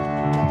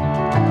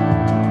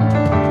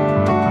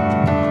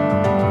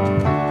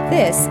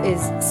This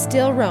is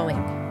Still Rowing,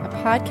 a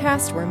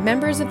podcast where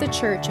members of the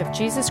Church of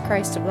Jesus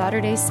Christ of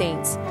Latter-day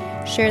Saints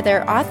share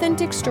their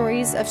authentic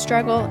stories of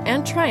struggle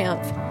and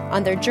triumph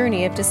on their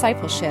journey of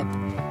discipleship,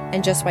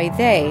 and just why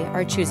they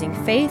are choosing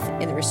faith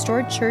in the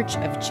restored Church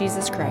of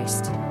Jesus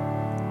Christ.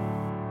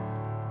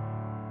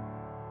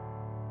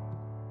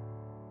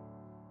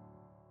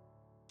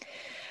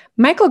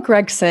 Michael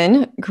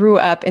Gregson grew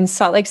up in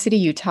Salt Lake City,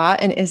 Utah,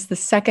 and is the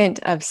second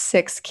of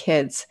 6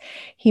 kids.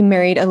 He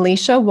married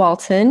Alicia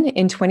Walton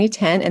in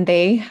 2010, and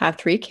they have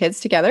 3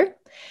 kids together.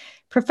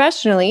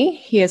 Professionally,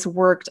 he has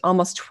worked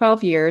almost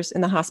 12 years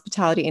in the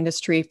hospitality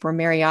industry for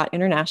Marriott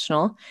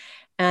International,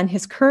 and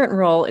his current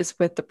role is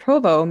with the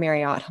Provo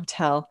Marriott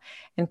Hotel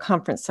and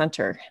Conference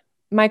Center.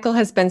 Michael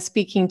has been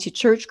speaking to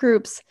church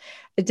groups,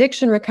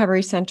 addiction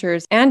recovery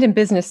centers, and in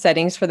business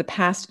settings for the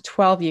past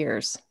 12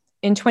 years.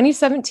 In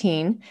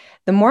 2017,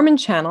 the Mormon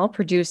Channel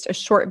produced a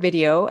short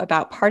video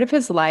about part of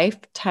his life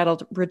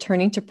titled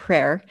Returning to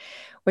Prayer,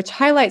 which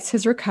highlights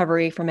his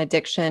recovery from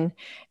addiction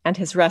and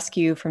his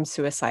rescue from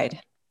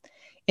suicide.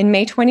 In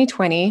May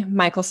 2020,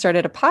 Michael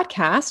started a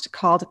podcast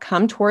called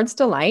Come Towards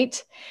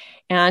Delight,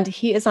 and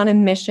he is on a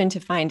mission to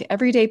find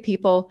everyday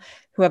people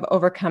who have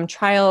overcome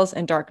trials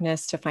and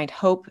darkness to find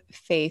hope,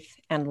 faith,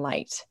 and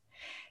light.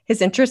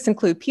 His interests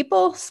include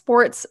people,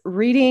 sports,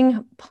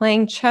 reading,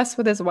 playing chess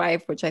with his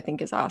wife, which I think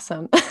is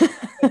awesome,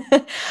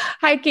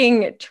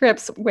 hiking,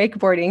 trips,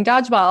 wakeboarding,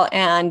 dodgeball,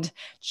 and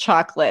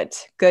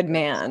chocolate. Good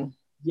man.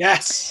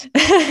 Yes.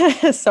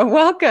 So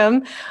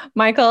welcome,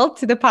 Michael,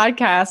 to the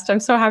podcast. I'm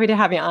so happy to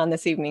have you on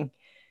this evening.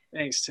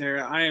 Thanks,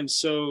 Tara. I am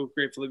so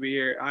grateful to be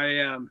here.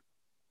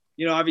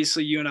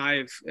 Obviously you and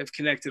I have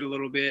connected a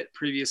little bit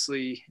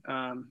previously,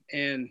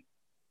 and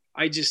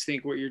I just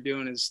think what you're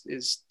doing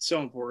is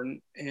so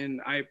important,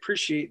 and I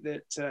appreciate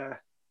that.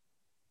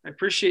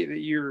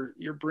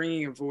 You're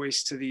bringing a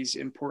voice to these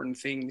important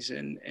things,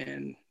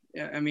 and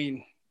I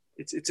mean,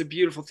 it's a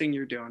beautiful thing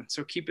you're doing.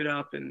 So keep it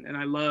up, and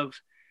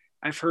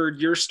I've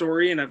heard your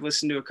story, and I've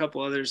listened to a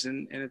couple others,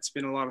 and it's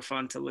been a lot of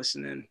fun to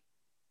listen in.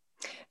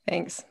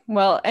 Thanks.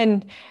 Well,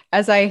 and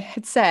as I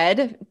had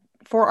said,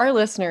 for our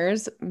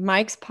listeners,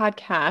 Mike's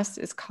podcast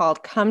is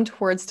called Come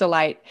Towards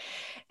Delight,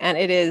 and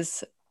it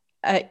is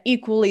an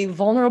equally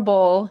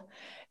vulnerable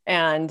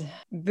and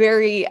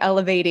very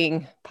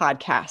elevating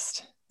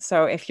podcast.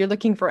 So if you're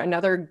looking for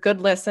another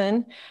good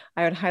listen,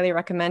 I would highly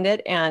recommend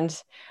it. And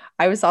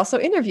I was also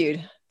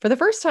interviewed for the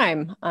first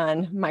time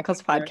on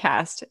Michael's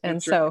podcast.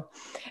 And so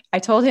I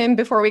told him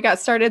before we got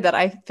started that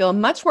I feel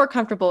much more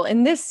comfortable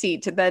in this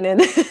seat than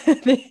in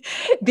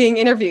being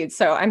interviewed.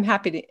 So I'm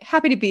happy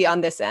to be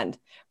on this end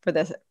for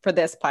this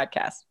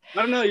podcast.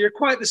 I don't know. You're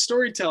quite the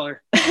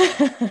storyteller.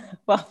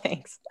 Well,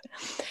 thanks.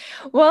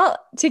 Well,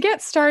 to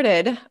get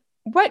started,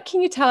 what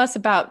can you tell us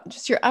about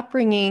just your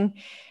upbringing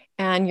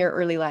and your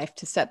early life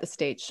to set the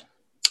stage?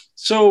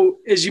 So,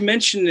 as you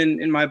mentioned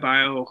in my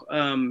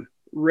bio,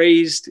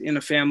 raised in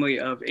a family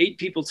of 8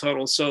 people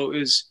total. So I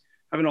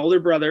have an older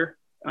brother,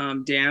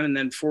 Dan, and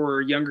then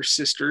 4 younger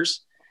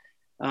sisters.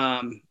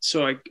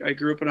 So I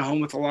grew up in a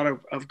home with a lot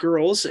of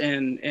girls,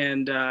 and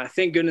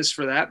thank goodness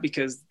for that,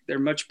 because they're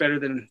much better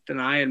than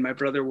I and my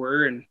brother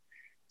were. And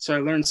so I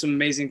learned some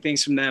amazing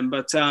things from them.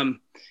 But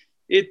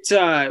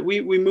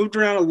we moved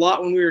around a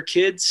lot when we were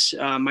kids.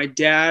 My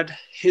dad,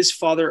 his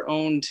father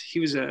he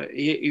was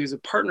a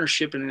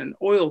partnership in an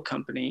oil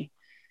company,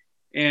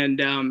 and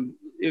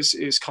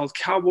it was called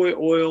Cowboy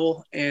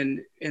Oil.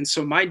 And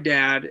so my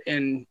dad,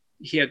 and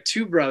he had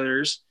 2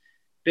 brothers,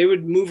 they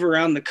would move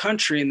around the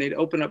country and they'd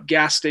open up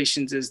gas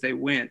stations as they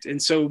went. And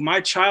so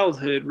my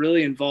childhood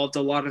really involved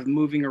a lot of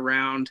moving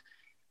around,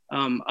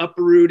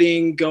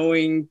 uprooting,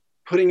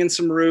 putting in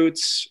some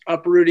roots,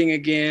 uprooting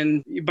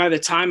again. By the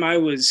time I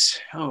was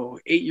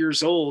 8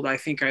 years old, I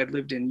think I had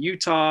lived in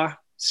Utah,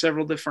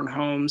 several different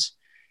homes.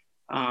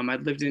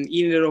 I'd lived in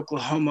Enid,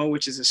 Oklahoma,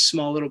 which is a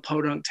small little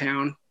podunk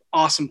town.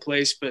 Awesome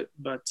place,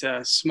 but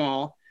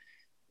small.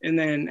 And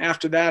then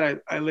after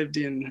that, I lived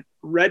in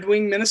Red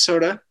Wing,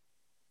 Minnesota,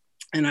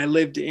 and I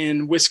lived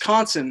in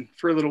Wisconsin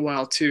for a little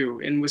while too.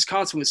 And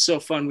Wisconsin was so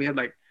fun. We had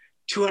like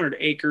 200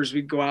 acres.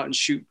 We'd go out and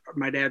shoot.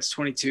 My dad's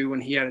 22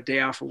 when he had a day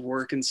off of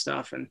work and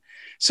stuff. And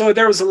so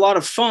there was a lot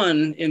of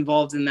fun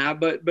involved in that,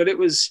 but it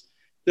was,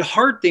 the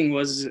hard thing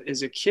was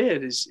as a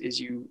kid is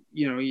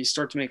you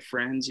start to make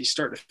friends, you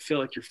start to feel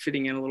like you're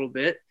fitting in a little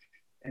bit,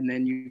 and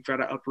then you've got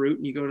to uproot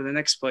and you go to the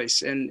next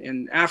place.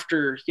 And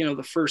after,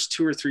 the first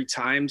 2 or 3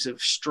 times of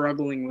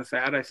struggling with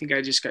that, I think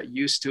I just got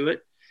used to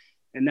it.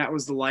 And that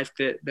was the life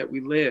that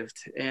we lived.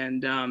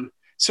 And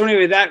so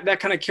anyway,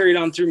 that kind of carried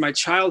on through my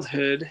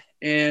childhood.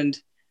 And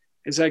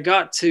as I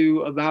got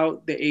to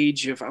about the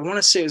age of, I want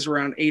to say it was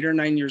around 8 or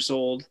 9 years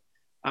old,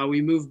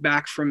 we moved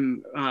back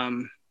from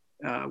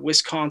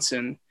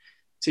Wisconsin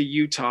to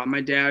Utah.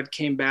 My dad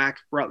came back,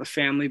 brought the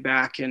family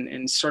back,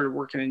 and started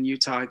working in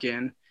Utah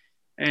again.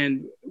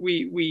 And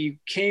we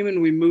came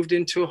and we moved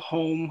into a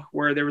home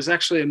where there was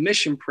actually a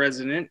mission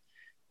president,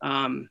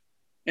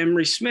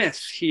 Emery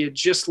Smith. He had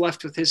just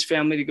left with his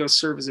family to go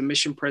serve as a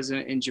mission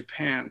president in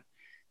Japan.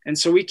 And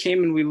so we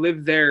came and we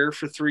lived there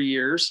for 3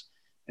 years.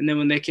 And then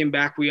when they came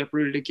back, we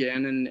uprooted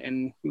again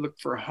and we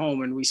looked for a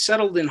home, and we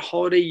settled in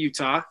Holiday,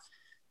 Utah.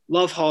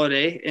 Love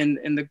Holiday.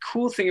 And the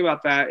cool thing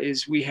about that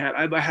is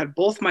I had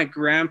both my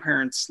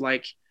grandparents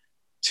like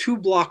 2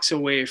 blocks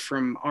away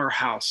from our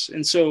house.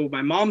 And so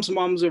my mom's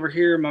mom was over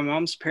here, my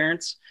mom's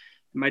parents,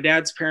 my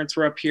dad's parents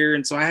were up here.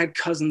 And so I had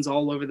cousins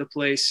all over the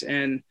place.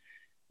 And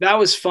that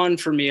was fun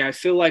for me. I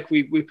feel like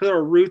we put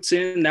our roots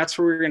in, that's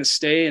where we're going to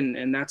stay.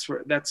 And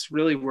that's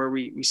really where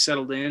we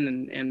settled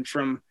in. And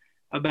from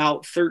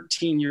about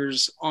 13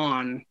 years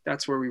on,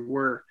 that's where we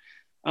were.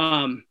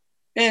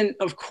 And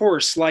of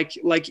course, like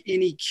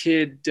any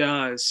kid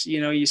does,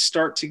 you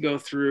start to go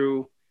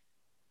through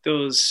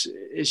those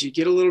as you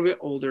get a little bit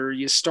older.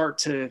 You start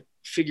to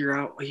figure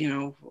out,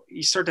 you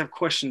start to have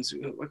questions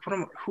like,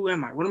 who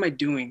am I? What am I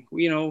doing?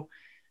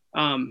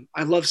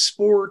 I love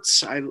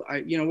sports. I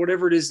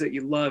whatever it is that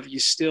you love,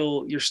 you're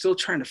still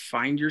trying to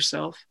find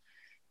yourself.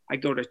 I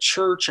go to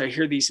church. I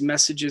hear these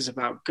messages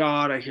about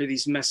God. I hear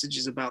these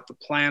messages about the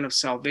plan of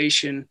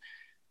salvation.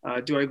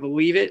 Do I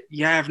believe it?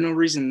 Yeah, I have no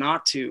reason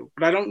not to,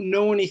 but I don't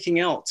know anything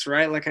else,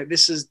 right? Like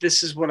this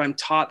is what I'm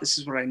taught. This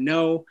is what I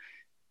know.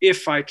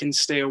 If I can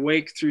stay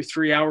awake through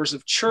 3 hours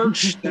of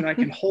church, then I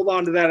can hold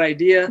on to that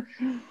idea.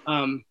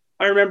 I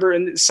remember,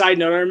 and side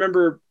note, I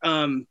remember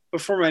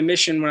before my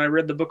mission, when I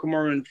read the Book of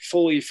Mormon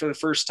fully for the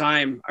first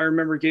time, I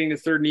remember getting to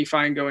 3rd Nephi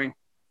and going,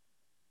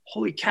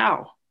 holy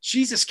cow,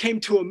 Jesus came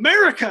to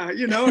America,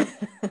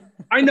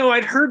 I know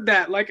I'd heard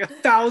that like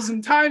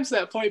 1,000 times at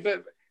that point,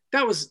 but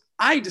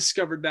I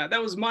discovered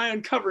that was my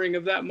uncovering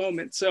of that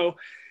moment. So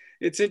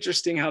it's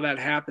interesting how that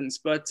happens.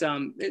 But,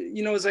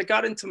 as I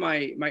got into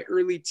my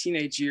early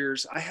teenage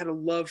years, I had a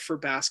love for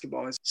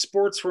basketball.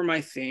 Sports were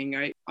my thing.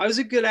 I was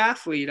a good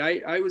athlete.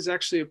 I was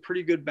actually a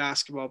pretty good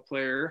basketball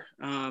player.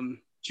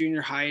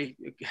 Junior high,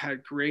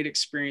 had great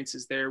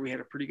experiences there. We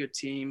had a pretty good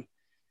team.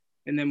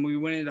 And then we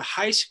went into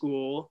high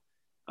school.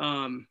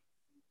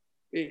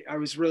 I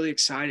was really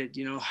excited,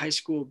 high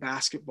school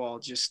basketball,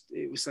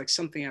 it was like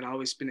something I'd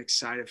always been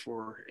excited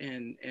for.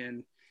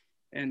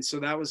 And so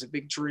that was a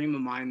big dream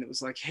of mine that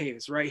was like, hey,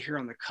 it's right here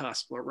on the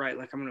cusp, right?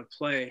 Like I'm going to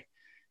play.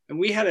 And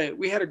we had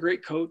a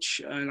great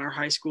coach in our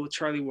high school,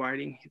 Charlie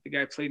Whiting. The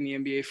guy played in the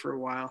NBA for a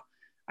while.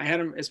 I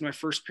had him as my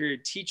first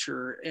period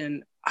teacher.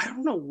 And I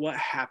don't know what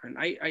happened.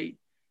 I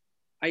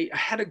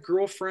had a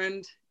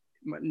girlfriend,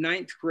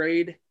 9th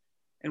grade,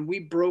 and we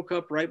broke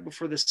up right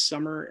before the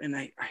summer. And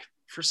I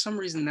for some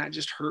reason that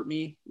just hurt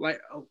me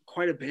like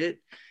quite a bit.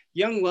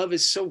 Young love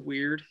is so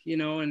weird,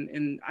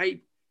 and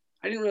I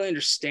didn't really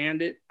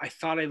understand it. I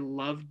thought I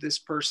loved this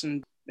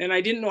person and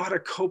I didn't know how to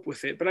cope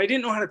with it, but I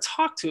didn't know how to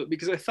talk to it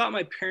because I thought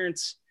my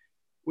parents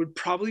would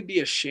probably be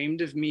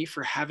ashamed of me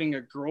for having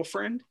a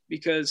girlfriend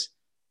because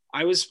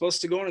I was supposed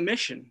to go on a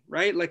mission,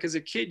 right? Like as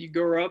a kid, you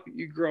grow up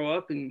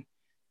and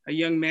a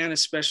young man,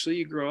 especially,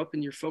 you grow up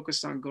and you're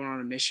focused on going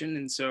on a mission.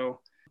 And so,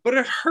 but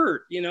it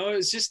hurt,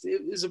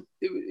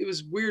 it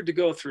was weird to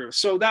go through.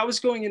 So that was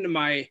going into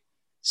my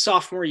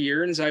sophomore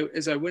year. And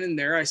as I went in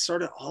there, I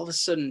started all of a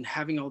sudden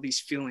having all these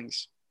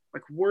feelings,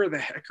 like where the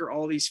heck are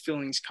all these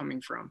feelings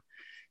coming from?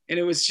 And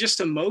it was just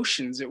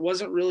emotions. It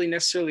wasn't really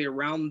necessarily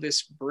around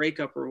this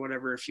breakup or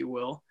whatever, if you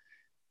will.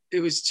 It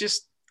was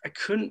just, I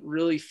couldn't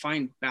really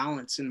find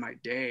balance in my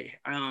day.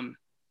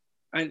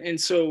 And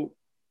so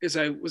as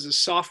I was a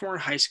sophomore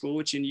in high school,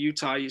 which in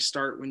Utah, you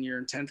start when you're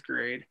in 10th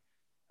grade.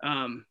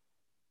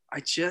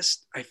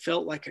 I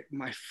felt like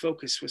my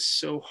focus was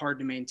so hard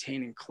to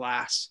maintain in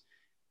class.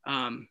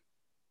 I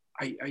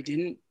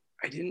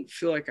didn't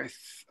feel like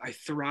I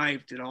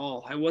thrived at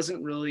all. I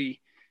wasn't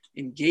really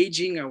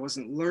engaging. I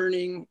wasn't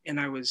learning. And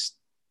I was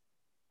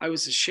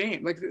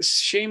ashamed. Like this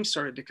shame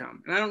started to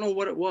come and I don't know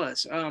what it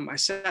was. I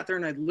sat there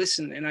and I'd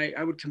listen and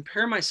I would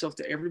compare myself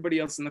to everybody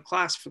else in the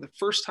class for the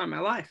first time in my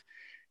life.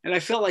 And I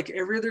felt like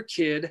every other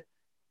kid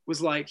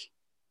was like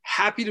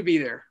happy to be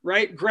there,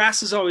 right?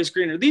 Grass is always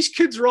greener. These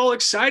kids are all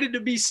excited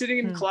to be sitting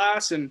in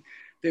class and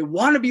they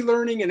want to be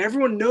learning and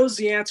everyone knows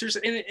the answers.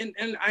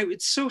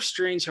 It's so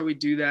strange how we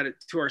do that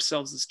to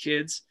ourselves as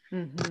kids.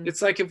 Mm-hmm.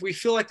 It's like, if we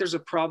feel like there's a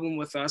problem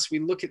with us, we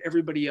look at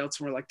everybody else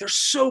and we're like, they're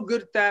so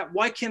good at that.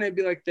 Why can't I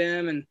be like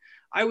them? And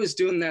I was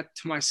doing that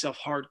to myself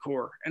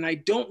hardcore. And I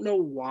don't know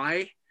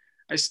why.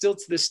 I still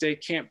to this day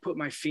can't put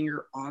my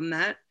finger on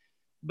that,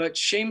 but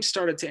shame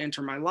started to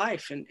enter my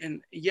life.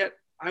 And yet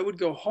I would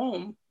go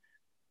home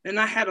and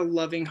I had a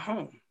loving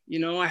home.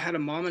 I had a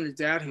mom and a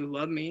dad who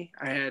loved me.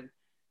 I had,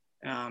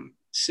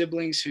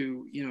 siblings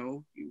who,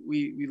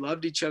 we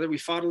loved each other. We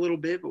fought a little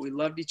bit, but we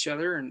loved each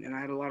other. And I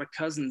had a lot of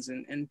cousins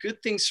and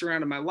good things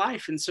surrounded my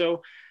life. And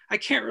so I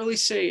can't really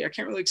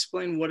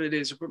explain what it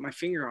is or put my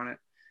finger on it.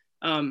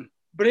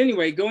 But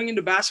anyway, going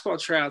into basketball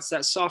tryouts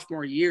that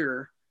sophomore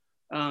year,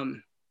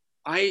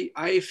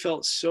 I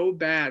felt so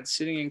bad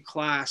sitting in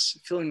class,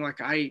 feeling like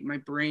my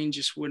brain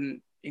just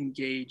wouldn't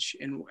engage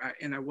and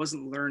I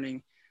wasn't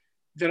learning,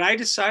 that I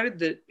decided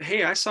that,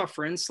 hey, I saw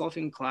friends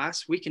sloughing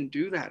class. We can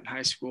do that in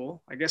high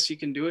school. I guess you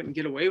can do it and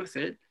get away with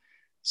it.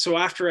 So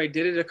after I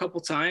did it a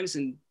couple times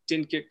and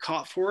didn't get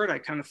caught for it, I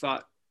kind of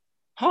thought,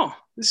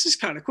 this is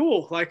kind of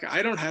cool. Like,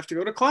 I don't have to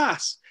go to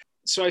class.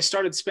 So I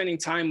started spending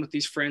time with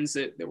these friends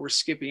that were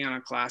skipping out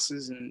of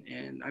classes,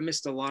 and I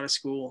missed a lot of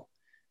school.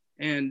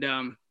 And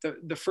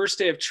the first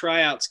day of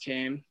tryouts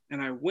came,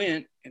 and I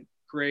went, and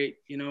great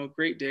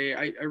day.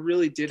 I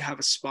really did have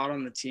a spot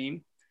on the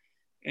team.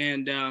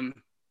 And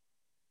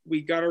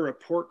we got our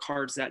report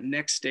cards that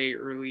next day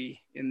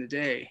early in the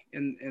day.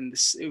 And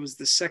it was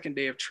the second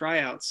day of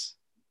tryouts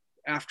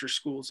after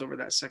school's over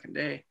that second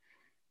day.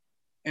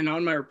 And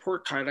on my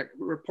report card, I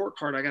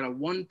got a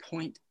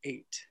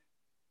 1.8.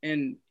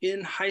 And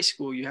in high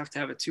school, you have to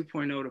have a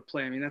 2.0 to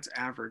play. I mean, that's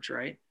average,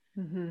 right?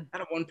 Mm-hmm. I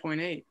had a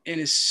 1.8. And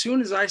as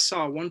soon as I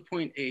saw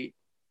 1.8,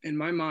 in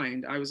my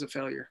mind, I was a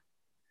failure.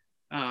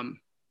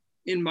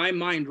 In my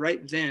mind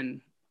right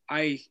then,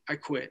 I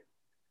quit.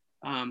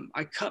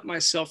 I cut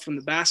myself from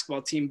the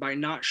basketball team by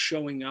not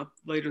showing up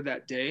later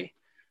that day.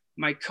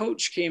 My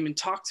coach came and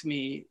talked to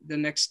me the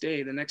next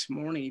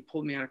morning. He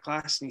pulled me out of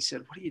class and he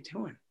said, "What are you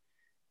doing?"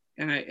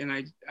 And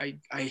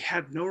I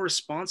had no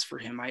response for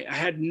him. I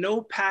had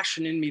no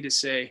passion in me to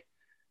say,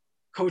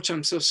 "Coach,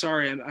 I'm so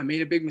sorry. I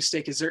made a big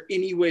mistake. Is there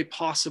any way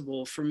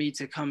possible for me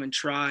to come and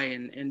try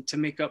and to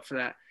make up for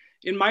that?"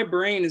 In my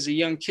brain as a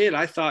young kid,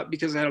 I thought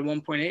because I had a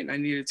 1.8 and I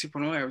needed a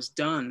 2.0, I was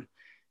done.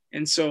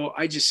 And so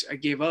I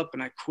gave up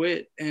and I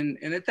quit. And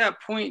at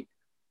that point,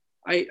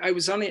 I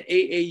was on an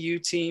AAU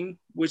team,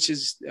 which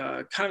is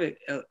kind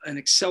of an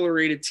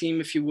accelerated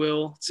team, if you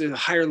will. It's a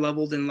higher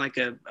level than like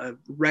a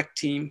rec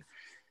team.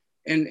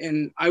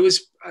 And I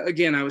was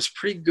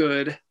pretty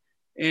good.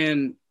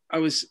 And I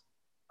was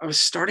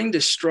starting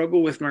to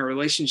struggle with my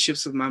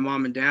relationships with my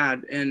mom and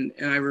dad. And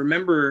I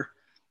remember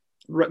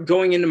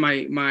going into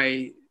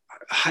my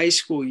high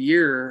school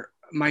year,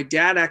 my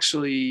dad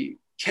actually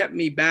kept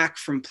me back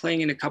from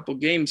playing in a couple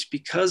games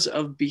because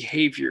of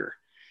behavior.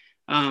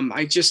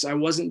 I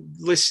wasn't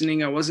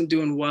listening. I wasn't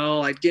doing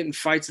well. I'd get in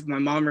fights with my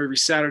mom every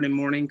Saturday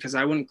morning because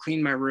I wouldn't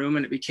clean my room,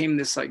 and it became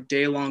this like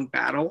day-long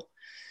battle.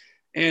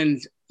 And,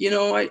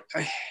 I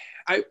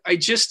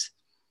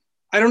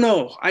don't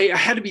know. I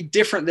had to be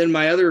different than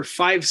my other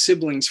 5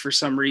 siblings for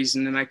some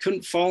reason. And I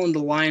couldn't fall into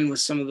line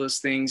with some of those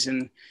things.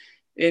 And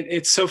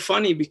it's so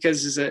funny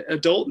because as an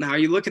adult now,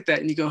 you look at that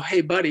and you go, "Hey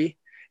buddy,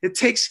 it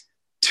takes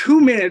 2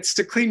 minutes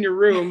to clean your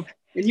room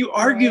and you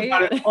argue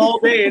about it all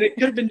day and it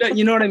could have been done."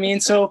 You know what I mean?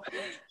 So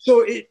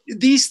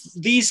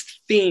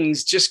these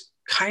things just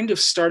kind of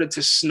started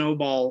to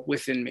snowball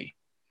within me.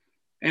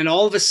 And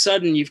all of a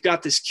sudden you've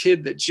got this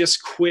kid that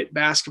just quit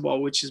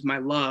basketball, which is my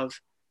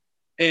love.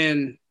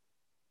 And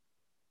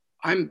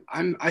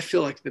I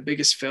feel like the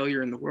biggest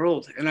failure in the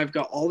world. And I've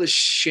got all this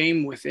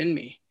shame within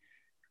me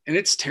and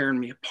it's tearing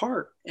me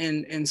apart.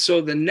 And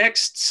so the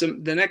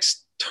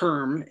next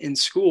term in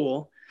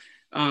school,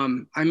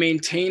 I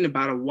maintain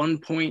about a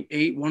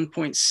 1.8,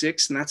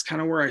 1.6, and that's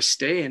kind of where I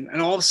stay.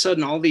 And all of a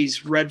sudden, all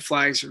these red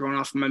flags are going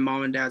off in my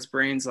mom and dad's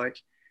brains.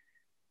 Like,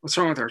 what's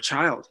wrong with our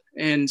child?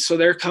 And so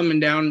they're coming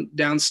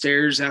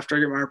downstairs after I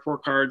get my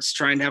report cards,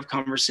 trying to have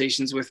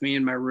conversations with me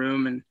in my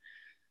room. And,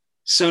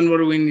 "Son, what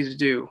do we need to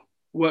do?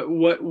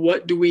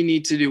 What do we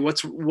need to do?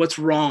 What's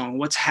wrong?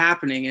 What's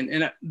happening?"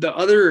 And the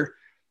other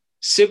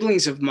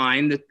siblings of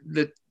mine,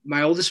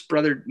 my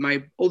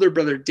older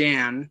brother,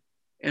 Dan,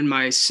 and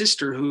my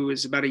sister, who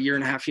is about a year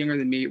and a half younger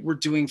than me, were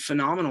doing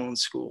phenomenal in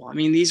school. I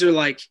mean, these are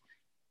like,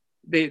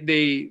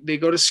 they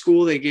go to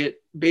school, they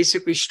get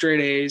basically straight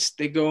A's,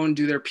 they go and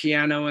do their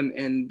piano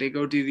and they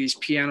go do these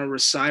piano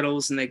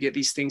recitals and they get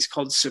these things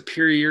called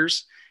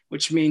superiors,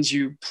 which means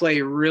you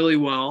play really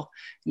well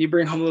and you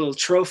bring home a little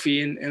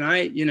trophy. And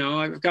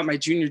I've got my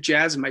junior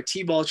jazz and my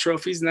T-ball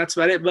trophies and that's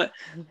about it. But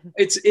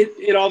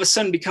it all of a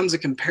sudden becomes a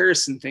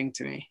comparison thing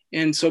to me.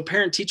 And so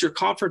parent teacher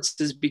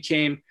conferences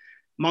became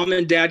mom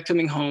and dad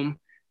coming home,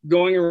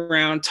 going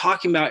around,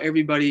 talking about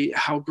everybody,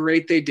 how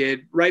great they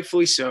did,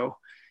 rightfully so.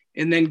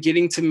 And then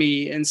getting to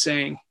me and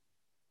saying,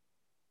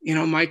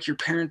 "Mike, your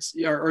parents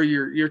or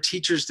your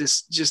teachers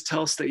just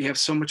tell us that you have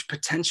so much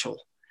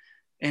potential.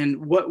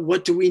 And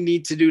what do we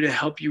need to do to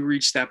help you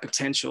reach that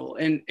potential?"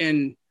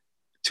 And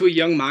to a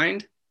young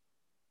mind,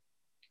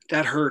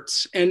 that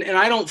hurts. And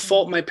I don't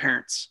fault my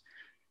parents.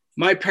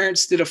 My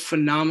parents did a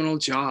phenomenal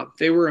job.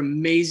 They were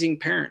amazing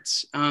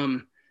parents.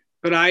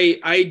 But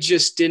I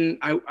just didn't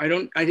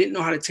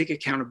know how to take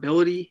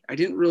accountability. I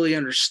didn't really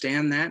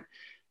understand that.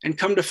 And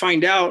come to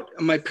find out,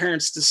 my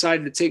parents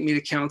decided to take me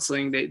to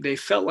counseling. They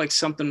felt like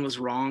something was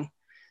wrong.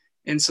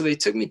 And so they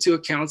took me to a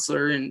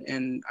counselor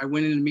and I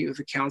went in to meet with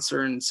a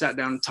counselor and sat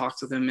down and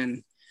talked with him.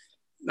 And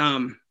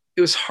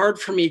it was hard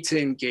for me to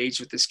engage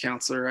with this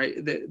counselor.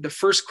 The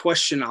first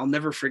question, I'll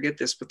never forget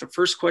this, but the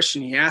first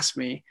question he asked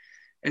me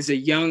as a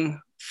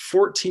young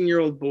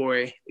 14-year-old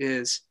boy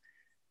is,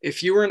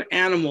 "If you were an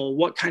animal,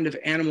 what kind of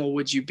animal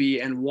would you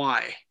be and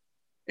why?"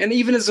 And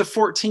even as a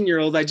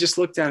 14-year-old, I just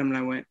looked at him and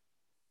I went,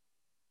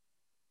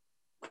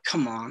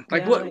 "Come on,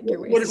 like what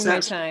is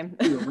that time?"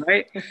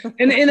 Right?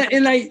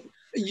 And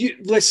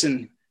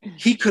listen,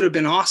 he could have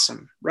been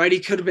awesome, right? He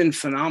could have been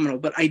phenomenal,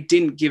 but I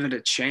didn't give it a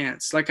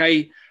chance. Like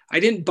I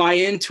didn't buy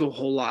into a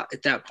whole lot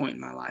at that point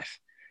in my life.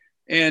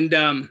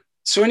 And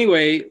So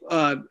anyway,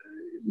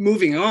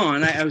 moving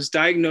on, I was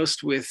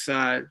diagnosed with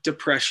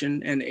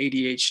depression and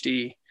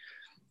ADHD.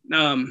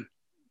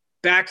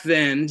 Back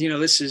then,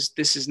 this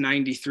is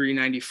 93,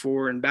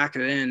 94. And back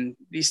then,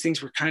 these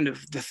things were kind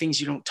of the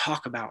things you don't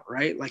talk about,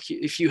 right? Like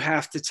if you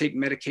have to take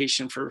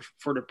medication for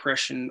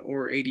depression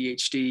or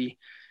ADHD,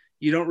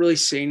 you don't really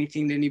say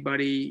anything to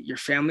anybody. Your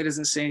family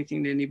doesn't say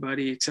anything to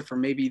anybody except for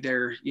maybe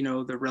their,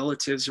 the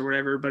relatives or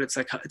whatever, but it's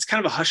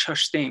kind of a hush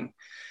hush thing.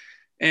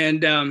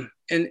 And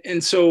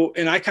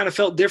I kind of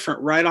felt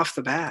different right off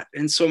the bat.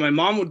 And so my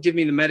mom would give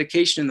me the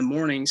medication in the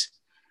mornings,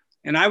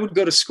 and I would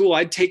go to school.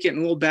 I'd take it in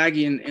a little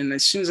baggie. And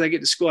as soon as I get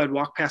to school, I'd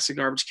walk past the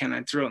garbage can.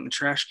 I'd throw it in the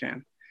trash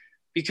can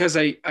because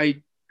I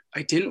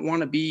didn't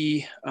want to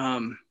be,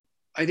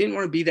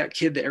 that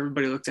kid that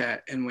everybody looked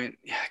at and went,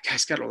 yeah, that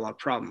guy's got a lot of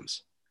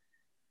problems.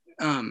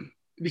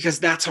 Because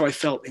that's how I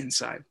felt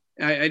inside.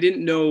 I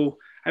don't know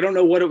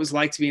what it was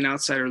like to be an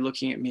outsider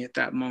looking at me at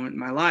that moment in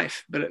my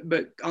life,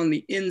 but on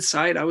the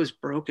inside, I was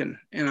broken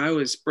and I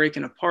was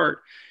breaking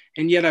apart.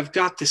 And yet I've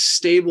got this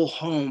stable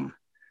home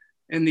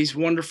and these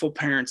wonderful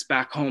parents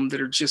back home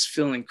that are just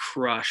feeling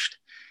crushed.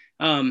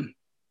 I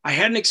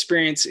had an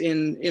experience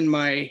in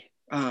my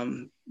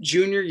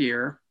junior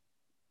year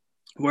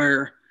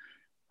where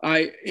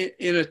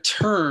in a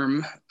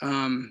term,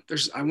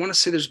 I want to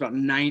say there's about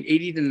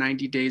 80 to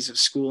 90 days of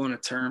school in a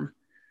term.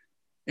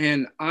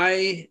 And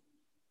I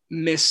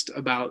missed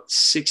about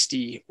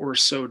 60 or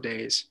so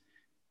days.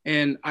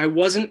 And I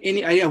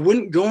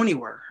wouldn't go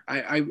anywhere.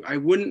 I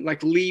wouldn't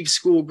like leave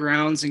school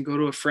grounds and go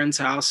to a friend's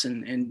house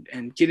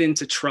and get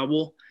into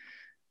trouble.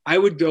 I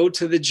would go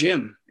to the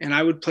gym and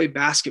I would play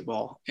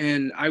basketball,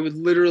 and I would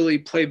literally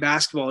play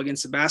basketball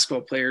against the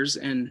basketball players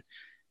and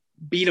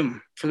beat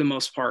them for the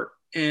most part.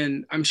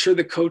 And I'm sure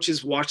the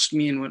coaches watched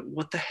me and went,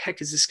 what the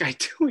heck is this guy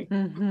doing?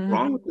 Mm-hmm. What's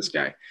wrong with this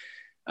guy?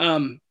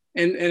 And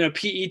a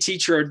PE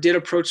teacher did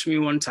approach me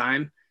one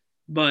time,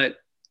 but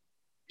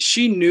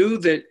she knew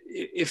that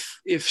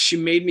if she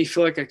made me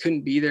feel like I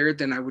couldn't be there,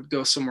 then I would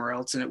go somewhere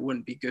else and it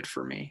wouldn't be good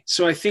for me.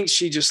 So I think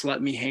she just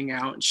let me hang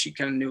out, and she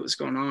kind of knew what was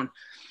going on.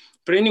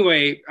 But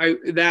anyway,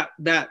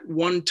 that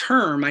one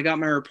term, I got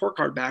my report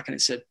card back and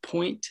it said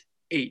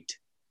 0.8.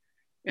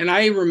 And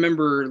I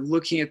remember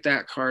looking at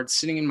that card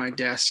sitting in my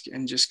desk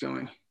and just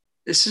going,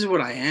 this is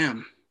what I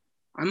am.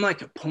 I'm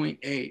like a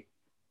 0.8.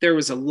 There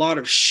was a lot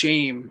of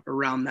shame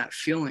around that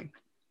feeling.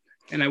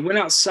 And I went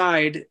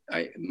outside.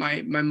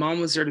 My mom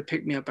was there to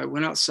pick me up. I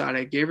went outside.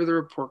 I gave her the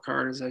report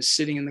card as I was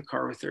sitting in the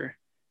car with her.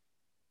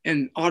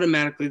 And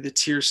automatically the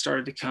tears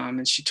started to come.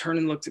 And she turned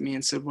and looked at me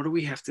and said, what do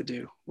we have to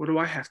do? What do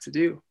I have to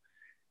do?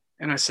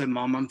 And I said,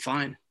 Mom, I'm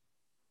fine.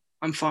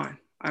 I'm fine.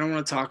 I don't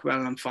want to talk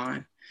about it. I'm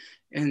fine.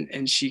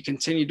 And she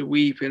continued to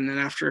weep. And then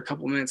after a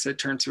couple of minutes, I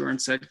turned to her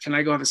and said, can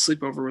I go have a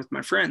sleepover with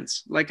my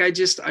friends? Like I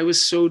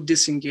was so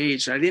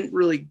disengaged. I didn't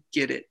really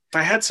get it.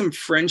 I had some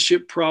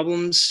friendship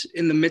problems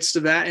in the midst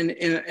of that.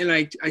 And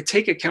I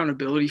take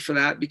accountability for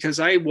that because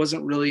I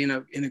wasn't really in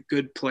a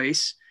good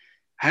place.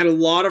 I had a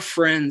lot of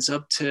friends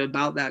up to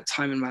about that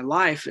time in my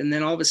life. And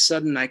then all of a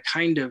sudden I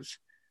kind of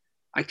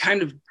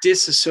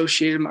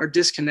disassociated or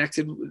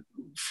disconnected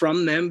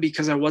from them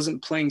because I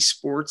wasn't playing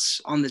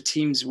sports on the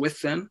teams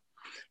with them.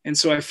 And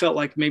so I felt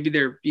like maybe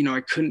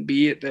I couldn't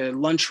be at the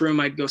lunchroom.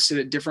 I'd go sit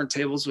at different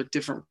tables with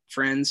different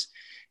friends.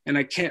 And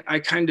I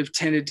kind of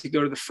tended to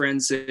go to the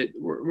friends that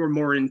were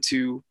more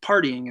into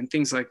partying and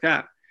things like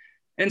that.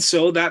 And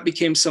so that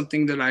became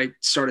something that I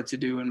started to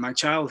do in my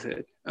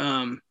childhood.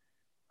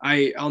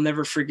 I'll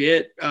never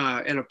forget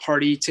at a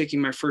party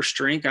taking my first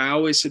drink. I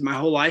always said my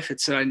whole life had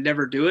said I'd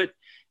never do it.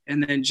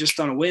 And then just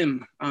on a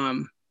whim,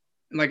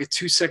 like a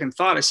 2-second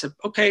thought, I said,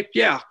 okay,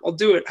 yeah, I'll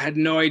do it. I had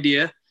no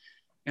idea.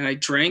 And I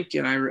drank,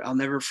 and I'll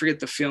never forget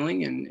the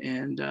feeling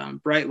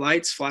and bright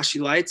lights, flashy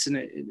lights. And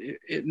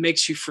it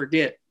makes you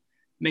forget,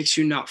 makes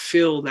you not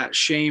feel that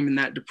shame and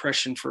that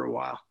depression for a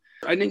while.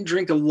 I didn't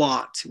drink a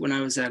lot when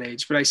I was that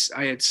age, but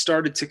I had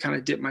started to kind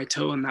of dip my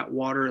toe in that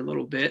water a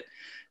little bit,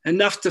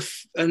 enough to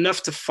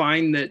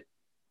find that,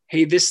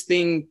 hey, this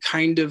thing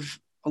kind of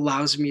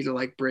allows me to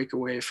like break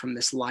away from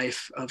this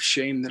life of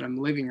shame that I'm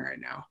living right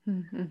now.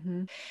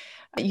 Mm-hmm.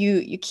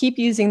 You keep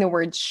using the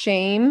word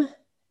shame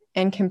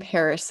and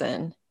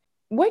comparison.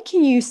 What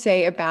can you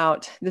say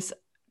about this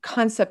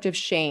concept of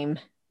shame?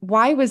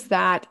 Why was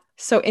that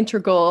so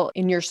integral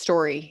in your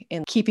story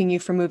in keeping you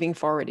from moving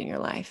forward in your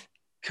life?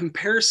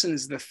 Comparison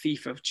is the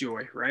thief of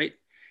joy, right?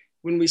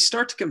 When we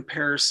start to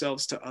compare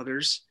ourselves to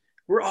others,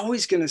 we're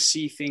always going to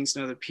see things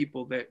in other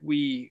people that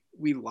we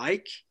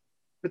like,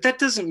 but that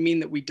doesn't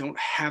mean that we don't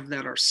have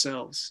that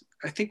ourselves.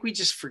 I think we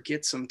just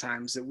forget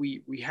sometimes that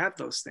we have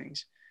those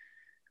things.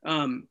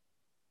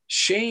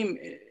 Shame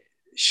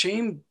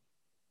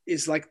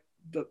is like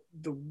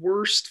the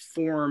worst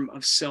form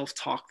of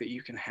self-talk that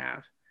you can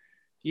have.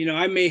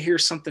 I may hear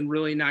something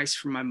really nice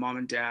from my mom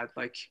and dad,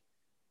 like,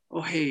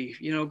 oh, hey,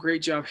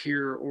 great job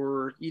here,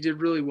 or you did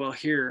really well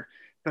here.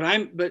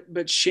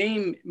 But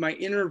shame, my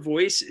inner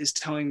voice is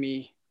telling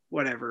me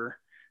whatever.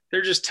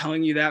 They're just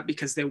telling you that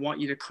because they want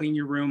you to clean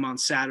your room on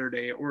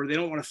Saturday, or they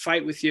don't want to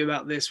fight with you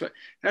about this. But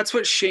that's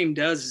what shame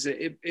does, is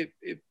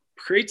it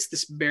creates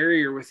this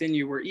barrier within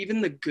you where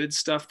even the good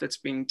stuff that's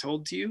being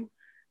told to you,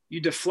 you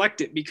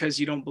deflect it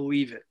because you don't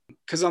believe it.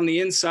 Because on the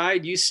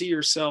inside, you see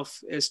yourself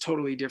as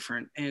totally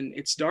different, and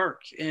it's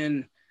dark.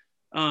 And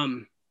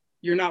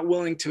you're not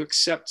willing to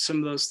accept some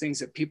of those things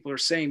that people are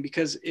saying,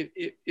 because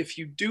if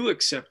you do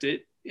accept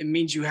it, it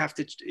means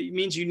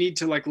you need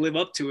to like live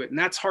up to it. And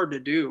that's hard to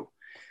do.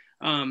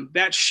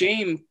 That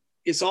shame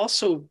is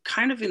also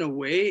kind of, in a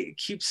way, it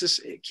keeps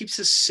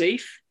us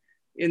safe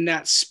in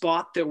that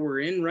spot that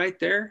we're in right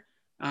there,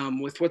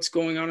 with what's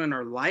going on in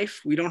our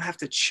life. We don't have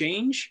to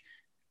change,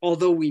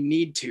 although we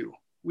need to.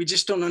 We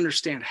just don't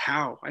understand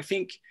how. I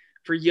think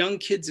for young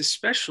kids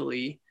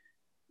especially,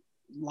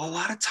 a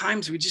lot of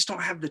times we just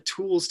don't have the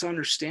tools to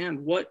understand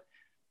what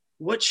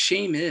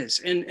shame is.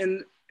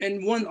 And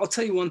I'll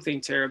tell you one thing,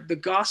 Tara, the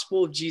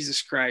gospel of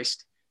Jesus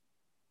Christ,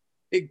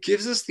 it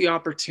gives us the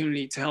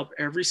opportunity to help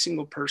every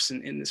single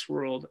person in this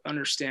world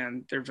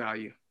understand their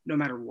value, no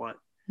matter what.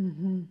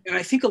 Mm-hmm. And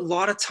I think a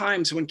lot of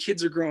times when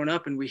kids are growing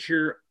up and we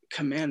hear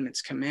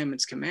commandments,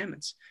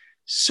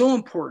 so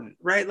important,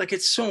 right? Like,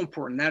 it's so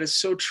important. That is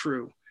so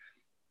true.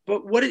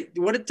 But what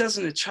it does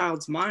in a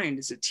child's mind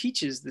is it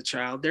teaches the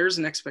child there's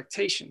an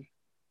expectation.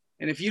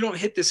 And if you don't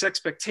hit this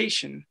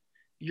expectation,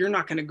 you're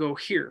not going to go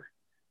here.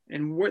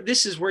 And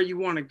this is where you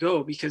want to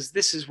go, because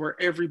this is where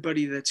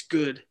everybody that's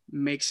good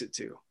makes it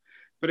to.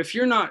 But if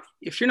you're not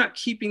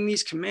keeping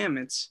these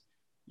commandments,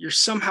 you're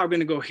somehow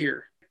going to go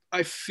here.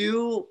 I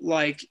feel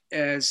like,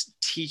 as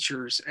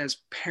teachers, as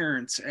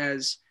parents,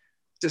 as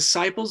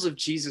disciples of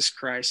Jesus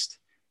Christ,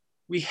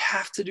 we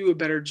have to do a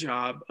better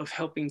job of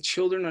helping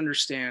children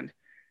understand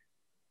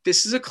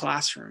this is a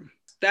classroom.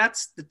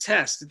 That's the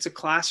test. It's a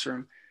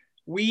classroom.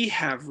 We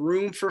have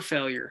room for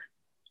failure.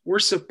 We're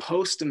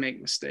supposed to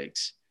make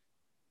mistakes.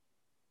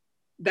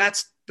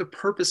 That's the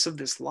purpose of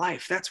this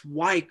life. That's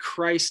why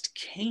Christ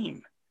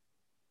came,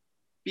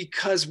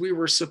 because we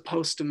were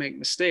supposed to make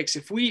mistakes.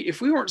 If we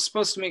weren't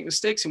supposed to make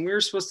mistakes and we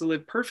were supposed to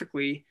live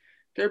perfectly,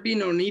 there'd be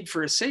no need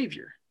for a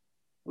savior.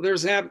 Well,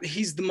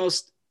 he's the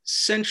most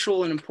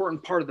central and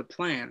important part of the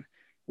plan,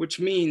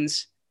 which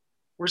means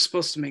we're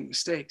supposed to make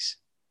mistakes.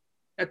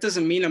 That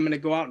doesn't mean I'm going to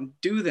go out and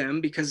do them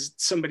because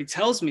somebody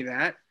tells me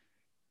that.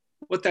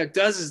 What that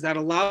does is that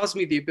allows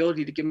me the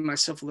ability to give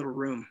myself a little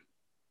room.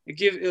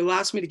 It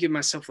allows me to give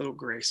myself a little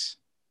grace,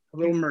 a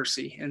little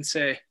mercy, and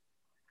say,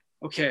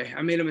 okay,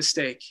 I made a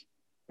mistake,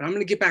 but I'm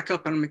going to get back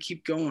up and I'm going to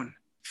keep going.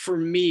 For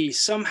me,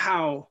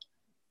 somehow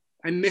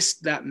I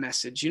missed that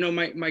message. You know,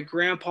 my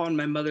grandpa on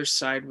my mother's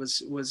side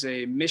was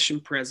a mission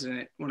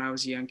president when I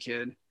was a young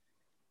kid,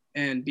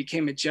 and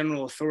became a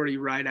general authority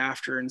right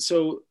after. And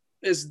so,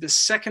 as the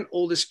second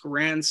oldest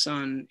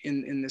grandson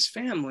in this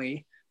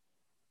family,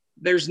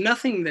 there's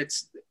nothing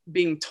that's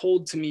being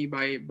told to me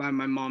by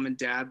my mom and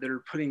dad that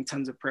are putting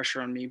tons of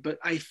pressure on me, but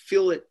I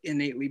feel it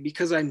innately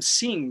because I'm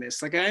seeing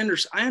this. Like, I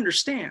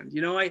understand,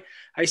 you know,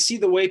 I see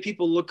the way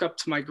people look up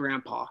to my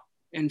grandpa.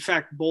 In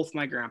fact, both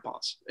my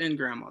grandpas and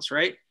grandmas,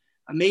 right?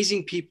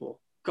 Amazing people.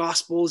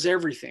 Gospel is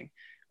everything.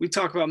 We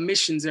talk about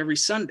missions every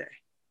Sunday,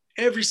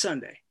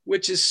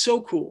 which is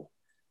so cool.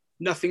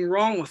 Nothing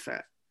wrong with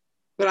that.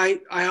 But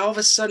I all of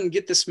a sudden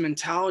get this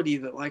mentality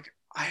that, like,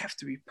 I have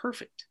to be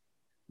perfect.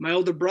 My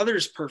older brother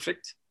is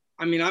perfect.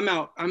 I mean, I'm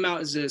out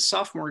as a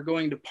sophomore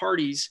going to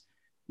parties,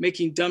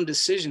 making dumb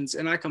decisions.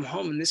 And I come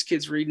home and this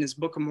kid's reading his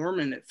Book of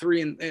Mormon at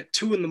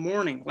 2 in the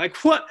morning. Like,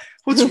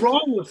 what's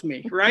wrong with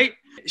me? Right?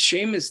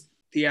 Shame is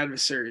the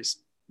adversary's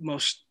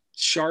most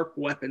sharp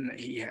weapon that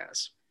he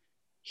has.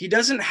 He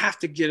doesn't have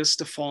to get us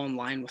to fall in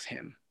line with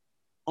him.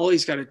 All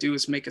he's got to do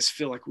is make us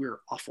feel like we're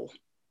awful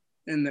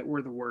and that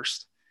we're the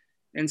worst.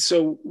 And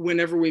so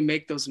whenever we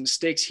make those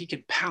mistakes, he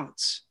can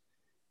pounce.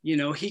 You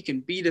know, he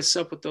can beat us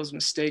up with those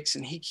mistakes,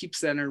 and he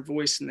keeps that inner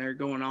voice in there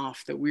going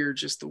off that we're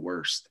just the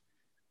worst.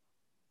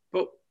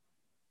 But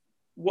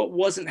what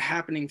wasn't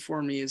happening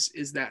for me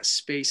is that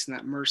space and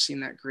that mercy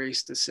and that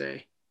grace to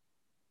say,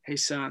 hey,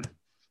 son,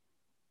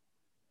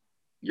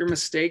 your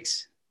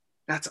mistakes,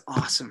 that's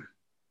awesome.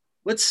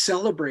 Let's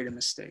celebrate a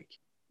mistake.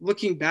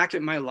 Looking back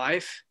at my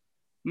life,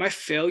 my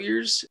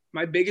failures,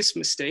 my biggest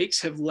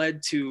mistakes have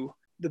led to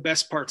the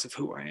best parts of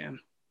who I am.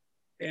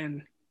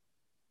 And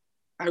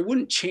I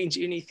wouldn't change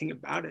anything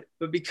about it.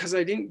 But because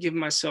I didn't give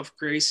myself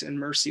grace and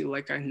mercy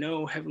like I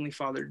know Heavenly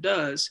Father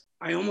does,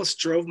 I almost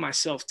drove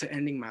myself to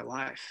ending my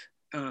life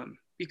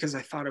because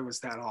I thought it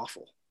was that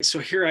awful. So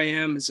here I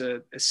am as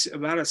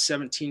about a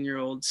 16,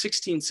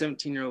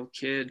 17-year-old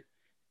kid.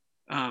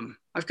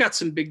 I've got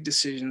some big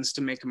decisions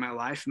to make in my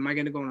life. Am I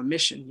going to go on a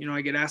mission? You know,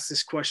 I get asked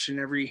this question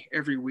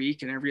every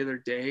week and every other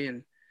day.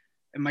 And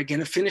am I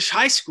going to finish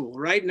high school?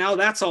 Right now,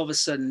 that's all of a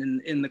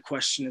sudden in the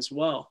question as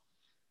well.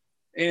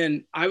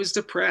 And I was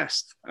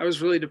depressed. I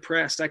was really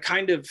depressed. I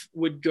kind of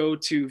would go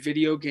to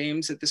video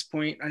games at this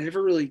point. I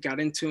never really got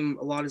into them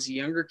a lot as a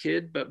younger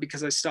kid, but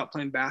because I stopped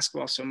playing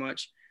basketball so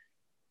much,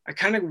 I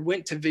kind of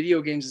went to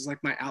video games as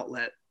like my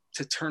outlet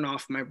to turn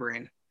off my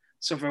brain.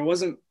 So if I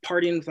wasn't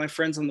partying with my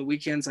friends on the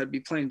weekends, I'd be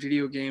playing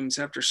video games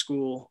after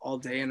school all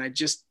day, and I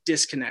just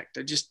disconnect.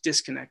 I just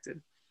disconnected.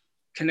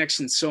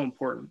 Connection's so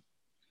important.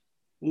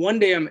 One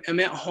day I'm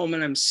at home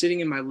and I'm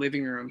sitting in my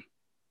living room,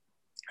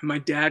 and my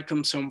dad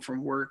comes home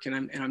from work,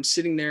 and I'm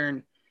sitting there,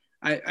 and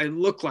I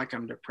look like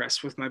I'm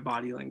depressed with my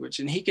body language,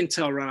 and he can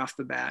tell right off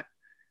the bat.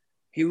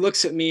 He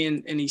looks at me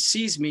and he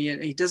sees me,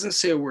 and he doesn't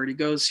say a word. He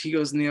goes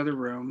in the other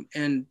room,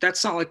 and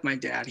that's not like my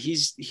dad.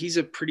 He's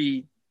a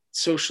pretty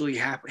socially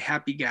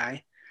happy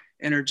guy,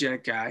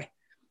 energetic guy.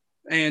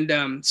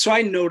 And so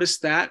I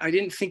noticed that. I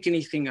didn't think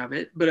anything of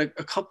it, but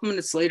a couple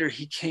minutes later,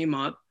 he came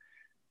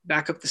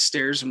back up the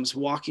stairs and was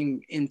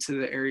walking into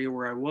the area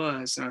where I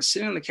was. And I was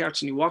sitting on the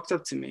couch, and he walked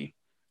up to me,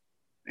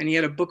 and he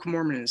had a Book of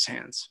Mormon in his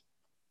hands.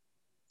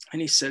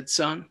 And he said,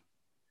 "Son,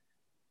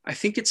 I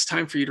think it's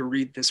time for you to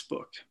read this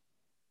book.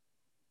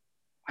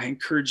 I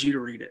encourage you to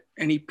read it."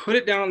 And he put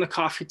it down on the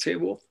coffee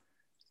table,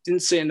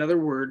 didn't say another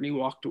word, and he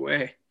walked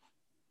away.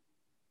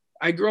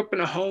 I grew up in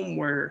a home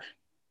where,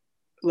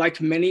 like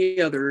many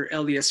other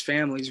LDS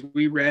families,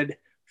 we read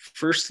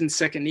First and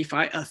Second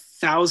Nephi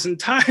 1,000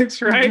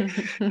 times, right?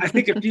 I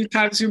think a few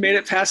times we made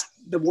it past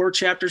the war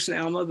chapters in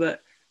Alma,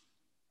 but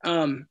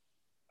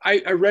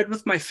I read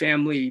with my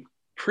family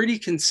pretty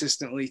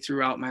consistently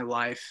throughout my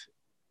life.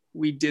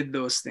 We did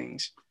those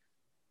things.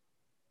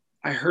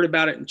 I heard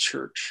about it in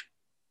church,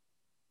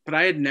 but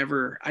I'd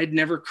never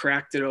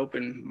cracked it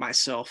open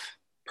myself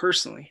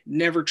personally.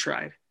 Never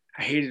tried.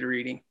 I hated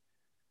reading.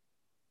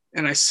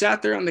 And I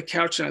sat there on the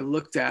couch and I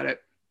looked at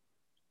it,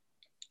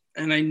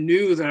 and I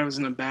knew that I was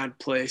in a bad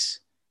place.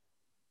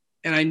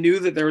 And I knew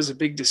that there was a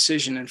big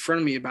decision in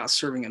front of me about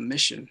serving a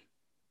mission.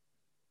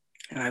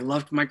 And I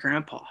loved my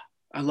grandpa.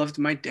 I loved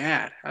my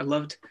dad. I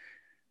loved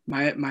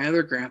my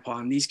other grandpa,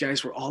 and these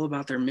guys were all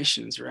about their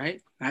missions,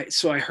 right?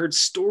 So I heard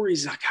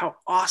stories like how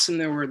awesome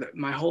they were that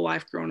my whole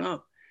life growing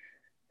up.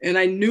 And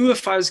I knew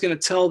if I was going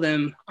to tell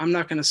them I'm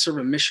not going to serve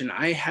a mission,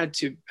 I had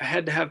to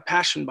have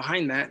passion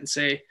behind that and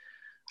say,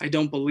 I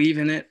don't believe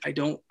in it.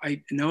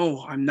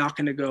 No, I'm not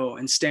going to go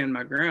and stand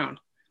my ground.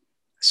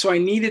 So I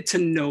needed to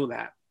know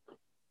that.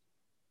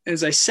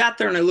 As I sat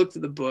there and I looked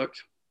at the book,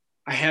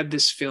 I had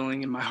this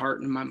feeling in my heart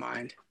and in my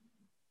mind,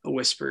 a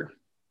whisper,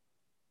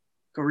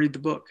 go read the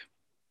book.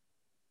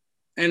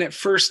 And at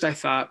first I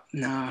thought,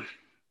 nah,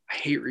 I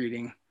hate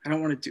reading. I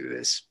don't want to do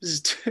this.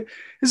 This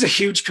is a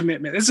huge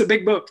commitment. This is a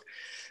big book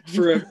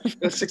for a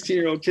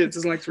 16-year-old kid that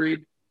doesn't like to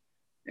read.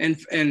 And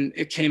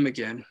it came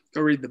again,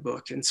 go read the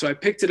book. And so I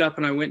picked it up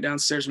and I went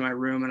downstairs in my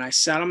room and I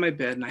sat on my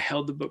bed and I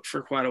held the book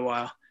for quite a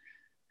while.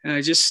 And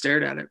I just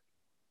stared at it.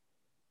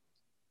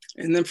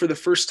 And then for the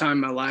first time in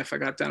my life, I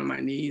got down on my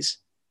knees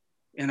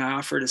and I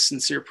offered a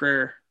sincere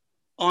prayer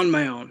on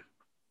my own,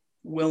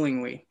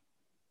 willingly.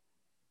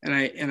 And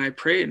I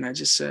prayed and I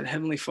just said,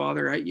 Heavenly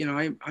Father,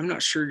 I'm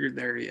not sure you're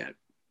there yet.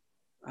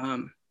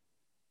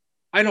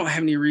 I don't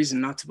have any reason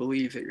not to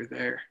believe that you're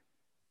there,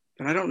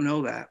 but I don't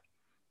know that.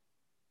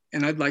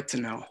 And I'd like to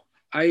know.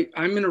 I'm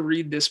going to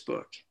read this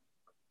book.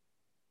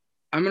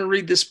 I'm going to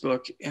read this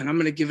book and I'm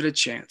going to give it a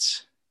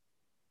chance.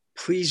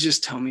 Please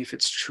just tell me if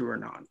it's true or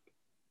not.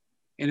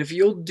 And if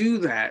you'll do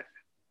that,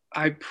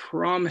 I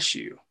promise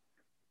you,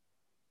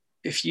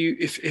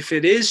 if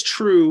it is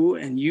true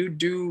and you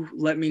do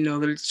let me know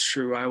that it's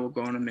true, I will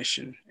go on a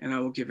mission and I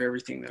will give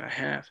everything that I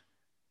have.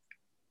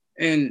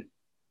 And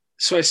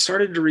so I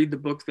started to read the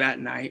book that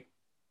night,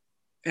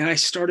 and I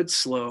started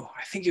slow.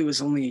 I think it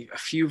was only a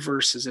few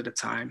verses at a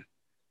time.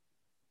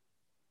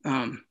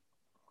 All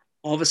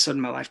of a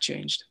sudden my life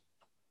changed.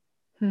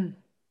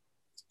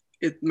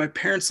 My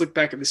parents look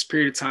back at this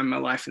period of time in my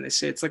life and they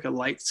say it's like a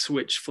light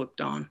switch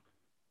flipped on.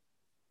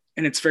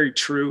 And it's very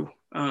true.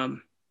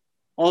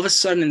 All of a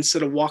sudden,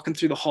 instead of walking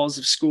through the halls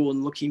of school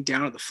and looking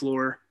down at the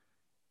floor,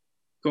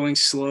 going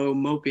slow,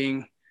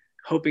 moping,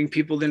 hoping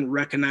people didn't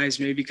recognize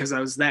me because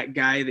I was that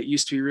guy that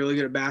used to be really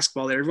good at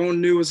basketball that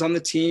everyone knew was on the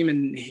team,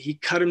 and he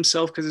cut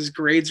himself because his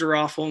grades are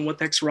awful and what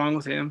the heck's wrong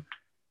with him.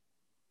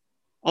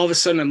 All of a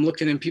sudden, I'm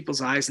looking in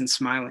people's eyes and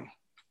smiling,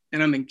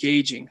 and I'm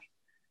engaging,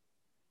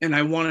 and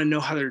I want to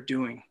know how they're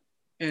doing,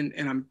 and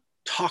I'm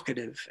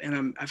talkative,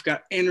 and I've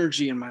got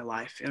energy in my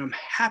life, and I'm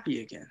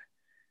happy again.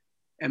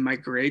 And my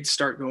grades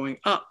start going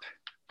up.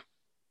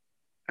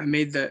 I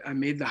made the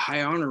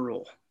high honor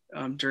roll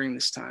during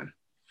this time.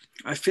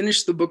 I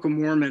finished the Book of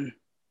Mormon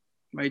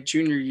my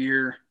junior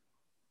year.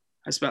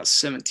 I was about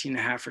 17 and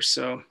a half or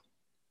so.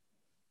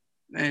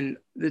 And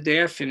the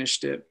day I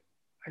finished it,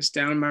 I was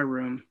down in my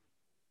room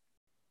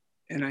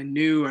and I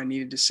knew I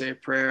needed to say a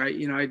prayer.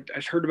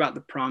 I'd heard about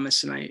the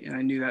promise, and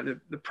I knew that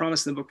the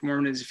promise in the Book of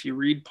Mormon is if you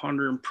read,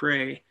 ponder, and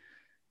pray,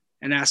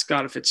 and ask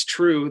God if it's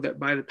true, that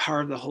by the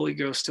power of the Holy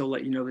Ghost, he'll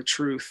let you know the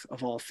truth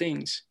of all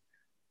things.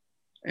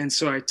 And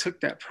so I took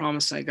that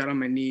promise and I got on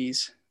my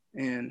knees.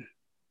 And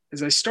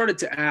as I started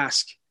to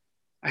ask,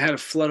 I had a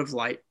flood of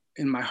light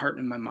in my heart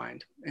and in my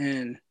mind.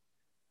 And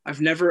I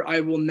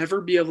will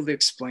never be able to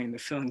explain the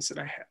feelings that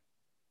I had.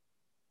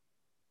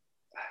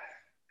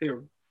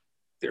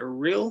 They're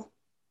real.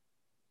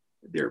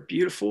 They're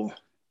beautiful.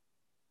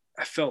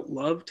 I felt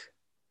loved.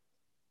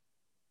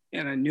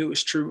 And I knew it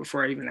was true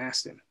before I even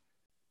asked him.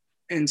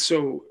 And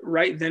so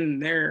right then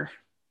and there,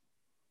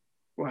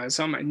 while I was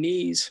on my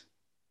knees,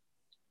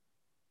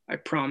 I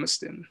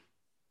promised him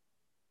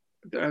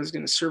that I was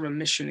going to serve a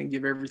mission and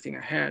give everything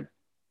I had.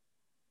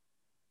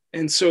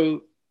 And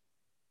so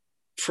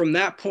from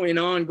that point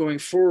on going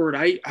forward,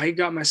 I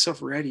got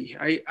myself ready.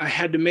 I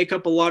had to make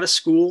up a lot of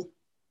school.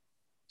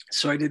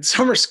 So I did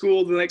summer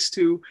school the next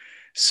 2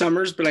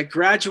 summers, but I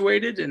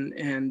graduated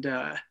and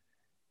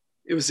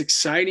it was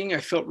exciting. I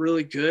felt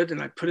really good.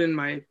 And I put in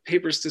my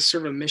papers to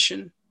serve a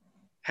mission.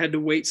 Had to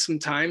wait some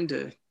time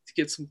to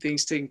get some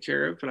things taken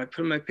care of, but I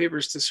put in my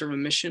papers to serve a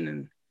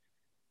mission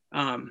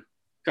and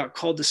got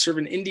called to serve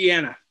in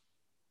Indiana.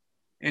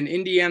 And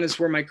Indiana is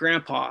where my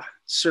grandpa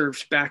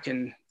served back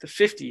in the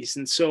 50s.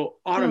 And so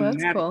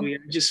automatically, I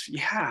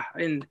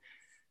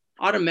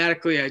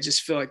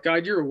just feel like,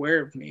 God, you're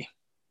aware of me.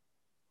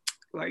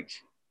 Like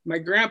my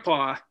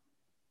grandpa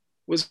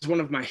was one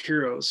of my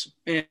heroes,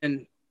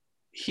 and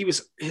he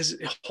was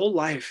his whole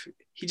life.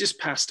 He just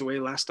passed away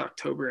last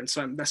October. And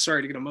so I'm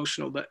sorry to get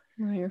emotional, but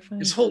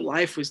his whole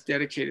life was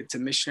dedicated to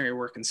missionary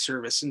work and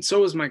service. And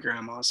so was my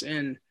grandma's.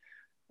 And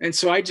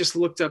so I just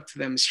looked up to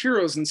them as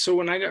heroes. And so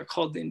when I got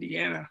called to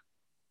Indiana,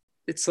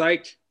 it's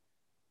like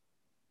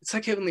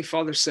Heavenly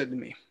Father said to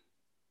me,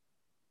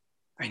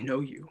 I know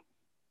you.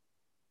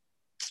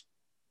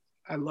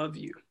 I love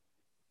you.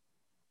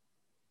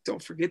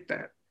 Don't forget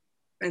that.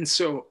 And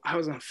so I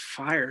was on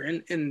fire.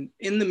 And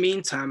in the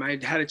meantime,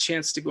 I'd had a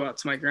chance to go out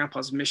to my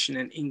grandpa's mission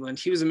in England.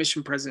 He was a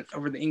mission president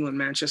over the England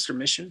Manchester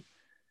mission.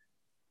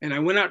 And I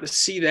went out to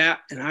see that.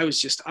 And I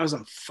was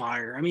on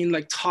fire. I mean,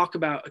 like, talk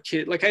about a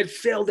kid. Like, I'd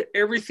failed at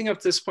everything up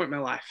to this point in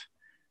my life.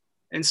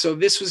 And so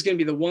this was going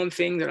to be the one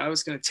thing that I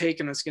was going to take,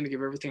 and I was going to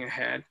give everything I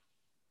had.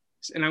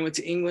 And I went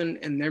to England,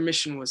 and their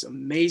mission was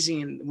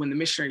amazing. And when the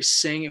missionaries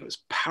sang, it was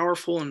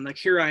powerful. And like,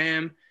 here I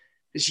am,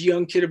 this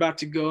young kid about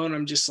to go, and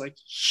I'm just like,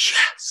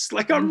 yes,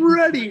 like, I'm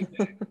ready.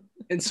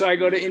 And so I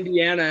go to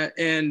Indiana,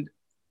 and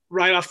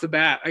right off the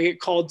bat, I get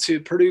called to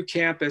Purdue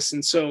campus.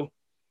 And so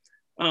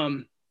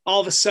all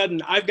of a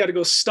sudden, I've got to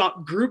go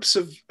stop groups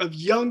of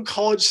young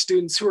college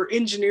students who are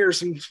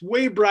engineers and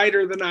way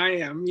brighter than I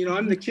am. You know,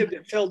 I'm the kid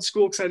that failed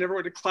school because I never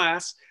went to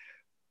class.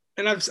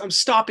 And I'm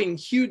stopping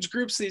huge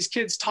groups of these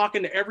kids,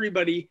 talking to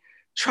everybody,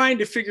 trying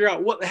to figure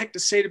out what the heck to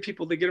say to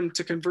people to get them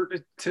to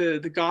convert to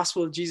the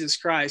gospel of Jesus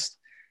Christ.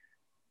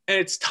 And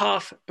it's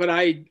tough, but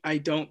I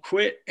don't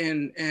quit.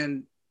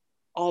 And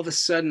all of a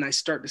sudden, I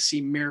start to see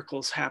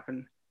miracles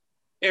happen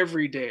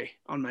every day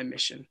on my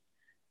mission.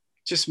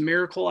 Just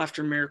miracle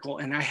after miracle.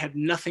 And I had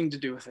nothing to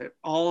do with it.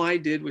 All I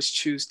did was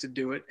choose to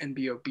do it and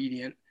be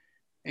obedient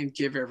and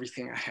give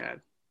everything I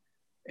had.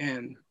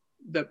 And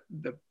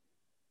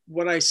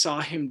what I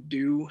saw him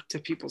do to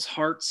people's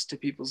hearts, to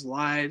people's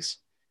lives,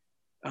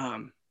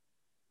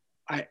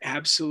 I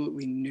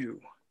absolutely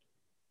knew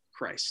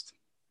Christ,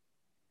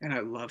 and I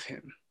love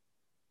him.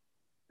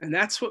 And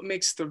that's what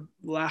makes the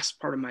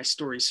last part of my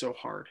story so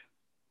hard.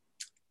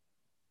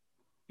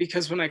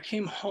 Because when I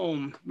came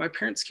home, my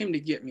parents came to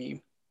get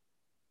me.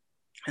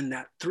 And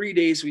that 3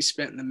 days we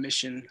spent in the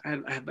mission,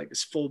 I had like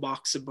this full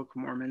box of Book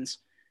of Mormons.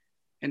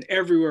 And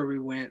everywhere we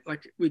went,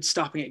 like, we'd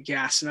stop and get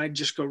gas, and I'd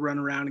just go run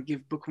around and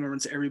give Book of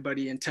Mormons to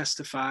everybody and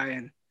testify.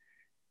 And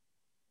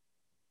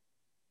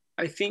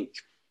I think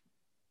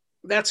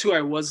that's who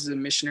I was as a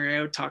missionary.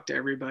 I would talk to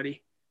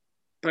everybody.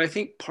 But I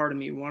think part of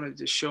me wanted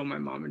to show my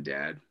mom and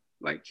dad,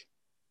 like,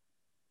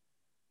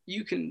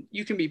 you can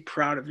be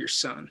proud of your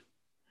son,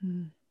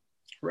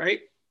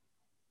 right?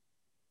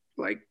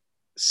 Like,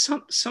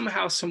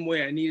 somehow, some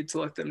way, I needed to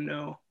let them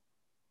know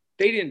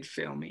they didn't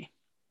fail me.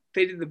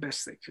 They did the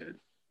best they could.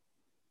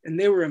 And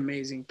they were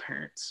amazing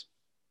parents.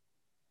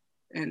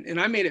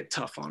 And I made it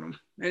tough on them.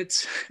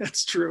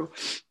 That's true.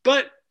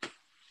 But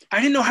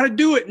I didn't know how to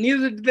do it.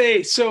 Neither did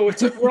they. So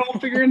it's like, we're all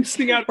figuring this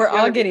thing out. We're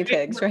all guinea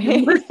pigs,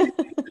 right?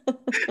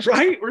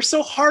 Right? We're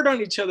so hard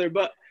on each other.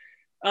 But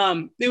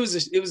it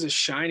was a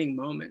shining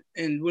moment.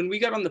 And when we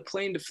got on the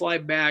plane to fly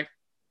back,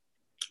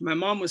 my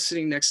mom was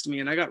sitting next to me,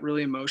 and I got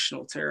really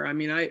emotional, Tara. I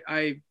mean,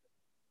 I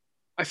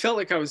felt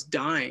like I was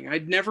dying.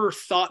 I'd never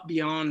thought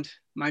beyond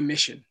my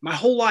mission. My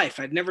whole life,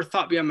 I'd never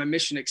thought beyond my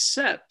mission,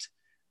 except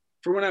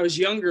for when I was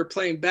younger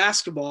playing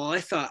basketball.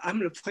 I thought, I'm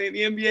going to play in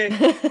the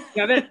NBA.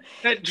 Now that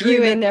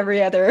dream, you and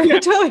every other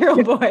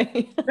 12-year-old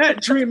boy.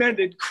 That dream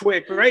ended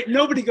quick, right?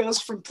 Nobody goes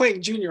from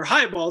playing junior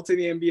high ball to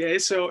the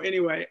NBA. So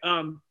anyway,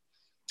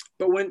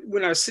 but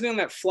when I was sitting on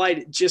that flight,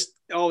 it just,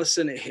 all of a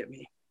sudden, it hit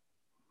me.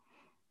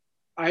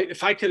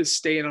 If I could have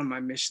stayed on my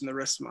mission the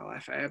rest of my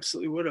life, I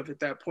absolutely would have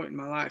at that point in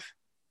my life.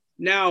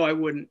 Now I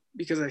wouldn't,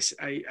 because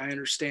I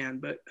understand,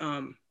 but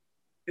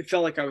it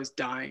felt like I was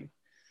dying.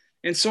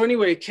 And so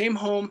anyway, came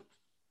home,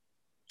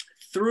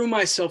 threw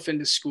myself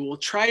into school,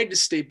 tried to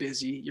stay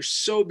busy. You're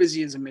so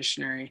busy as a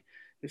missionary.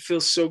 It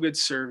feels so good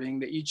serving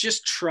that you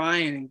just try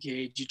and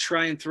engage. You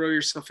try and throw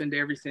yourself into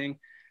everything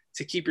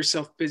to keep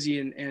yourself busy.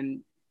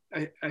 And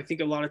I think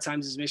a lot of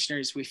times as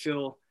missionaries, we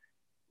feel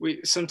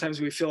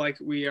sometimes we feel like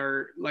we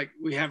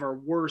have our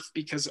worth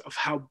because of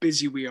how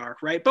busy we are,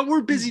 right? But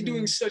we're busy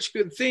doing such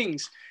good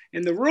things.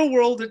 In the real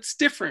world, it's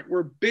different.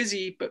 We're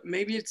busy, but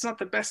maybe it's not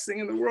the best thing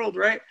in the world,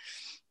 right?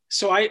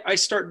 So I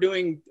start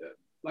doing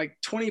like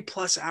 20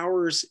 plus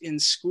hours in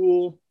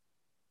school.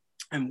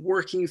 I'm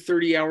working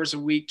 30 hours a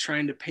week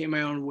trying to pay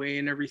my own way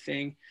and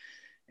everything.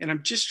 And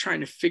I'm just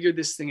trying to figure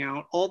this thing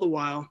out. All the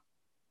while,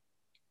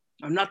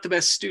 I'm not the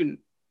best student.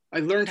 I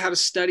learned how to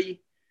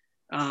study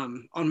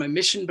on my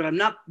mission, but I'm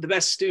not the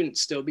best student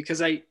still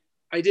because I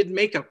did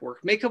makeup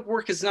work. Makeup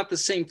work is not the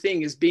same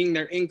thing as being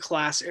there in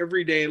class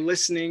every day,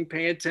 listening,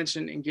 paying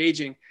attention,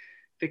 engaging.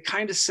 They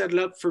kind of set it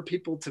up for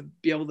people to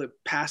be able to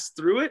pass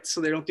through it so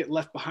they don't get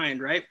left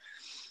behind, right?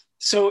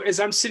 So as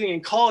I'm sitting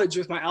in college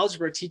with my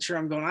algebra teacher,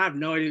 I'm going, I have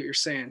no idea what you're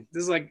saying.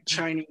 This is like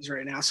Chinese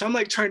right now. So I'm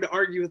like trying to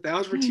argue with the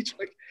algebra teacher,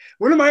 like,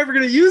 when am I ever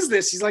going to use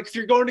this? He's like, if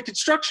you're going to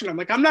construction. I'm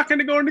like, I'm not going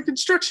to go into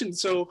construction.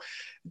 So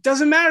it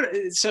doesn't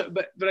matter. So,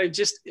 but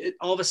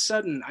all of a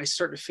sudden I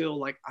start to feel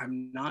like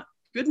I'm not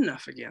good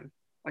enough again.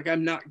 Like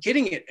I'm not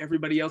getting it.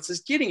 Everybody else is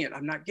getting it.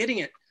 I'm not getting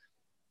it.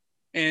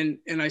 And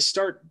I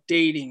start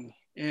dating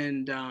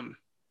and I'm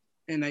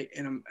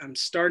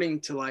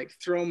starting to like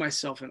throw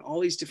myself in all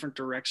these different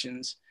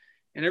directions.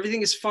 And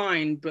everything is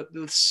fine, but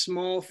the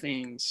small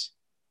things,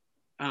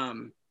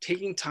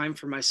 taking time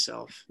for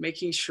myself,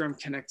 making sure I'm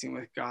connecting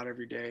with God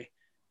every day,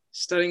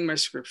 studying my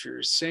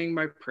scriptures, saying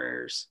my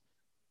prayers,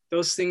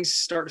 those things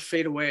start to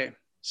fade away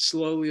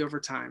slowly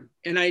over time.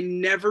 And I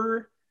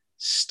never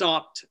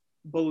stopped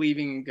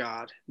believing in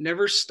God,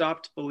 never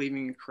stopped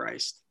believing in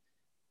Christ.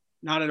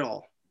 Not at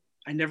all.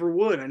 I never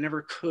would. I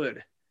never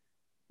could.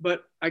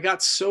 But I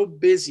got so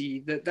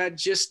busy that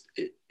just,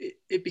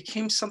 it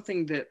became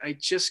something that I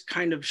just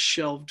kind of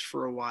shelved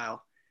for a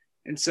while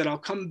and said, I'll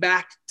come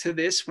back to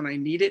this when I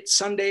need it.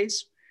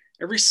 Sundays,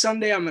 every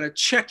Sunday, I'm going to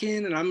check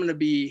in and I'm going to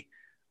be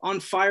on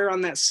fire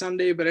on that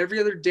Sunday. But every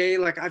other day,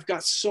 like I've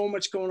got so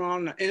much going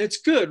on and it's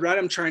good, right?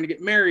 I'm trying to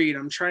get married.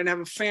 I'm trying to have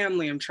a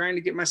family. I'm trying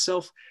to get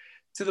myself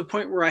to the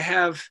point where I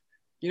have,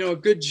 a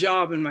good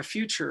job in my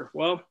future.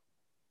 Well,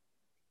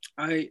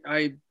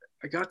 I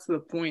got to the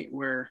point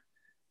where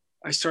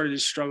I started to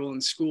struggle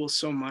in school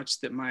so much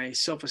that my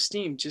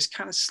self-esteem just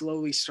kind of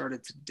slowly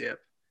started to dip.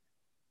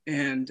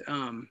 And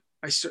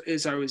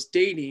as I was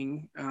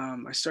dating,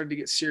 I started to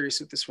get serious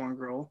with this one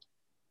girl.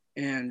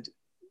 And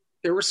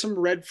there were some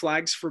red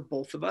flags for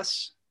both of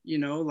us,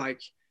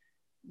 like,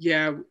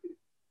 yeah,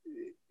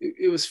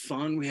 it was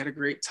fun. We had a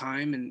great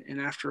time.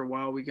 And after a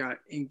while, we got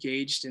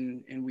engaged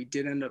and we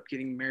did end up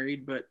getting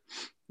married. But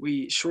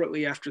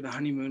shortly after the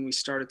honeymoon, we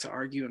started to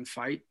argue and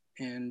fight.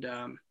 And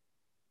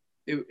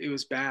it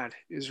was bad.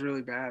 It was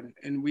really bad.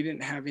 And we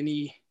didn't have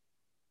any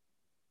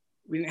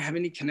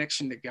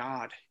connection to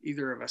God,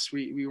 either of us.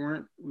 We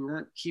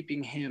weren't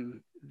keeping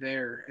him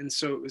there. And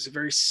so it was a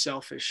very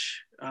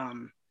selfish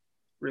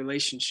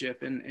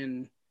relationship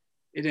and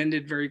it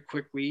ended very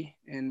quickly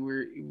and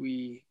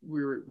we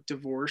were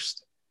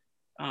divorced.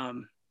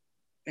 And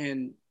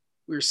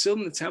we were sealed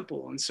in the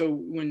temple. And so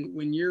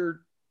when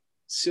you're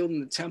sealed in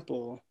the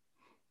temple,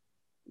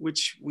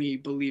 which we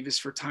believe is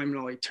for time and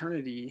all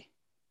eternity,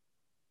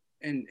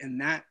 and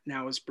that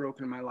now is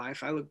broken in my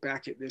life. I look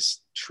back at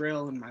this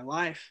trail in my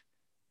life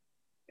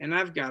and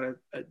I've got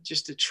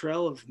just a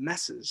trail of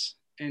messes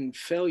and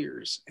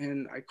failures,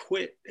 and I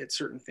quit at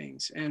certain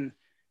things. And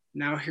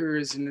now here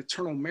is an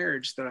eternal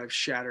marriage that I've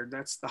shattered.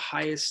 That's the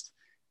highest,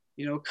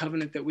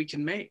 covenant that we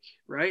can make.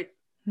 Right.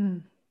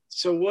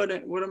 So what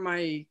am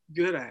I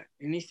good at?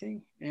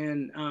 Anything.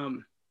 And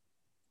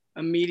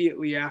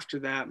immediately after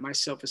that, my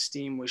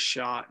self-esteem was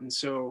shot. And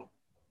so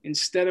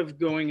instead of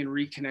going and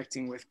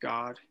reconnecting with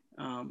God,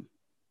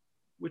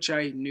 which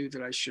I knew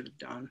that I should have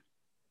done,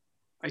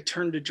 I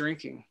turned to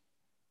drinking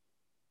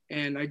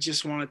and I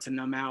just wanted to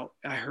numb out.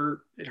 It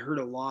hurt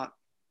a lot.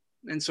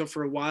 And so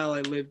for a while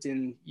I lived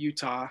in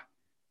Utah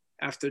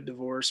after the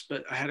divorce,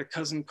 but I had a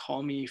cousin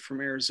call me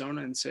from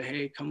Arizona and say,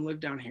 hey, come live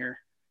down here.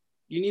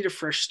 You need a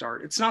fresh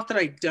start. It's not that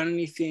I'd done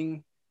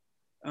anything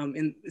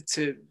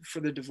for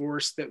the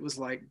divorce that was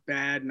like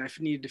bad and I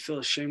needed to feel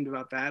ashamed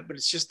about that, but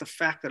it's just the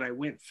fact that I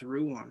went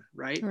through one.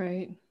 Right.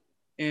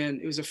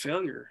 And it was a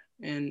failure.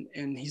 And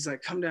he's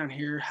like, come down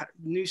here,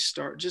 new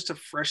start, just a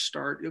fresh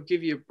start. It'll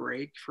give you a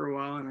break for a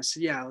while. And I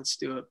said, yeah, let's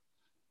do it.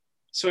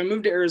 So I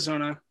moved to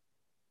Arizona.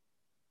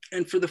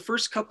 And for the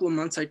first couple of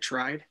months I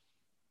tried,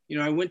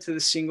 I went to the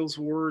singles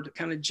ward,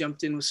 kind of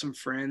jumped in with some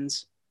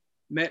friends,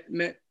 met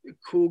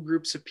cool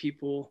groups of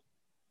people.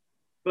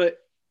 But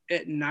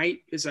at night,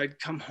 as I'd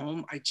come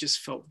home, I just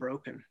felt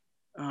broken.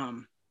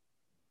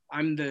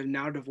 I'm the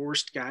now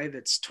divorced guy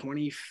that's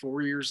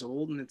 24 years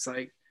old. And it's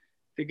like,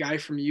 the guy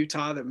from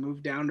Utah that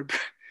moved down to,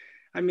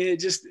 it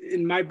just,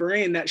 in my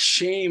brain, that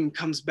shame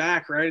comes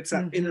back, right? It's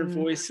that inner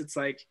voice. It's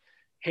like,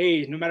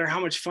 hey, no matter how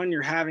much fun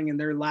you're having and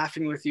they're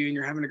laughing with you and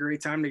you're having a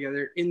great time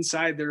together,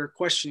 inside they're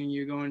questioning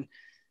you going,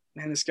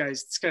 man, this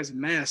guy's a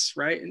mess,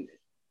 right? And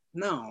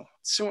no,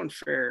 it's so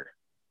unfair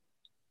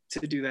to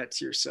do that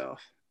to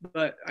yourself.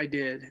 But I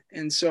did.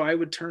 And so I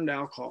would turn to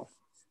alcohol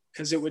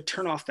because it would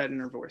turn off that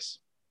inner voice.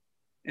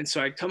 And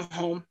so I'd come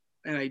home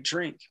and I'd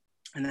drink,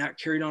 and that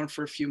carried on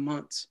for a few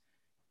months.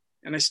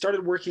 And I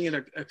started working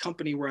at a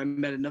company where I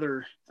met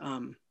another,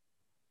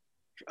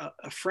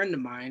 a friend of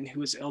mine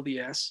who was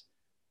LDS,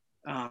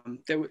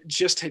 that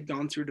just had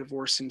gone through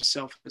divorce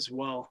himself as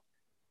well.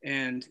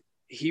 And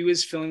he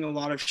was feeling a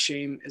lot of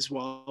shame as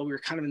well. We were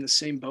kind of in the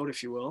same boat,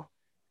 if you will.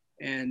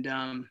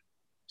 And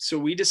so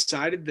we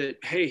decided that,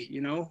 hey,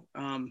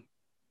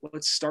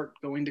 let's start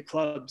going to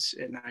clubs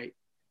at night.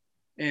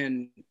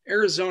 And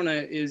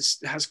Arizona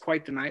has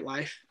quite the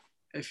nightlife,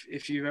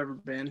 if you've ever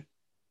been.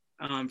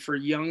 For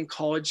young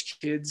college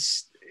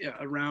kids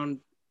around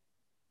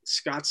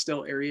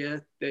Scottsdale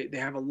area, they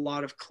have a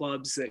lot of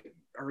clubs that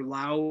are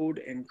loud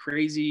and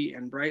crazy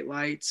and bright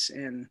lights.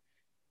 And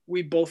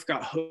we both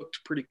got hooked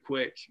pretty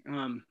quick.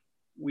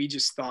 We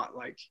just thought,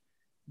 like,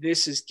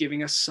 this is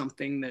giving us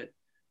something that,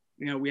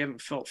 we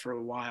haven't felt for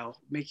a while,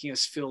 making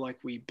us feel like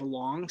we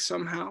belong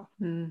somehow,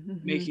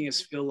 making us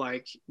feel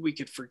like we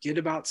could forget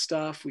about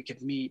stuff. We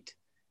could meet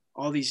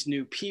all these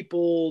new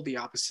people, the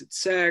opposite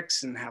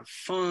sex, and have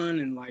fun.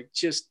 And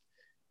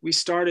we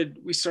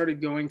started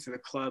going to the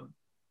club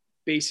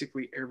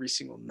basically every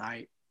single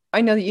night.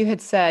 I know that you had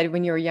said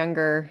when you were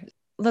younger,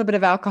 a little bit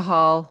of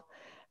alcohol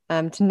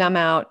to numb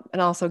out,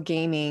 and also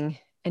gaming.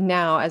 And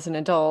now as an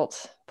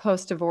adult,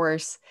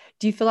 post-divorce,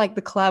 do you feel like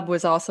the club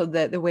was also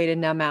the way to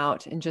numb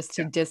out and just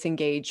to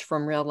disengage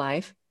from real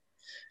life?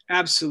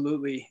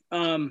 Absolutely.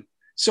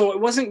 So it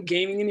wasn't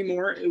gaming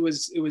anymore. It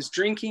was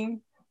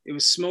drinking, it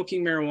was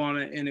smoking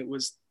marijuana, and it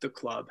was the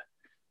club.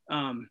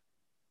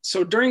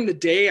 So during the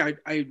day,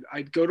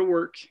 I'd go to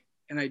work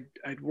and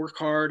I'd work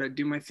hard. I'd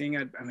do my thing.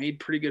 I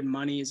made pretty good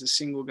money as a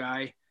single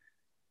guy.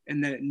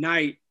 And then at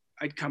night,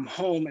 I'd come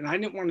home, and I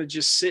didn't want to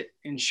just sit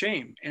in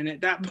shame. And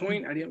at that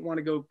point, I didn't want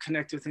to go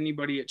connect with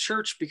anybody at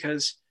church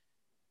because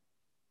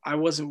I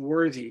wasn't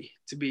worthy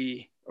to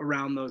be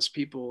around those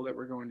people that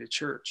were going to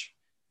church.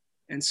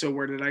 And so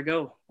where did I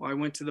go? Well, I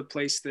went to the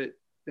place that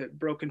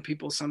broken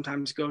people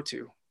sometimes go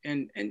to.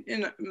 And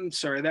I'm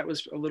sorry, that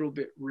was a little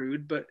bit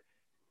rude, but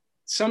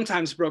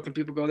sometimes broken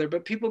people go there,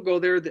 but people go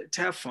there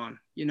to have fun,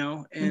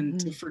 and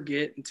to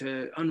forget and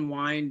to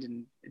unwind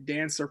and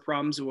dance their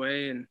problems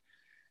away. And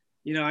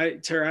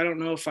Tara, I don't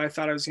know if I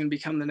thought I was going to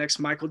become the next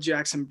Michael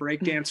Jackson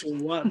breakdancer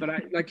or what, but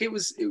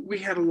we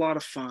had a lot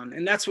of fun.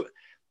 And that's what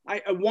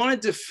I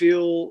wanted to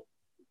feel.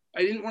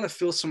 I didn't want to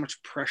feel so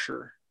much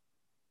pressure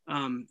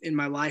in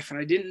my life. And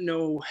I didn't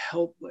know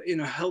in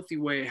a healthy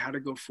way how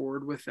to go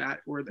forward with that,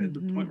 or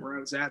the point where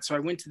I was at. So I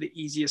went to the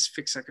easiest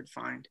fix I could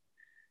find.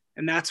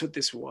 And that's what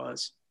this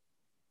was.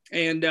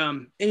 And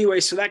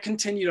anyway, so that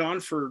continued on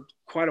for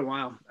quite a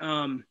while.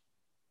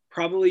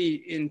 Probably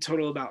in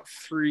total about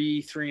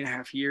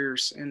 3.5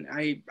 years. And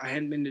I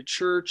hadn't been to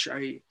church.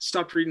 I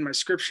stopped reading my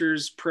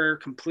scriptures, prayer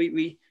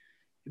completely.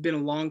 It'd been a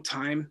long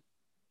time.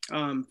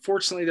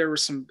 Fortunately, there were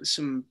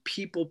some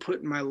people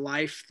put in my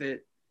life that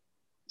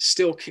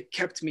still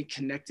kept me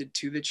connected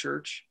to the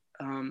church.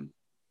 I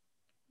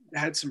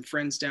had some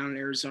friends down in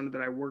Arizona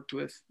that I worked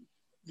with,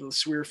 the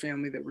Swear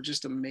family, that were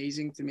just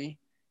amazing to me.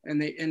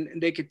 And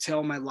they could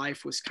tell my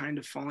life was kind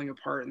of falling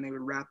apart, and they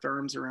would wrap their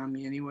arms around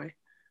me anyway.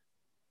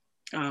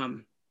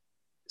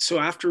 So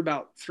after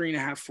about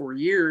 3.5, 4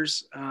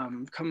 years,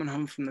 coming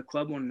home from the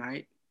club one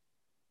night,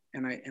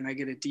 and I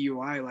get a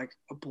DUI like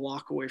a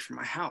block away from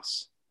my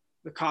house.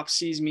 The cop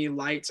sees me,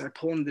 lights, I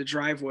pull into the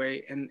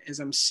driveway. And as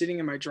I'm sitting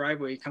in my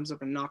driveway, he comes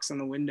up and knocks on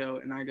the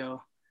window, and I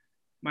go,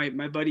 my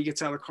buddy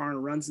gets out of the car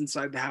and runs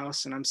inside the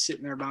house, and I'm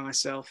sitting there by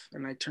myself.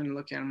 And I turn and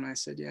look at him, and I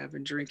said, yeah, I've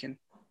been drinking.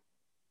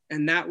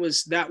 And that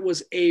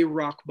was a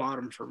rock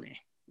bottom for me.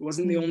 It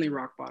wasn't the only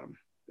rock bottom.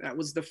 That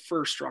was the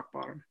first rock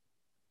bottom.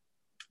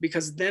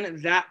 Because then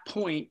at that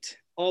point,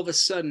 all of a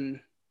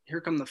sudden,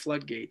 here come the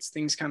floodgates.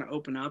 Things kind of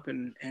open up,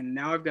 and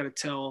now I've got to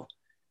tell,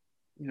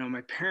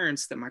 my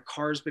parents that my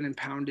car's been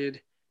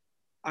impounded.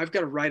 I've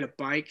got to ride a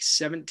bike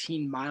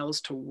 17 miles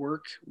to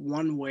work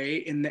one way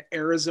in the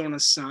Arizona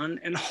sun,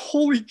 and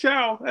holy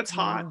cow, that's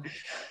hot.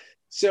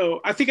 So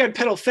I think I'd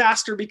pedal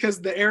faster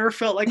because the air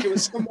felt like it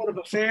was somewhat of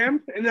a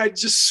fan, and I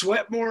just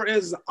sweat more. It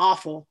was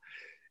awful.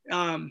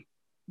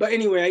 But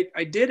anyway,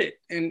 I did it.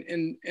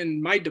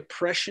 And my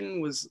depression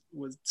was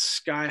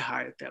sky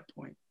high at that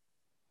point.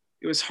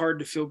 It was hard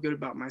to feel good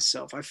about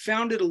myself. I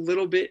found it a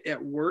little bit at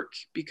work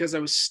because I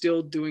was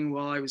still doing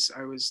well. I was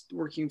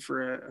working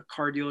for a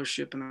car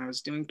dealership, and I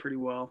was doing pretty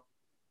well.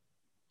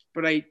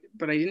 But I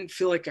didn't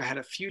feel like I had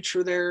a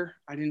future there.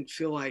 I didn't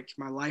feel like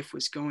my life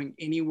was going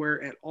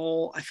anywhere at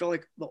all. I felt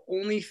like the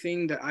only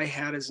thing that I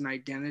had as an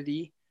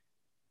identity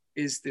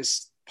is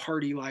this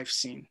party life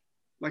scene.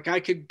 Like I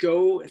could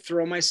go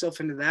throw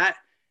myself into that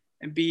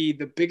and be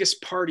the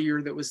biggest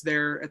partier that was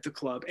there at the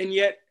club. And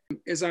yet,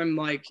 as I'm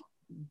like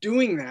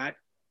doing that,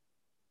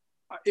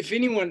 if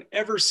anyone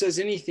ever says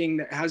anything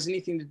that has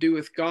anything to do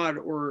with God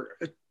or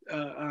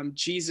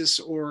Jesus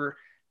or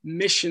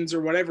missions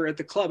or whatever at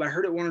the club, I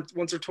heard it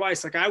once or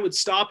twice. Like I would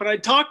stop and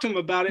I'd talk to him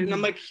about it. And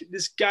I'm like,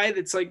 this guy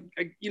that's like,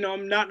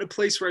 I'm not in a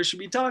place where I should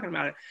be talking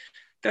about it.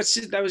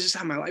 That was just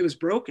how my life was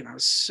broken. I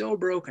was so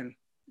broken.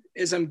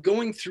 as I'm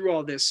going through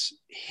all this,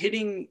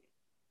 hitting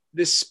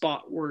this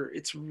spot where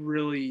it's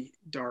really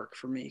dark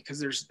for me,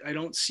 because I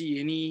don't see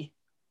any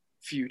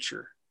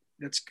future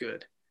that's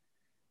good.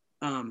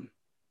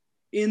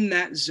 In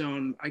that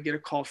zone, I get a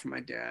call from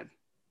my dad,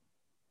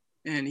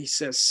 and he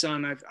says,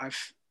 "Son,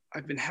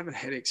 I've been having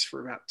headaches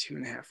for about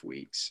 2.5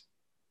 weeks.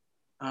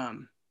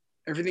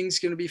 Everything's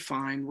going to be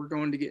fine. We're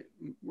going to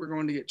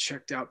get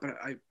checked out, but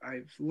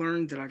I've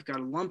learned that I've got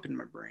a lump in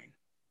my brain,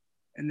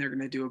 and they're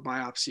going to do a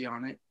biopsy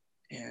on it.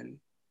 And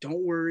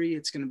don't worry,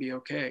 it's going to be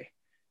okay."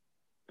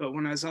 But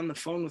when I was on the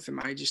phone with him,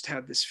 I just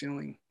had this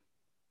feeling: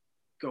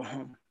 go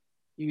home.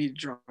 You need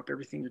to drop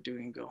everything you're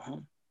doing and go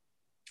home.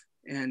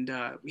 And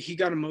he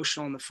got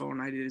emotional on the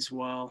phone. I did as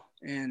well.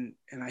 And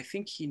I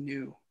think he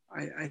knew.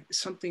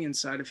 Something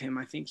inside of him,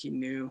 I think he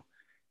knew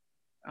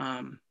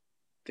that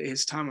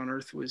his time on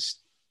earth was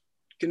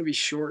going to be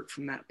short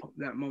from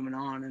that moment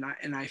on.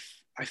 And I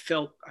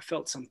felt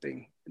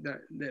something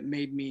that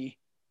made me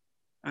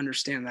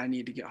understand that I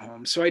need to get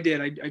home. So I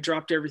did. I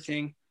dropped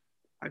everything.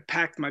 I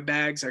packed my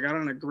bags. I got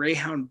on a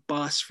Greyhound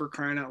bus, for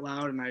crying out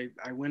loud, and I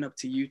went up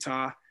to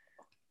Utah.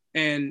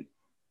 And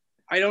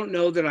I don't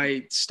know that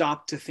I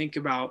stopped to think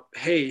about,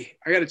 hey,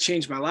 I got to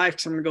change my life,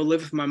 because I'm going to go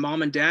live with my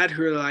mom and dad,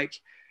 who are like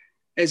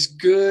as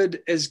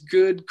good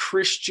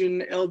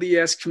Christian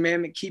LDS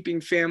commandment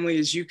keeping family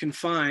as you can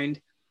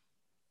find.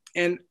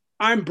 And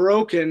I'm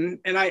broken.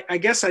 And I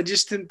guess I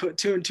just didn't put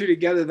two and two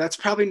together. That's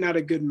probably not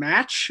a good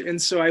match.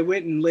 And so I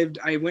went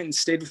and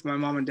stayed with my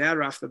mom and dad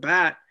right off the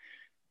bat.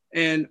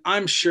 And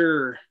I'm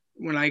sure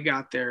when I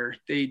got there,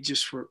 they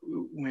just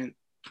went,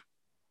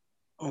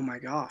 oh my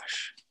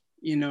gosh.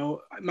 You know,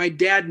 my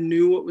dad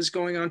knew what was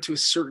going on to a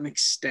certain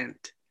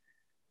extent,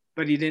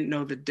 but he didn't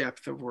know the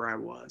depth of where I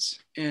was.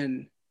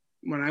 And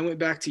when I went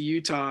back to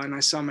Utah and I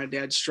saw my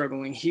dad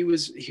struggling, he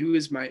was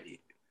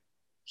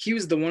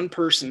the one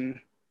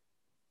person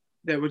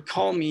that would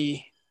call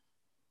me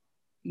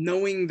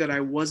knowing that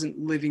I wasn't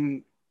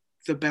living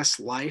the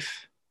best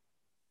life,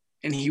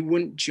 and he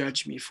wouldn't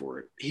judge me for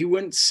it. He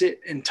wouldn't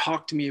sit and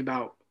talk to me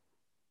about,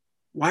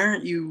 why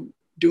aren't you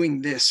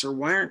doing this? Or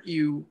why aren't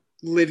you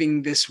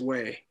living this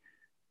way?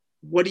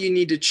 What do you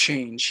need to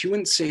change? He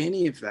wouldn't say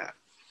any of that.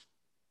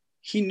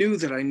 He knew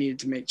that I needed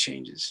to make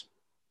changes,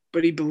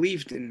 but he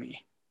believed in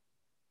me.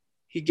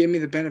 He gave me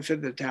the benefit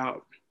of the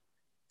doubt.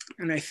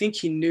 And I think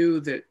he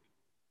knew that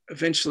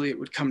eventually it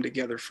would come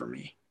together for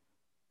me.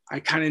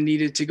 I kind of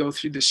needed to go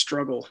through the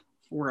struggle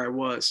where I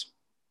was.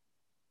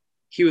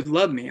 He would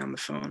love me on the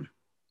phone.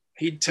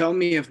 He'd tell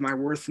me of my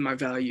worth and my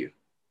value.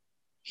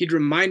 He'd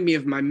remind me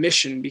of my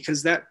mission,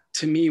 because that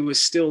to me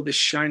was still the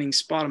shining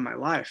spot of my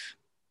life.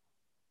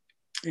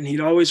 And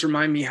he'd always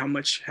remind me how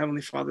much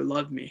Heavenly Father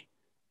loved me.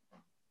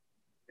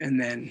 And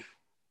then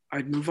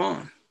I'd move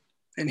on.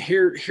 And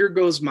here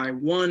goes my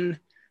one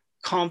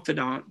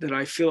confidant that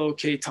I feel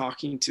okay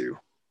talking to.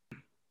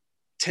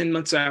 10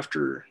 months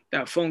after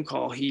that phone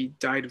call, he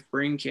died of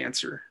brain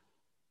cancer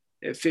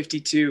at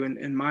 52.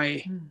 And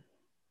my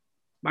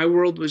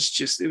world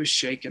was it was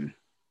shaken.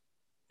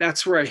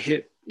 That's where I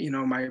hit,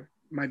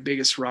 my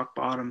biggest rock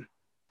bottom.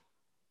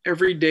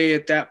 Every day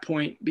at that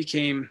point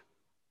became,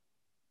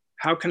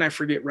 how can I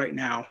forget right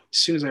now? As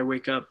soon as I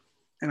wake up,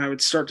 and I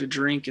would start to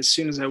drink as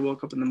soon as I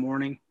woke up in the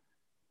morning.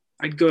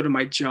 I'd go to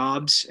my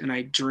jobs and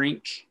I'd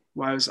drink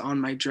while I was on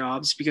my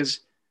jobs, because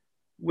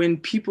when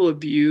people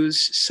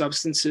abuse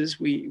substances,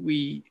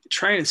 we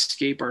try and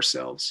escape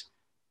ourselves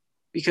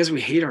because we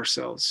hate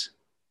ourselves.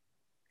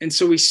 And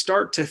so we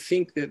start to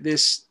think that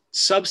this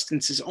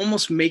substance is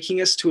almost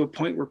making us to a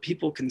point where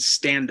people can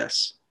stand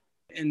us.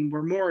 And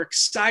we're more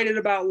excited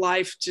about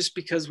life just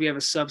because we have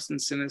a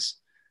substance in us.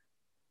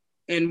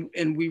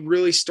 And we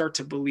really start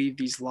to believe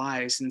these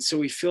lies. And so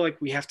we feel like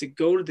we have to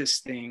go to this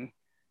thing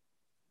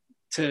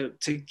to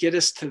get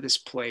us to this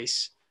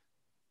place.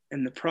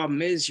 And the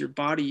problem is your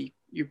body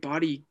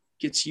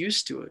gets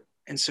used to it.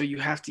 And so you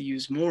have to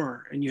use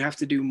more, and you have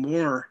to do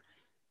more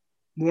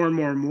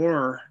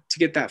to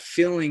get that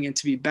feeling and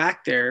to be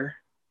back there.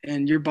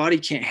 And your body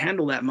can't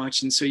handle that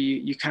much. And so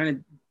you kind of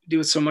do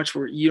it so much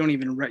where you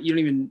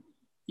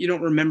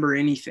don't remember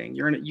anything.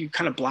 You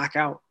kind of black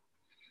out.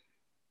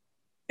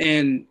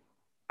 And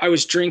I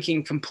was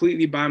drinking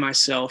completely by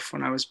myself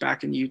when I was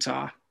back in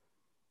Utah.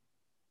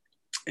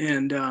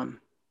 And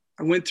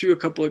I went through a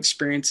couple of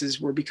experiences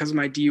where, because of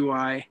my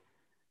DUI,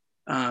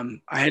 I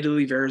had to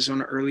leave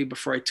Arizona early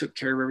before I took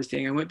care of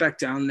everything. I went back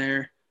down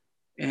there,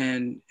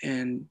 and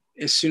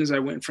as soon as I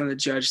went in front of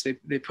the judge,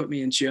 they put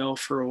me in jail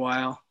for a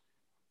while.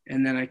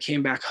 And then I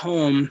came back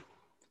home,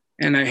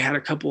 and I had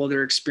a couple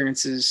other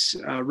experiences,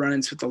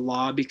 run-ins with the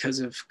law because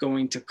of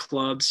going to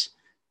clubs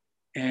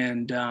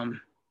and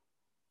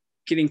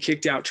getting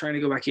kicked out, trying to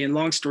go back in.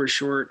 Long story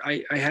short,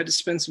 I had to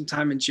spend some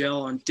time in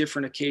jail on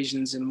different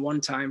occasions, and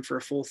one time for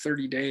a full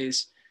 30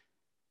 days,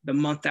 the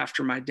month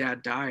after my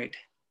dad died.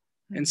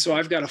 And so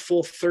I've got a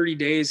full 30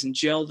 days in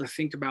jail to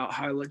think about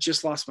how I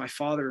just lost my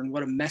father and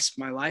what a mess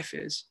my life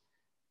is.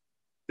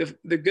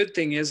 The good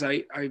thing is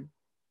I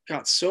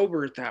got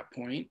sober at that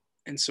point.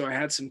 And so I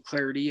had some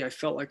clarity. I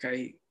felt like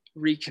I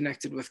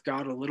reconnected with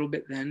God a little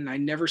bit then. I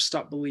never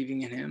stopped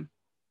believing in him.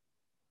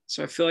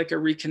 So I feel like I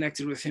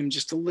reconnected with him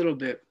just a little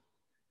bit.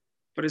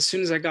 But as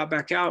soon as I got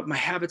back out, my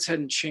habits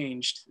hadn't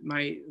changed.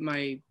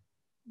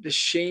 The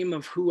shame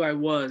of who I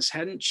was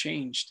hadn't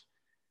changed.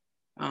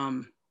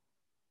 I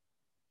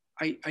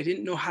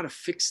didn't know how to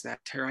fix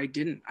that, Tara. I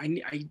didn't.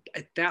 I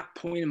at that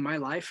point in my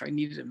life, I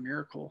needed a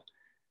miracle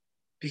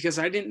because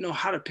I didn't know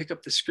how to pick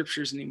up the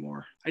scriptures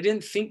anymore. I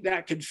didn't think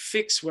that could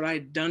fix what I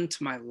had done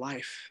to my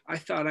life. I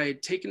thought I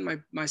had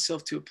taken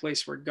myself to a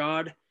place where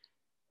God,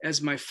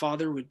 as my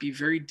father, would be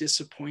very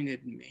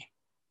disappointed in me.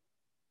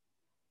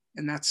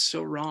 And that's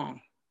so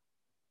wrong.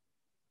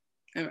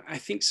 And I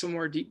think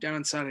somewhere deep down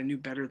inside, I knew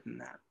better than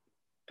that.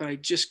 But I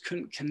just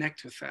couldn't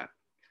connect with that.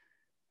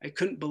 I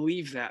couldn't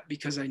believe that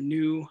because I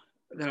knew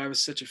that I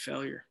was such a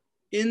failure.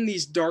 In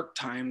these dark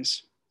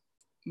times,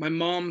 my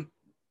mom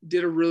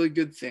did a really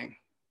good thing.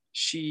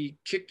 She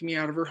kicked me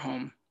out of her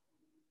home.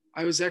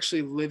 I was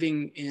actually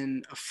living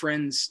in a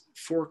friend's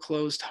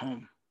foreclosed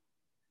home.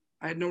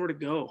 I had nowhere to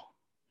go.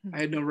 I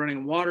had no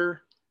running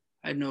water.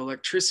 I had no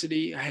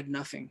electricity. I had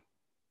nothing.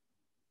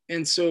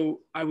 And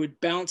so I would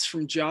bounce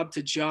from job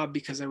to job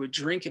because I would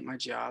drink at my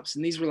jobs.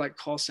 And these were like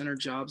call center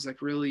jobs,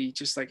 like really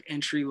just like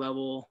entry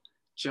level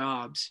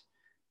jobs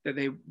that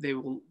they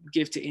will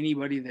give to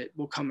anybody that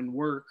will come and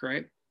work,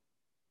 right?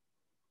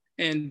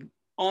 And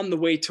on the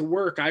way to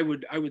work, I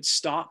would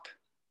stop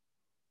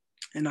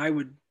and I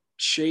would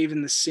shave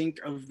in the sink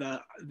of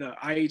the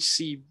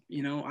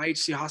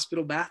IHC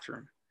hospital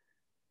bathroom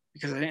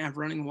because I didn't have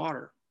running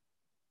water.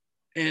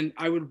 And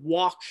I would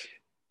walk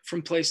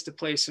from place to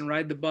place and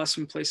ride the bus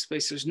from place to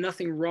place. There's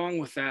nothing wrong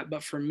with that.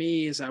 But for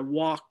me, as I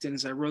walked and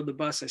as I rode the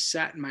bus, I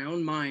sat in my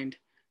own mind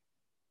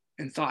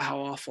and thought how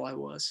awful I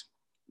was.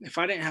 If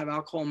I didn't have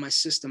alcohol in my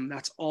system,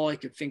 that's all I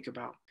could think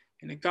about.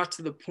 And it got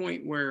to the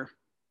point where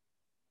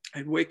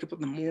I'd wake up in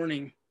the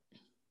morning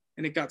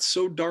and it got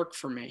so dark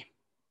for me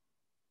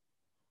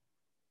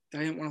that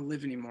I didn't want to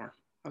live anymore.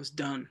 I was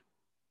done.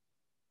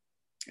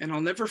 And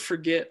I'll never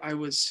forget, I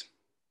was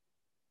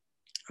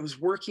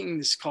working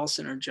this call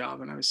center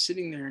job and I was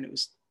sitting there and it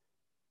was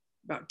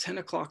about 10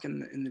 o'clock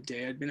in the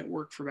day. I'd been at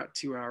work for about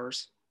 2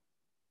 hours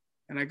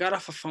and I got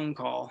off a phone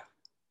call.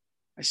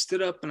 I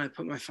stood up and I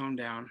put my phone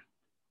down.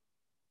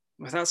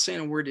 Without saying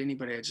a word to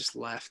anybody, I just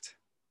left.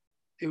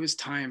 It was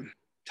time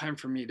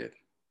for me to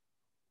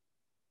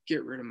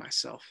get rid of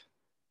myself.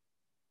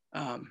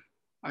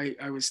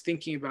 I was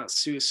thinking about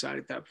suicide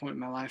at that point in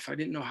my life. I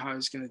didn't know how I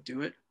was going to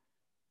do it,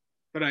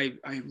 but I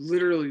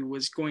literally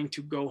was going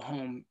to go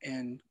home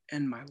and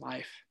end my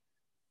life.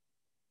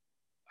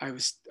 I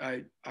was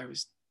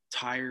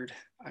tired.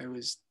 I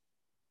was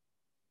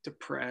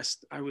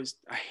depressed. I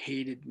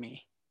hated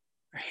me.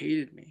 I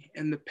hated me.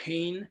 And the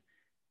pain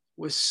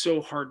was so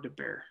hard to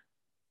bear.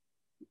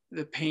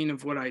 The pain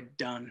of what I'd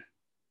done.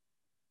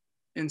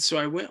 And so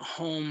I went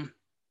home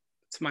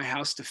to my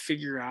house to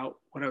figure out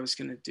what I was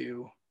going to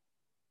do.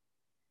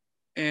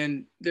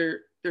 And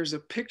there's a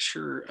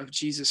picture of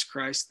Jesus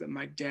Christ that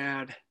my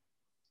dad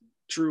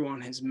drew on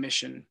his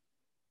mission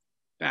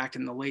back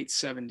in the late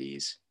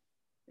 70s.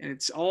 And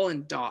it's all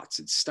in dots.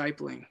 It's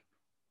stippling.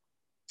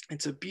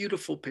 It's a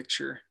beautiful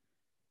picture.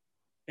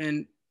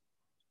 And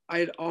I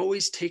had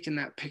always taken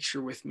that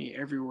picture with me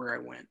everywhere I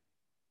went.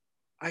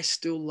 I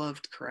still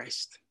loved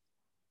Christ.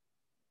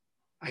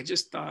 I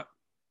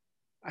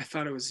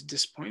thought it was a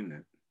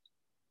disappointment.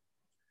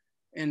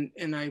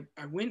 And I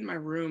went in my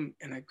room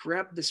and I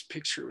grabbed this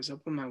picture. It was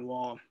up on my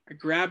wall. I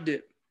grabbed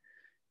it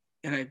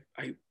and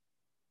I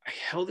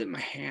held it in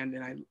my hand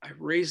and I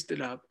raised it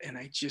up and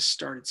I just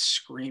started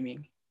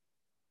screaming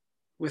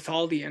with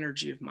all the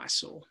energy of my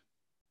soul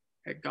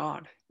at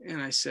God.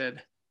 And I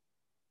said,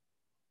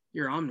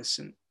 "You're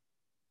omniscient.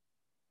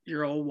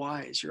 You're all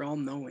wise. You're all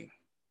knowing.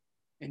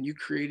 And you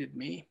created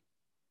me.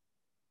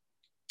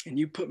 And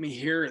you put me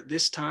here at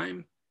this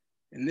time,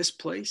 in this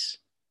place.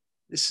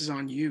 This is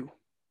on you.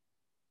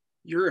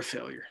 You're a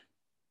failure.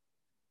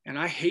 And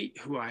I hate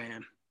who I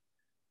am.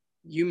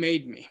 You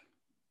made me.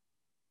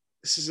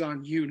 This is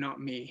on you,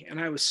 not me." And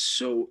I was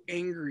so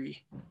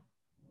angry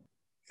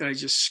that I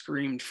just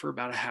screamed for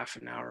about a half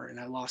an hour and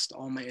I lost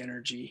all my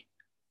energy.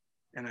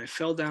 And I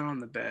fell down on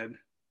the bed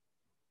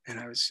and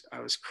I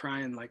was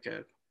crying like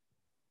a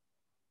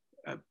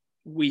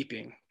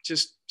weeping,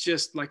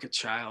 just like a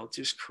child,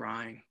 just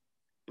crying,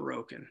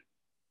 broken.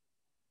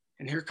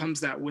 And here comes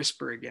that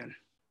whisper again.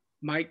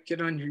 "Mike,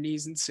 get on your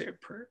knees and say a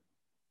prayer."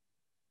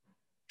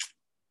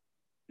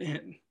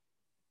 And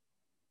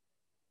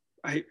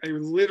I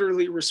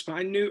literally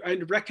respond. I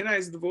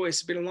recognized the voice.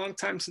 It's been a long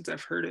time since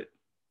I've heard it.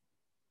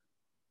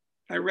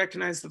 I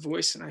recognized the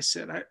voice and I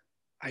said,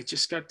 I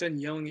just got done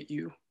yelling at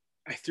you.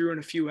 I threw in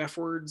a few F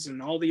words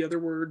and all the other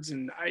words,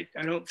 and I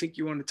don't think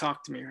you want to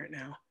talk to me right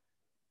now.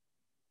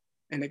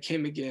 And it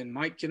came again.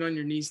 "Mike, get on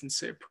your knees and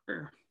say a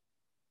prayer."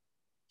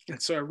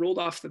 And so I rolled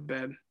off the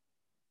bed.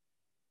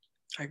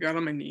 I got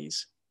on my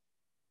knees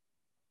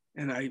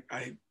and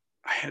I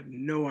had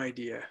no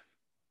idea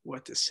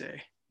what to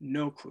say,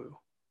 no clue.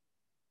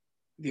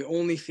 The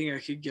only thing I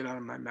could get out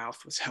of my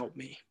mouth was "help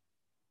me."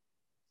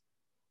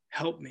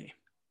 help me.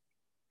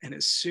 And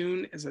as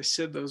soon as I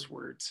said those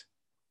words,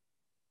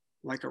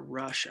 like a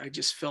rush, I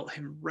just felt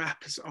him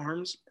wrap his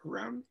arms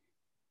around me.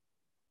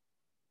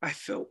 I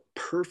felt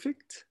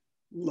perfect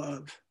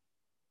love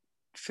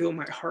fill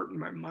my heart and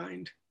my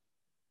mind.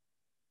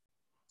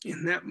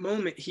 In that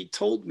moment, he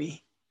told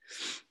me,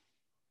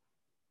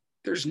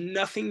 there's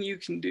nothing you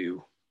can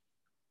do.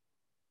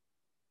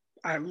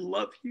 I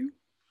love you.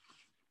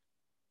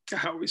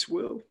 I always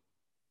will.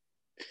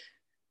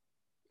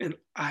 And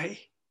I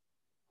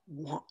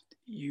want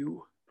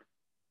you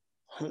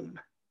home.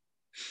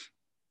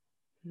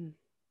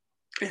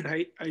 And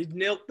I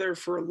knelt there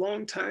for a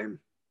long time,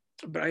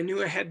 but I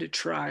knew I had to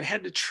try. I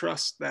had to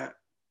trust that.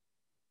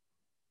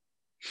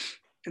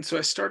 And so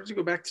I started to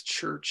go back to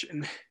church,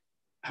 and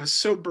I was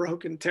so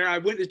broken. I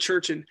went to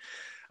church and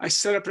I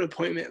set up an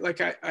appointment.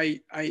 Like I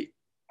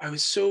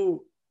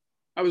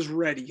was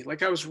ready.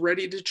 Like I was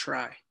ready to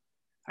try.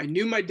 I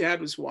knew my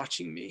dad was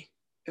watching me,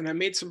 and I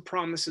made some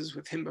promises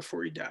with him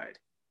before he died.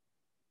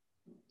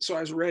 So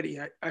I was ready.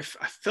 I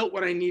felt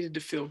what I needed to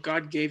feel.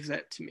 God gave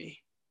that to me.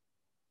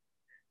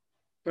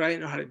 But I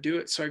didn't know how to do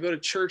it. So I go to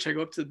church. I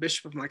go up to the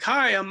bishop. I'm like,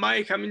 hi, I'm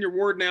Mike. I'm in your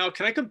ward now.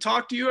 Can I come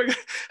talk to you?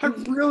 I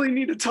really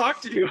need to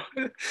talk to you.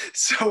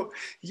 So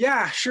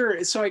yeah,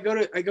 sure. So I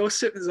go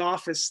sit in his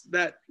office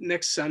that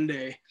next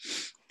Sunday,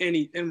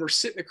 and we're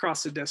sitting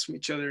across the desk from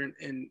each other.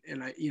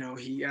 And I,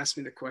 he asked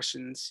me the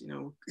questions,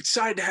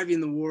 excited to have you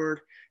in the ward.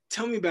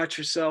 Tell me about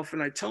yourself.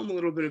 And I tell him a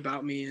little bit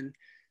about me.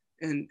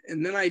 And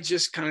then I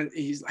just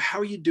he's like, how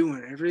are you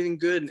doing? Everything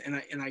good? And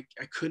I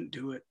couldn't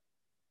do it.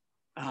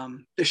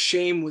 The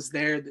shame was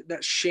there.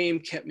 That shame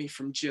kept me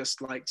from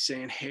just like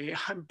saying, hey,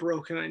 I'm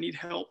broken. I need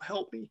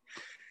help me.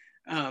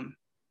 And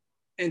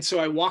so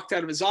I walked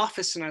out of his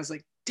office and I was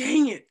like,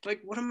 dang it. Like,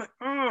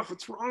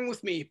 what's wrong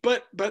with me?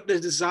 But the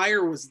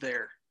desire was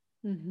there.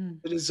 Mm-hmm.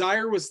 The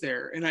desire was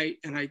there. And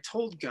I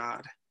told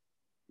God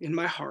in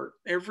my heart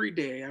every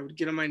day, I would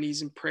get on my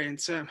knees and pray and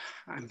say,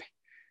 I'm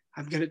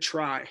going to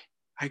try.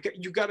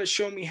 You got to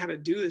show me how to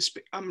do this,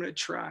 but I'm going to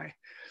try.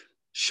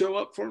 Show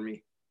up for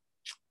me.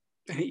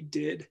 And he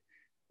did.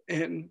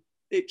 And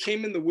it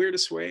came in the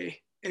weirdest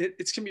way. And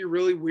it's going to be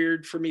really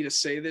weird for me to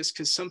say this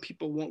because some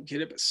people won't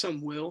get it, but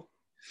some will.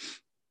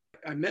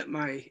 I met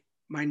my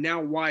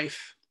now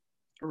wife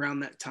around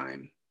that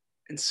time.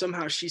 And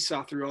somehow she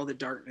saw through all the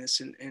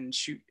darkness and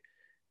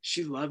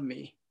she loved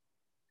me.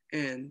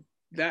 And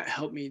that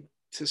helped me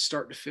to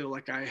start to feel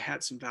like I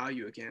had some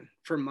value again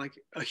from like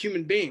a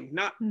human being,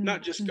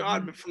 not just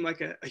God, but from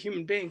like a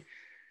human being.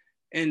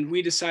 And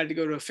we decided to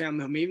go to a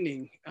family home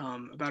evening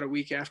about a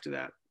week after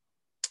that.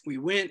 We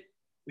went,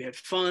 we had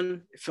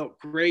fun. It felt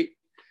great.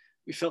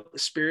 We felt the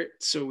spirit.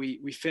 So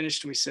we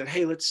finished and we said,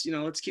 hey, let's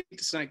keep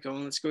this night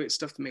going. Let's go get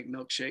stuff to make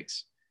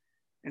milkshakes.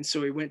 And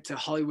so we went to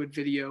Hollywood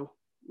Video.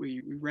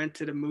 We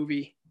rented a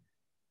movie,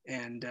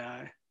 and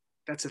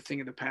that's a thing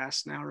of the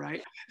past now,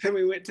 right? Then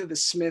we went to the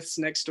Smiths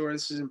next door.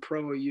 This was in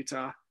Provo,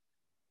 Utah.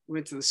 We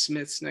went to the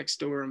Smiths next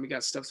door and we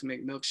got stuff to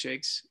make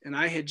milkshakes. And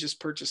I had just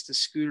purchased a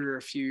scooter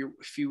a few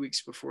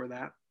weeks before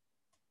that.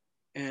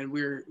 And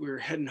we were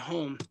heading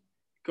home,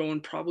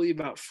 going probably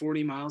about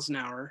 40 miles an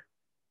hour.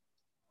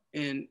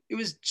 And it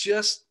was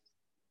just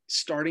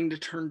starting to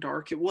turn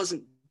dark. It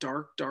wasn't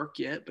dark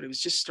yet, but it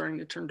was just starting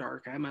to turn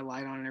dark. I had my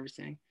light on and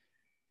everything.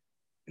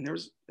 And there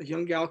was a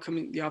young gal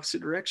coming the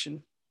opposite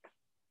direction.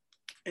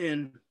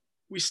 And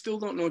we still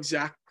don't know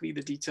exactly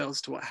the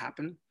details to what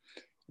happened.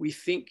 We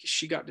think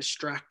she got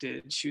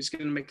distracted. She was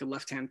going to make a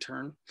left-hand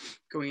turn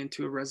going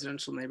into a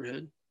residential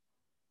neighborhood.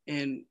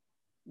 And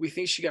we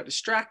think she got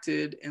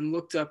distracted and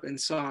looked up and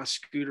saw a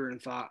scooter and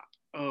thought,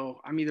 oh,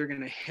 I'm either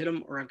going to hit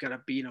him or I've got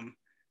to beat him.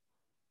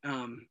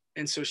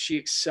 And so she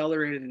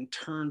accelerated and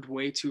turned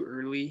way too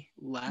early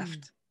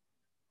left.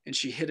 And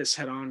she hit us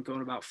head on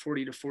going about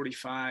 40 to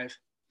 45.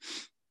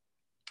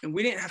 And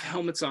we didn't have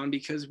helmets on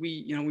because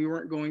we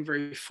weren't going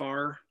very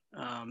far.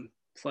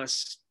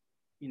 Plus,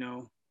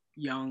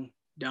 young,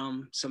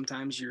 dumb,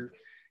 sometimes you're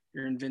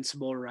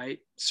invincible, right?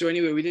 So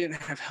anyway, we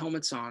didn't have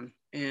helmets on,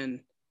 and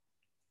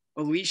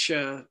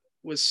Alicia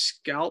was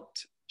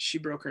scalped. She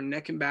broke her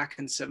neck and back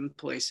in 7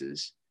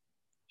 places.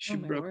 She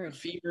broke her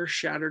femur,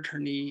 shattered her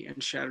knee,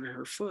 and shattered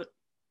her foot.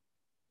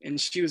 And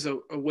she was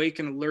awake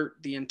and alert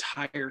the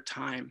entire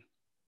time.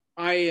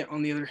 I,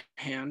 on the other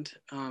hand,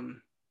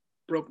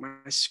 broke my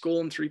skull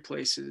in 3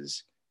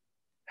 places,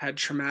 had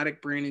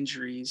traumatic brain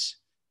injuries,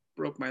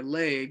 broke my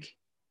leg,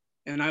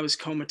 and I was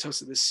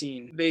comatose at the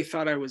scene. They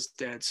thought I was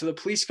dead. So the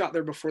police got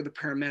there before the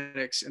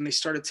paramedics, and they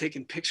started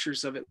taking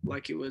pictures of it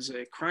like it was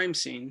a crime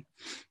scene.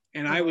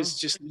 And I was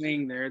just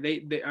laying there.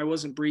 I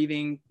wasn't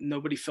breathing.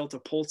 Nobody felt a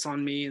pulse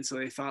on me. And so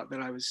they thought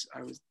that I was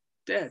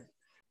dead.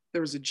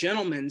 There was a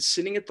gentleman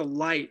sitting at the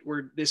light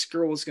where this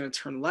girl was going to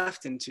turn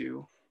left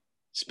into,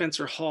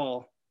 Spencer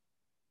Hall.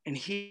 And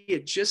he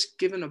had just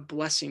given a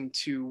blessing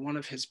to one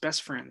of his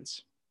best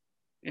friends.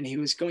 And he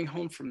was going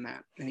home from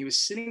that. And he was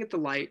sitting at the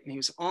light and he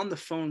was on the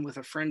phone with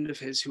a friend of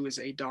his who is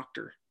a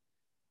doctor.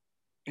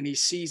 And he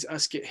sees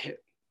us get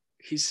hit.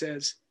 He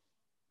says,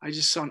 I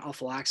just saw an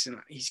awful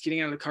accident. He's getting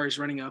out of the car. He's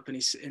running up and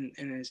he's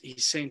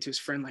saying to his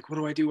friend, like, what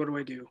do I do? What do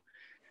I do?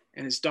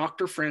 And his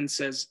doctor friend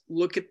says,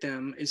 look at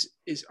them.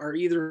 Are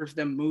either of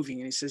them moving?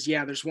 And he says,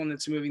 yeah, there's one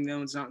that's moving. The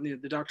one's not. The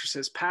doctor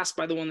says, pass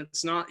by the one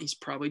that's not. He's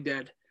probably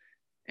dead.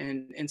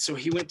 And so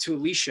he went to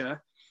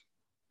Alicia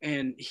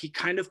and he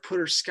kind of put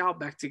her scalp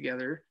back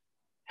together,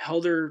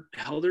 held her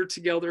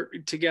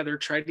together,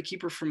 tried to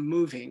keep her from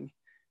moving.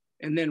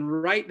 And then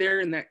right there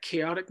in that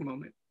chaotic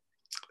moment,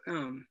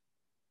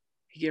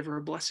 he gave her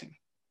a blessing.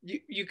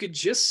 You could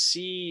just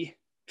see,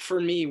 for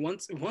me,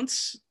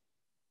 once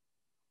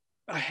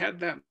I had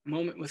that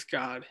moment with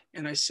God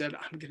and I said,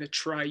 I'm going to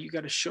try, you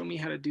got to show me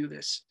how to do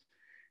this.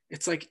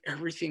 It's like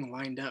everything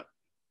lined up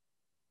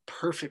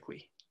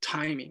perfectly,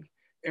 timing,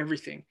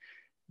 everything.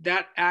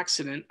 That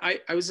accident, I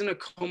was in a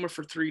coma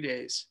for 3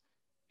 days.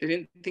 They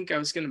didn't think I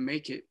was going to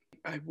make it.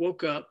 I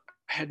woke up,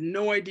 had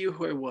no idea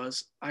who I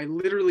was. I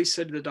literally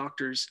said to the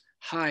doctors,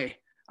 hi,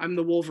 I'm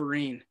the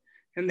Wolverine.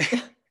 And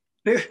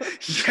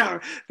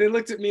they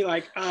looked at me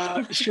like,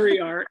 sure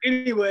you are.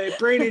 Anyway,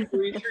 brain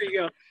injury, here you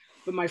go.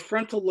 But my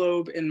frontal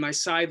lobe and my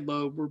side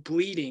lobe were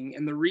bleeding.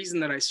 And the reason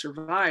that I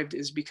survived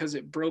is because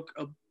it broke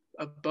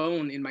a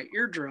bone in my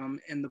eardrum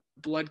and the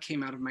blood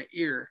came out of my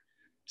ear.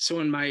 So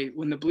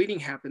when the bleeding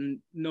happened,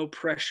 no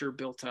pressure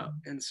built up.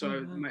 And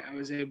so I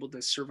was able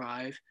to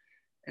survive.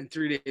 And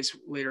 3 days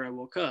later, I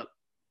woke up.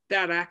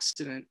 That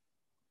accident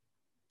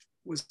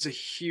was a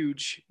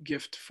huge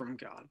gift from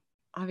God.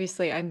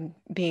 Obviously, I'm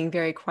being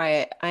very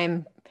quiet.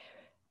 I'm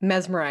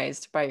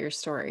mesmerized by your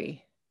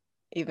story,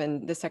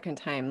 even the second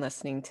time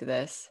listening to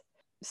this.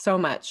 So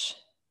much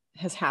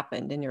has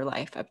happened in your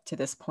life up to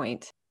this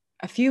point.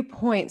 A few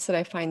points that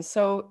I find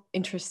so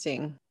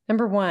interesting.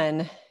 Number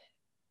one,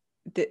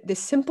 the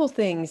simple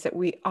things that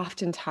we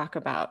often talk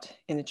about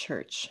in the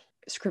church,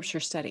 scripture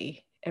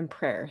study and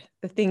prayer,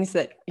 the things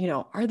that,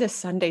 are the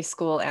Sunday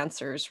school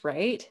answers,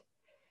 right?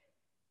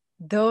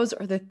 Those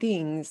are the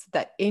things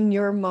that in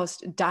your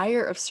most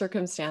dire of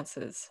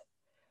circumstances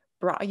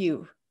brought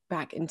you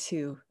back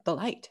into the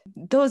light.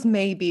 Those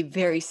may be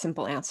very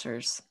simple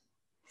answers,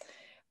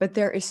 but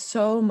there is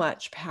so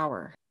much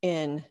power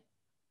in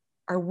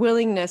our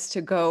willingness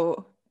to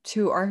go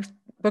to our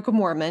Book of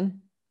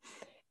Mormon,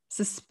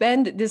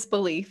 suspend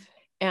disbelief,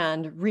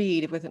 and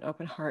read with an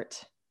open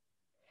heart.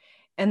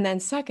 And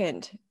then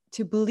second,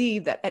 to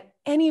believe that at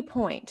any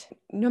point,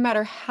 no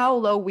matter how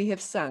low we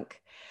have sunk,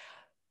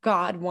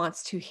 God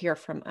wants to hear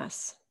from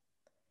us,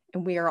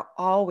 and we are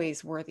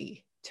always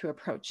worthy to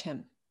approach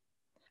him.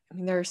 I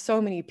mean, there are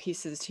so many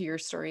pieces to your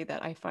story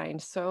that I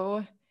find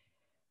so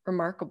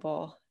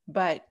remarkable,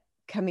 but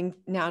coming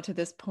now to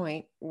this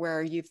point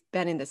where you've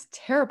been in this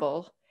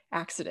terrible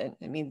accident,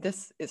 I mean,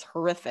 this is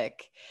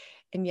horrific.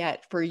 And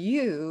yet for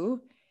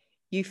you,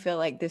 you feel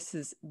like this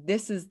is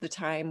the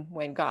time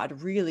when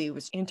God really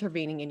was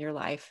intervening in your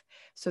life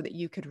so that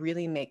you could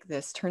really make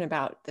this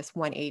turnabout, this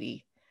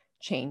 180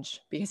 change,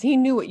 because he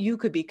knew what you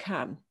could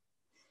become.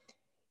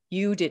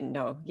 You didn't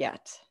know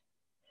yet.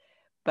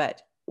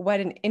 But what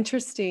an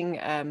interesting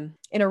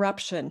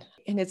interruption.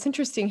 And it's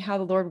interesting how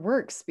the Lord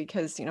works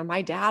because,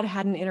 my dad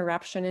had an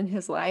interruption in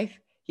his life.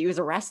 He was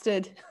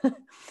arrested.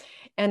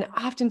 And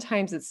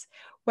oftentimes it's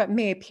what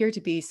may appear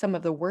to be some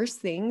of the worst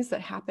things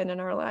that happen in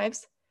our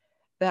lives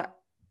that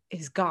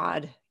is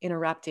God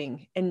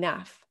interrupting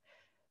enough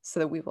so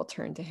that we will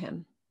turn to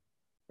him.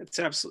 It's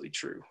absolutely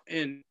true.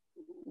 And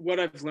what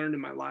I've learned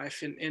in my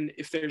life, and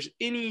if there's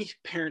any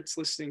parents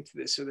listening to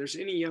this, or there's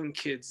any young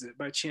kids that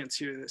by chance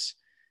hear this,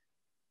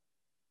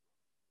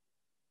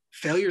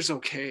 failure's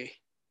okay.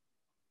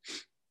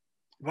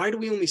 Why do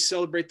we only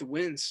celebrate the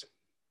wins?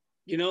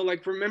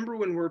 Remember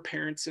when we're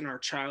parents and our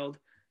child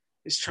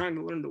is trying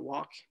to learn to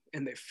walk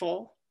and they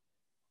fall,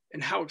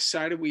 and how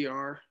excited we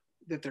are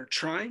that they're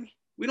trying?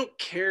 We don't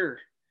care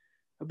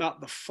about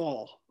the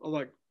fall.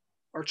 Like,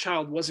 our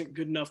child wasn't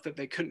good enough that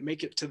they couldn't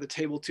make it to the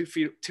table 2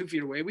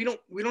 feet away. We don't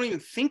even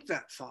think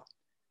that thought.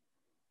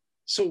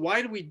 So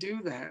why do we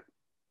do that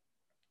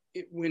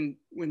when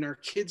our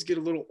kids get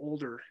a little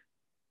older?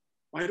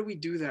 Why do we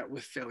do that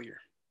with failure?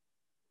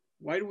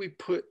 Why do we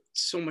put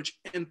so much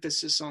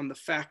emphasis on the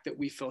fact that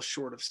we fell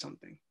short of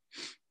something?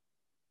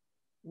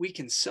 We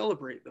can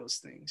celebrate those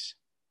things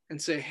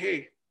and say,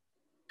 hey,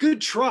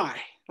 good try.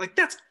 Like,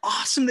 that's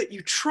awesome that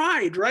you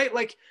tried, right?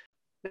 Like,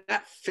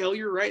 that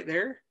failure right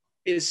there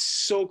is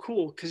so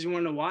cool, because you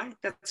want to know why?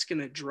 That's going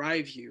to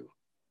drive you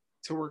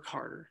to work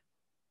harder,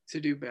 to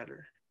do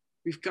better.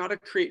 We've got to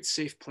create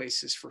safe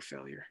places for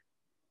failure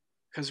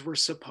because we're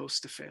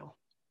supposed to fail.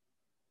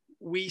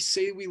 We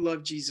say we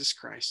love Jesus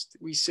Christ.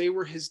 We say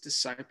we're his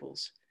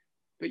disciples,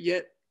 but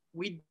yet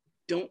we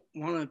don't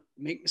want to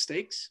make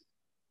mistakes.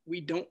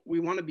 We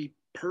want to be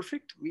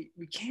perfect.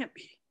 We can't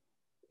be.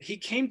 He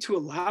came to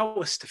allow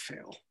us to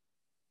fail.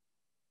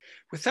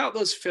 Without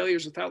those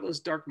failures, without those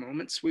dark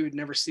moments, we would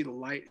never see the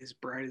light as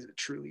bright as it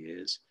truly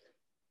is.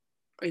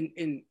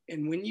 And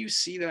when you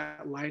see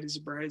that light as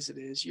bright as it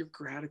is, your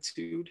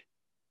gratitude,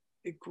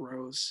 it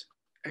grows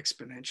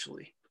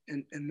exponentially.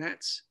 And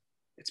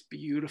it's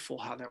beautiful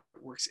how that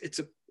works. It's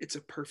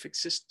a perfect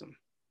system.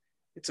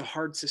 it's a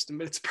hard system,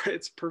 but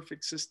it's a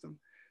perfect system.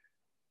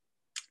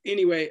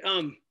 Anyway,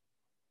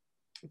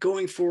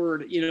 going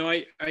forward,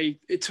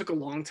 it took a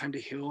long time to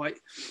heal.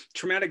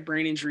 Traumatic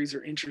brain injuries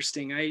are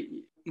interesting.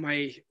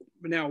 My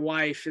now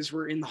wife, as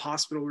we're in the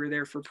hospital, we were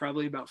there for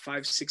probably about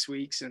 5-6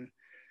 weeks, and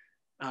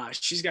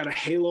she's got a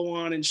halo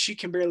on and she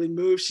can barely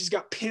move. She's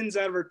got pins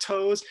out of her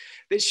toes.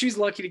 She's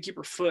lucky to keep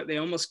her foot. They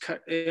almost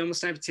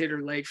amputated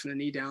her leg from the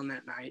knee down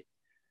that night.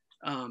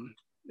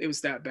 It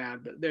was that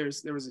bad, but there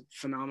was a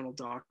phenomenal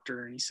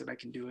doctor, and he said, I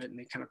can do it. And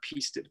they kind of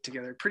pieced it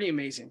together. Pretty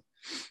amazing.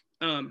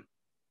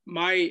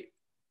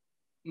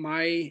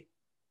 My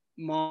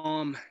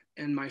mom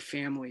and my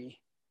family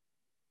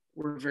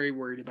were very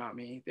worried about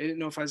me. They didn't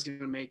know if I was going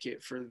to make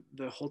it for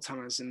the whole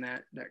time I was in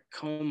that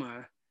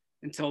coma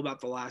until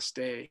about the last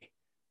day,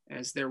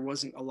 as there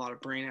wasn't a lot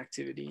of brain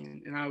activity.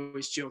 And I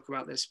always joke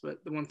about this,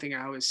 but the one thing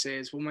I always say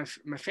is, well,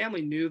 my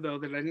family knew though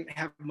that I didn't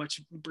have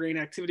much brain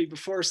activity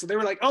before. So they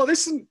were like, oh,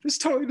 this is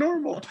totally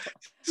normal.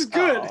 This is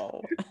good.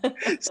 Oh.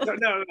 So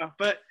no,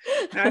 but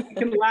I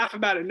can laugh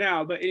about it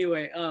now. But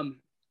anyway,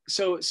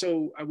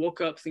 so I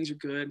woke up, things are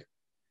good.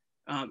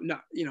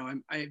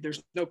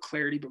 There's no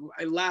clarity, but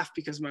I laugh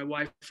because my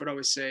wife would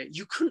always say,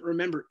 you couldn't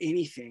remember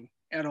anything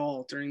at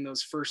all during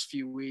those first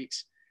few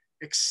weeks,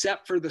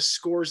 except for the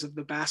scores of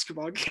the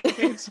basketball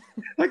games.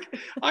 Like,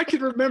 I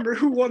could remember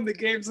who won the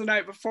games the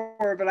night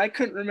before, but I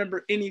couldn't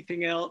remember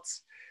anything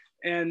else.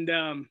 And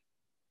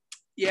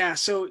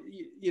so,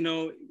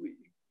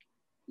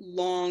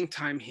 long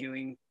time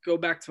healing, go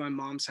back to my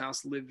mom's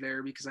house, live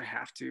there because I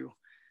have to.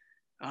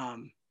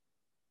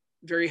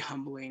 Very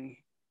humbling.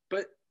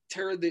 But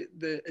Tara,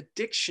 the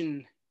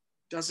addiction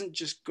doesn't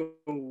just go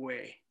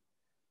away.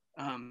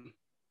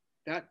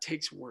 That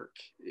takes work.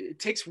 It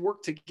takes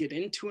work to get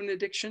into an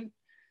addiction.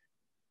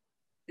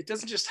 It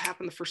doesn't just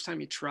happen the first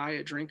time you try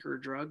a drink or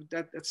a drug.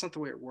 That's not the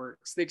way it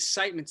works. The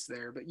excitement's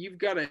there, but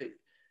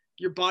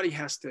your body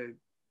has to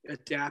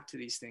adapt to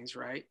these things,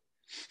 right?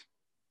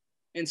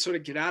 And so to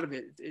get out of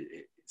it,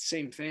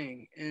 same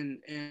thing. And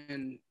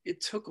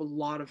it took a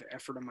lot of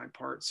effort on my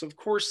part. So of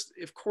course,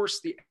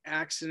 the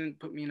accident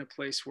put me in a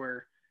place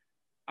where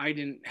I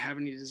didn't have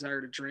any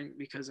desire to drink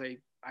because I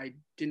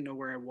didn't know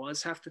where I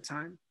was half the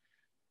time.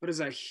 But as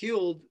I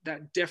healed,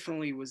 that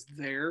definitely was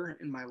there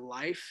in my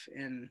life.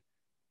 And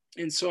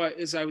so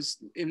as I was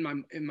in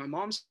my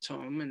mom's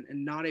home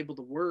and not able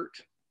to work,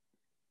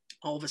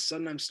 all of a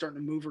sudden I'm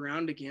starting to move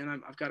around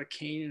again. I've got a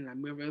cane and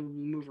I'm able to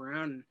move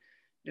around. And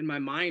in my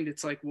mind,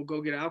 it's like, well,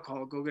 go get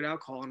alcohol.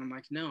 And I'm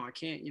like, no, I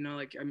can't.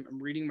 I'm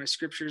reading my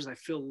scriptures. I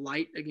feel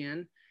light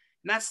again.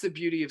 And that's the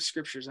beauty of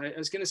scriptures. I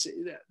was going to say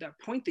that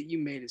point that you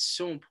made is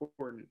so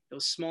important.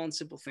 Those small and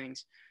simple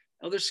things.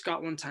 Elder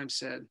Scott one time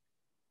said,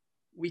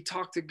 we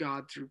talk to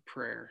God through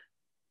prayer.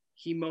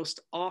 He most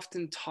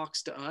often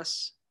talks to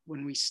us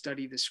when we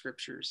study the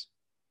scriptures.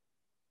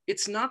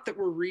 It's not that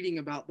we're reading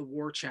about the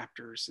war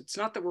chapters. It's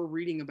not that we're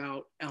reading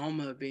about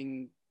Alma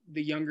being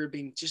the younger,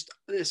 being just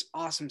this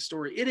awesome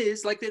story. It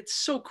is like, it's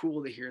so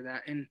cool to hear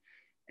that. And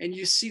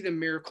you see the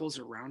miracles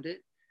around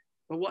it.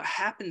 But what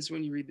happens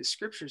when you read the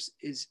scriptures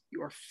is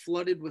you are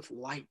flooded with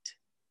light.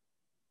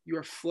 You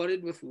are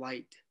flooded with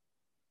light,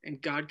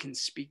 and God can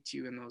speak to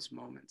you in those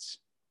moments.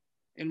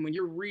 And when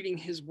you're reading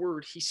his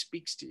word, he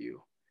speaks to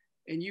you,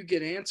 and you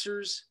get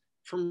answers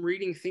from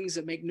reading things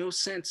that make no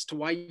sense to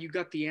why you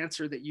got the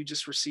answer that you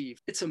just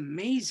received. It's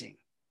amazing,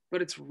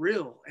 but it's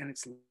real, and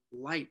it's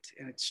light,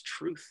 and it's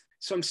truth.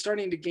 So I'm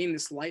starting to gain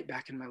this light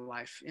back in my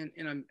life, and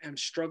I'm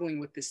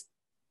struggling with this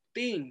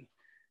thing.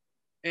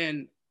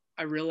 And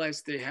I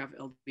realized they have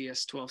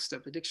LDS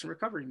 12-step addiction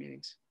recovery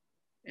meetings.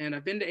 And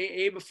I've been to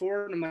AA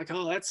before, and I'm like,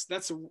 oh, that's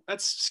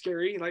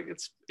scary. Like,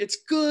 it's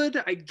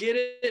good. I get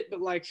it.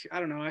 But like, I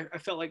don't know. I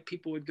felt like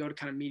people would go to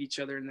kind of meet each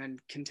other and then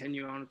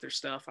continue on with their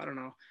stuff. I don't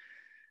know.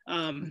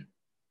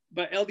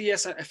 But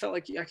LDS, I felt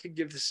like I could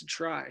give this a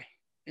try.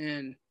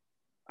 And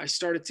I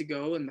started to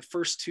go. And the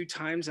first 2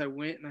 times I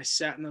went and I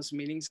sat in those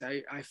meetings,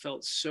 I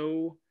felt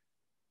so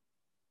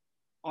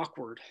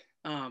awkward.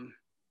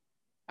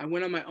 I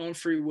went on my own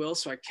free will,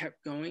 so I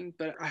kept going.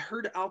 But I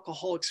heard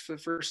alcoholics for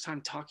the first time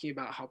talking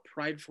about how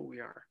prideful we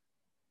are.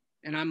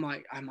 And I'm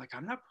like, I'm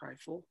not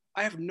prideful.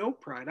 I have no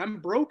pride. I'm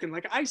broken.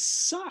 Like, I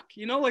suck,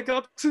 like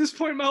up to this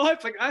point in my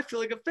life, like I feel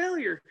like a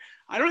failure.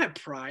 I don't have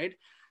pride.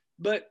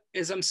 But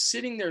as I'm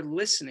sitting there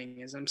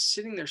listening, as I'm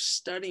sitting there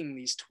studying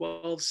these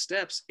 12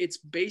 steps, it's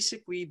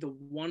basically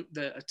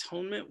the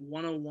Atonement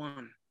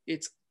 101.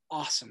 It's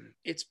awesome.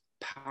 It's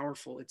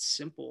powerful. It's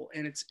simple.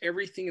 And it's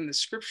everything in the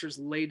scriptures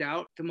laid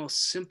out the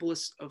most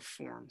simplest of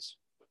forms.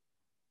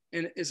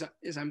 And as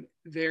I'm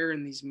there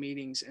in these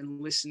meetings and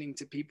listening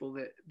to people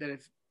that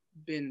have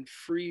been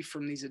free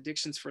from these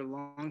addictions for a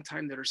long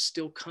time that are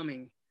still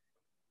coming,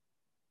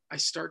 I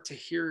start to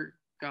hear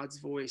God's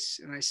voice,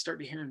 and I start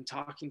to hear him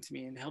talking to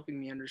me and helping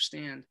me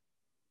understand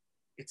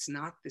it's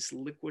not this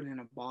liquid in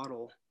a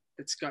bottle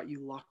that's got you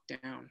locked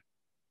down.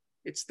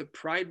 It's the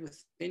pride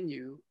within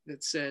you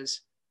that says,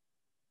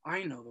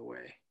 I know the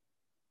way.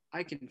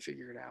 I can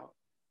figure it out.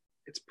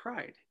 It's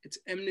pride. It's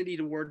enmity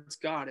towards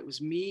God. It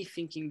was me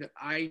thinking that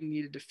I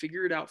needed to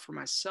figure it out for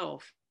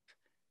myself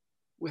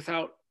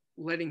without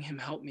letting him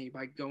help me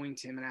by going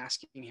to him and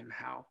asking him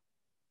how,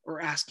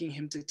 or asking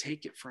him to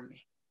take it from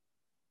me.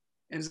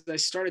 And as I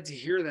started to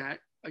hear that,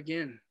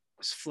 again, I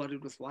was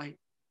flooded with light.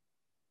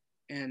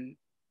 And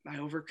I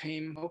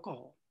overcame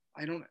alcohol.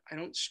 I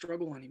don't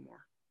struggle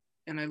anymore.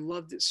 And I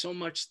loved it so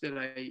much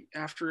that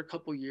after a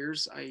couple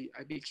years, I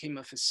became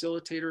a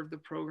facilitator of the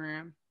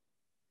program.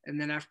 And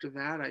then after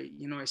that, I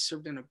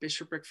served in a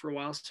bishopric for a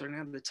while, so I didn't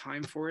have the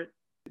time for it.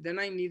 Then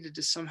I needed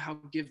to somehow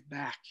give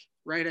back,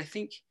 right? I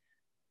think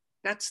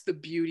that's the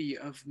beauty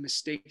of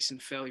mistakes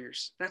and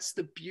failures. That's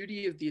the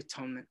beauty of the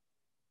atonement,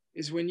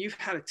 is when you've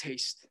had a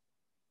taste.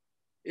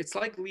 It's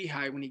like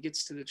Lehi when he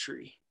gets to the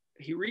tree.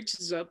 He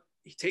reaches up,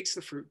 he takes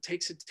the fruit,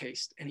 takes a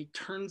taste, and he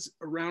turns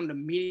around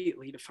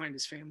immediately to find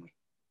his family.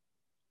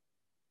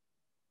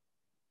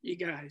 You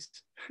guys,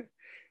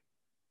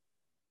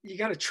 you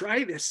got to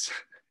try this.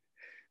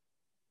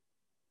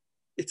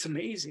 It's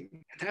amazing.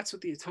 And that's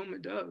what the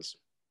atonement does.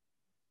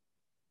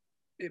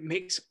 It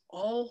makes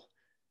all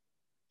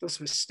those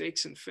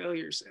mistakes and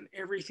failures and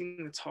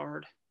everything that's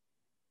hard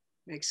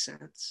make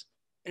sense.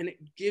 And it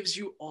gives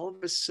you all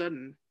of a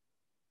sudden,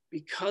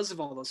 because of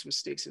all those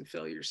mistakes and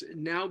failures, it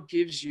now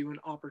gives you an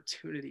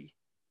opportunity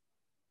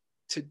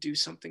to do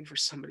something for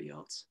somebody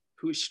else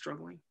who is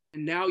struggling.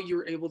 And now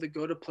you're able to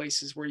go to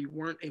places where you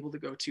weren't able to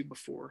go to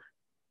before,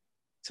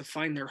 to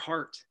find their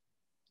heart,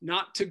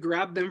 not to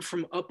grab them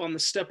from up on the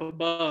step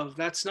above.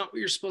 That's not what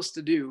you're supposed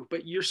to do,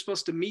 but you're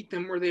supposed to meet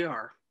them where they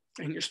are,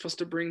 and you're supposed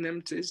to bring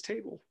them to his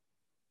table,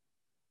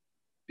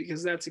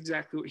 because that's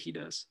exactly what he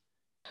does.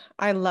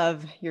 I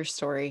love your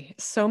story.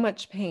 So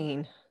much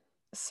pain,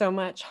 so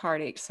much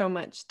heartache, so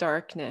much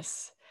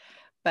darkness.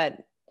 But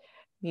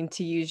I mean,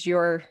 to use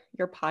your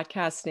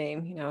podcast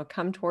name,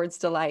 Come Towards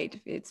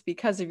Delight. It's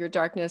because of your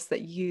darkness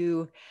that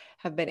you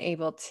have been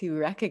able to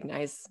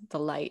recognize the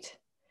light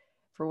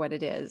for what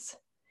it is.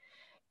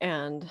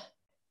 And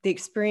the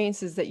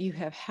experiences that you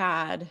have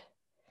had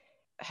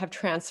have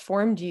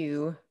transformed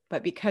you,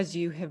 but because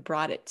you have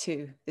brought it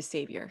to the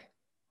Savior.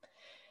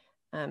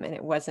 And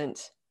it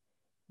wasn't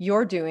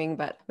your doing,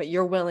 but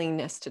your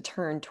willingness to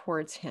turn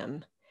towards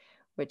him,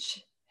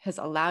 which has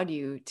allowed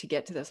you to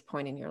get to this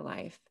point in your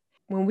life.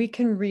 When we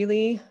can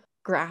really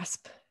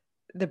grasp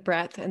the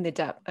breadth and the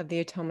depth of the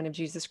atonement of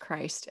Jesus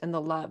Christ and the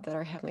love that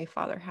our Heavenly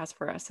Father has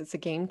for us, it's a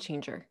game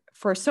changer.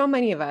 For so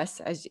many of us,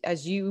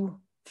 as you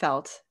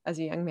felt as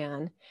a young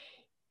man,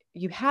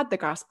 you had the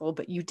gospel,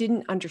 but you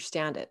didn't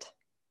understand it.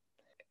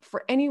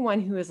 For anyone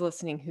who is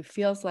listening who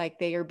feels like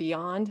they are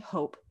beyond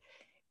hope,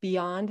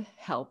 beyond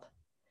help,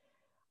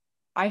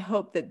 I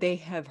hope that they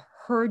have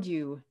heard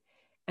you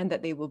and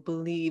that they will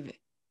believe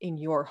in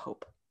your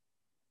hope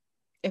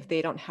if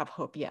they don't have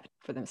hope yet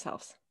for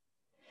themselves.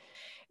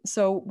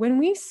 So when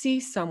we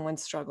see someone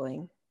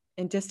struggling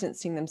and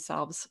distancing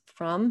themselves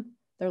from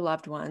their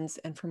loved ones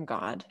and from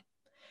God,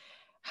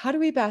 how do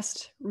we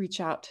best reach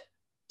out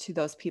to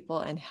those people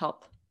and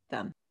help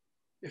them?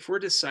 If we're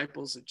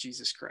disciples of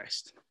Jesus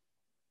Christ,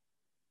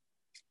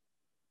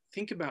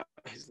 think about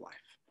his life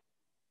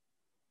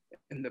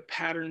and the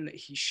pattern that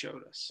he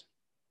showed us.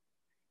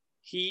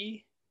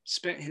 He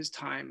spent his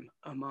time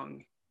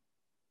among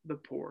the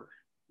poor,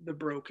 the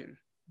broken,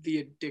 the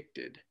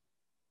addicted,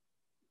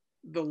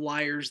 the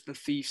liars, the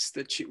thieves,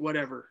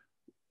 whatever,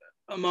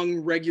 among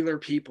regular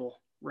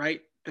people,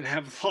 right? That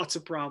have lots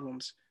of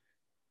problems.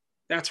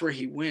 That's where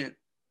he went.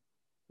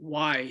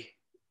 Why?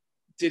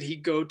 Did he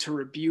go to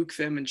rebuke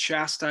them and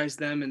chastise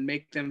them and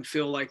make them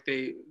feel like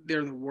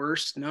they're the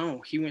worst?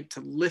 No, he went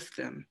to lift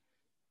them.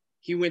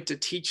 He went to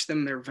teach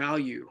them their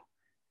value.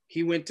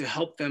 He went to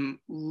help them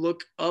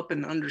look up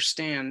and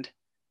understand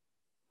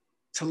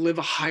to live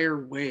a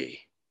higher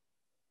way.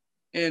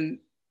 And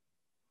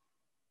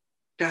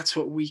that's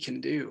what we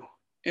can do.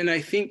 And I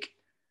think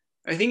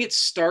it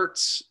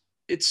starts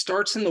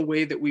in the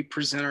way that we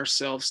present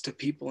ourselves to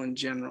people in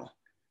general.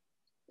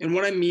 And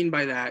what I mean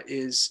by that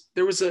is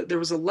there was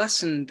a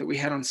lesson that we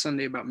had on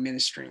Sunday about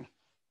ministering.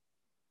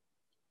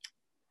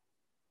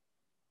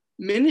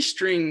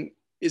 Ministering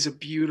is a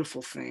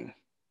beautiful thing.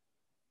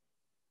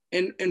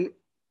 And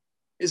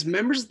as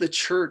members of the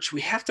church,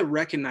 we have to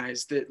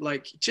recognize that,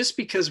 like, just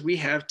because we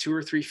have 2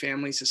 or 3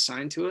 families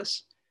assigned to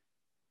us,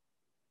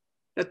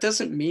 that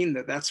doesn't mean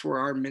that that's where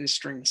our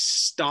ministering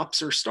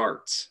stops or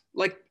starts.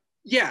 Like,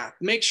 yeah,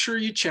 make sure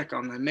you check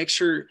on them,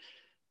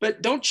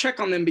 but don't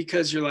check on them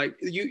because you're like,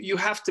 you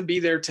have to be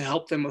there to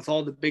help them with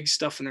all the big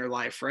stuff in their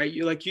life, right?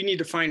 You need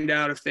to find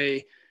out if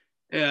they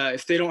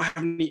don't have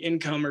any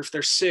income, or if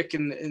they're sick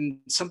and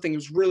something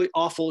is really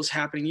awful is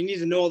happening. You need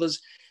to know all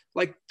those.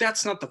 Like,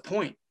 that's not the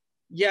point.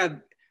 Yeah,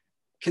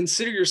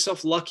 consider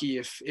yourself lucky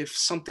if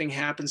something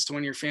happens to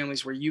one of your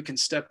families where you can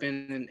step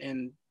in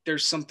and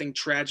there's something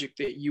tragic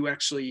that you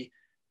actually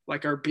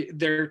are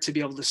there to be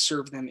able to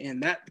serve them in.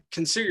 That,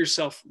 consider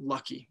yourself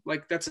lucky.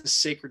 Like, that's a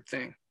sacred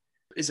thing.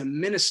 As a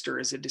minister,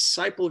 as a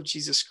disciple of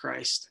Jesus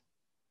Christ,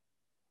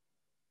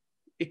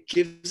 it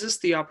gives us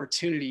the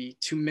opportunity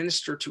to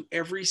minister to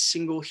every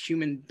single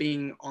human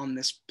being on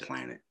this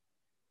planet.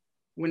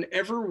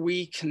 Whenever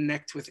we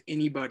connect with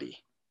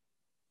anybody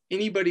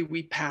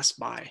we pass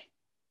by,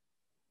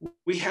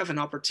 we have an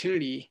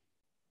opportunity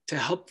to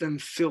help them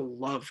feel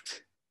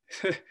loved,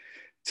 to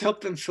help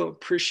them feel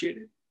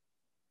appreciated,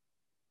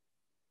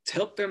 to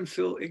help them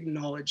feel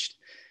acknowledged.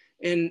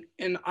 And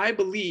I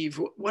believe,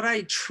 what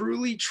I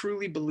truly,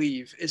 truly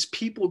believe is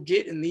people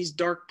get in these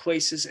dark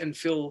places and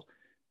feel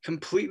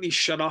completely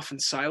shut off and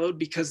siloed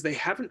because they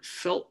haven't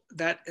felt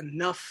that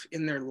enough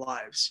in their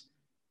lives.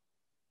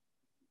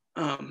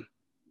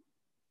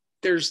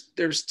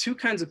 There's two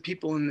kinds of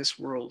people in this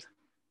world.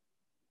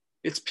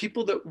 It's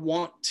people that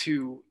want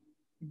to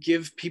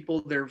give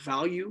people their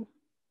value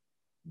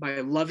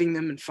by loving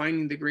them and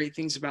finding the great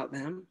things about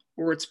them,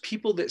 or it's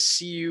people that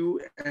see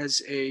you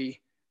as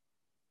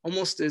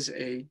almost as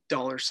a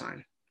dollar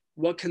sign.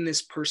 What can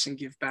this person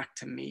give back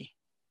to me?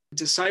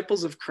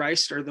 Disciples of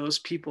Christ are those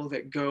people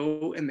that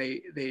go and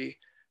they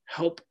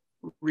help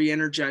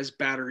re-energize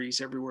batteries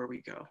everywhere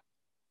we go.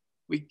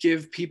 We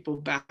give people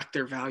back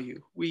their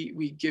value.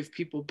 We give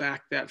people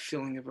back that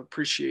feeling of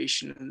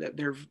appreciation and that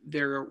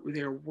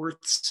they're worth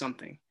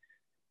something,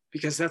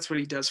 because that's what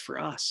he does for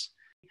us.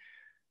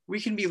 We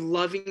can be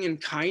loving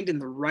and kind in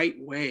the right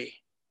way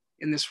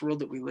in this world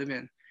that we live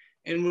in.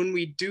 And when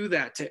we do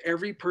that to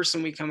every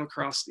person we come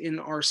across in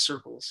our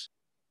circles,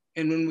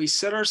 and when we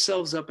set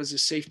ourselves up as a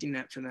safety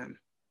net for them,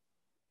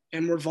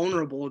 and we're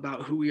vulnerable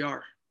about who we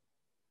are,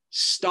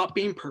 stop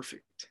being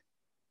perfect.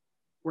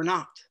 We're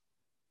not.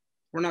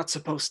 We're not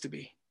supposed to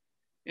be.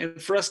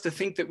 And for us to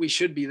think that we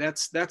should be,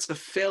 that's a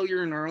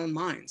failure in our own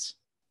minds.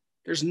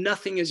 There's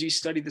nothing, as you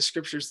study the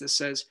scriptures, that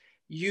says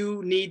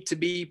you need to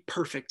be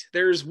perfect.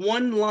 There's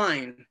one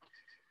line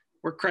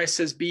where Christ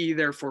says, be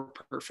therefore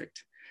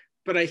perfect.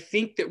 But I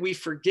think that we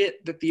forget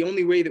that the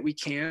only way that we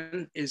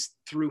can is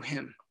through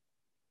him.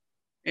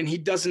 And he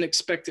doesn't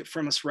expect it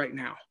from us right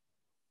now.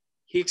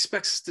 He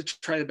expects us to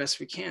try the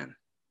best we can.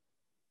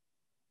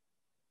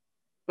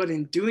 But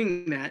in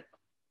doing that,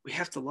 we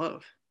have to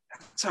love.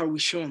 That's how we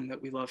show him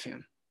that we love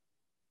him,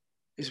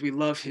 is we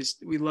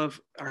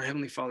love our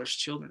Heavenly Father's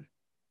children.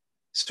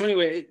 So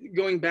anyway,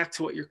 going back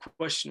to what your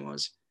question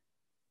was,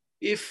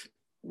 if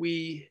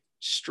we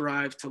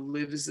strive to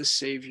live as the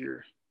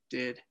Savior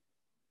did,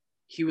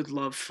 he would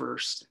love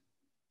first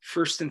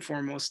and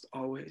foremost,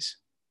 always.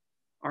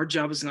 Our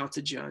job is not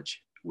to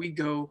judge. We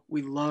go,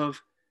 we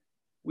love,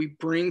 we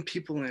bring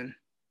people in,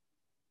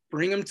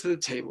 bring them to the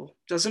table.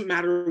 Doesn't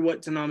matter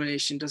what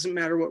denomination, doesn't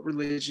matter what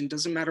religion,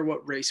 doesn't matter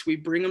what race. We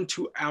bring them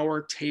to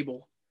our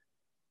table.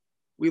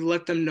 We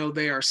let them know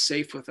they are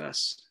safe with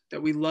us,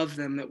 that we love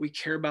them, that we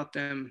care about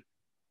them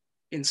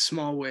in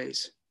small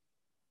ways.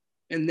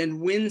 And then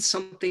when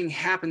something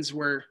happens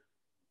where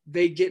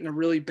they get in a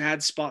really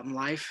bad spot in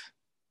life,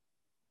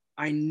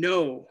 I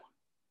know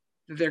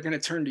that they're going to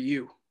turn to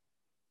you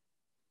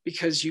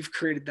because you've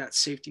created that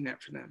safety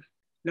net for them.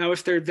 Now,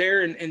 if they're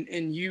there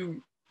and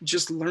you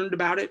just learned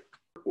about it,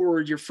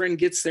 or your friend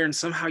gets there and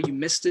somehow you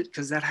missed it,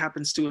 because that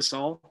happens to us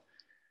all,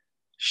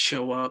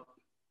 show up.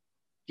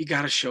 You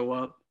got to show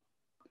up.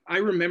 I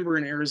remember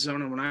in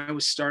Arizona when I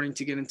was starting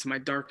to get into my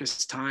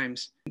darkest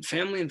times,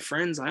 family and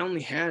friends, I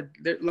only had,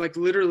 like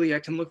literally I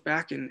can look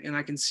back and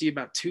I can see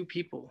about 2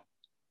 people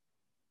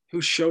who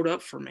showed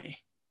up for me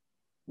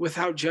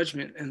without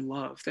judgment and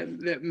love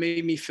that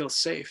made me feel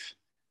safe.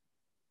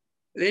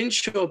 They didn't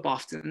show up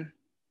often,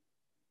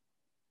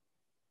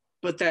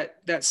 but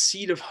that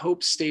seed of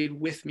hope stayed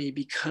with me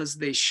because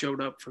they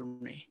showed up for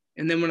me.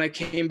 And then when I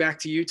came back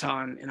to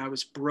Utah and I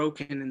was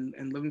broken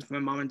and living with my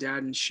mom and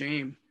dad in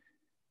shame,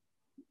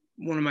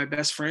 one of my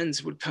best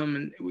friends would come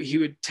and he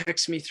would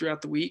text me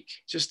throughout the week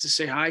just to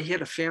say hi. He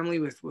had a family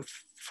with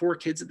 4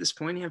 kids at this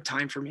point. He had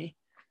time for me.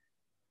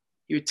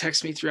 He would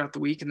text me throughout the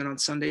week. And then on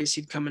Sundays,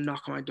 he'd come and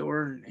knock on my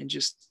door and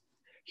just,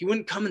 he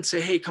wouldn't come and say,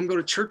 hey, come go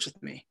to church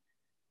with me.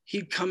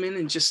 He'd come in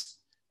and just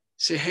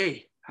say,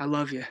 hey, I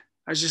love you.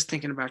 I was just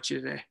thinking about you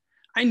today.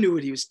 I knew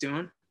what he was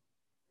doing.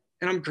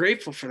 And I'm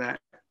grateful for that.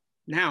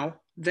 Now,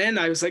 then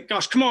I was like,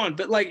 gosh, come on.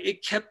 But like,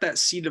 it kept that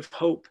seed of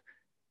hope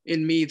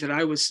in me that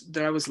I was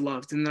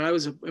loved and that I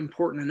was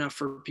important enough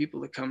for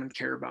people to come and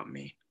care about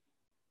me.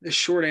 The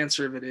short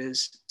answer of it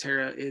is,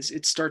 Tara, is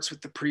it starts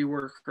with the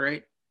pre-work,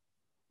 right?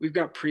 We've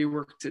got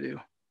pre-work to do.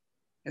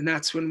 And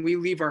that's when we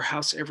leave our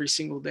house every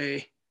single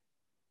day.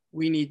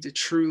 We need to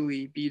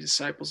truly be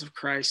disciples of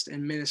Christ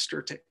and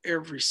minister to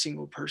every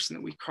single person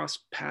that we cross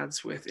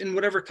paths with in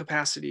whatever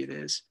capacity it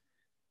is.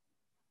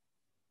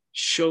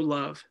 Show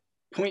love,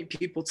 point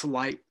people to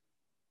light.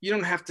 You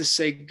don't have to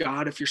say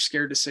God if you're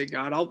scared to say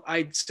God.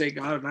 I'd say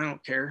God and I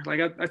don't care. Like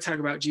I talk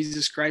about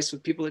Jesus Christ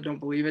with people that don't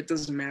believe it.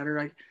 Doesn't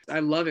matter. I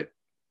love it.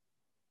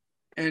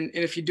 And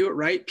if you do it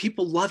right,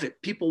 people love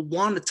it. People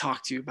want to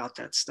talk to you about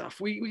that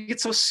stuff. We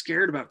get so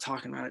scared about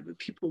talking about it, but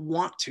people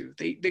want to.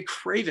 They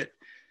crave it.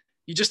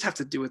 You just have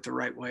to do it the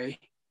right way.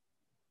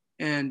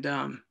 And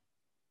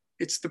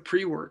it's the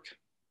pre-work.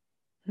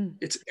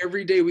 It's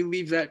every day we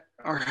leave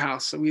our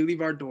house, so we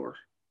leave our door.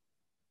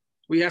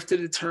 We have to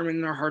determine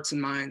in our hearts and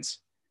minds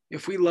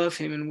if we love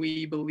him and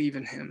we believe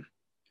in him.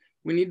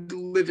 We need to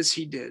live as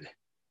he did.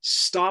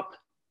 Stop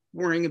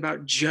worrying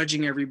about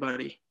judging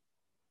everybody,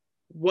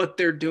 what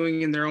they're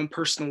doing in their own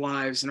personal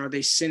lives, and are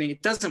they sinning?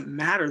 It doesn't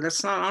matter.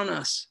 That's not on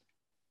us.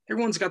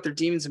 Everyone's got their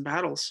demons and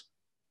battles.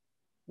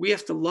 We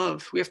have to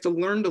love. We have to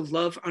learn to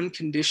love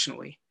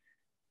unconditionally.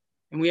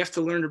 And we have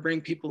to learn to bring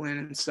people in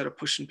instead of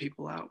pushing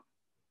people out.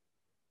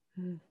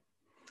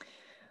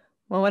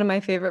 Well, one of my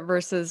favorite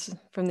verses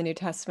from the New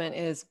Testament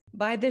is,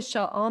 "By this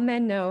shall all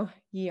men know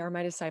ye are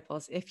my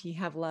disciples, if ye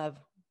have love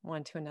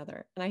one to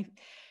another." And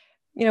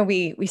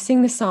we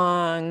sing the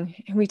song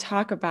and we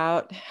talk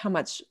about how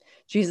much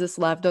Jesus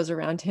loved those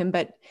around him,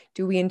 but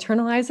do we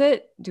internalize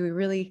it? Do we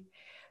really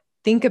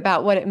think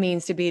about what it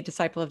means to be a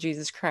disciple of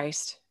Jesus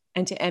Christ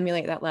and to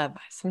emulate that love?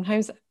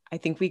 Sometimes I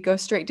think we go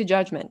straight to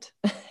judgment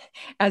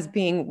as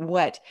being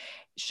what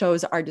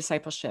shows our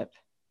discipleship.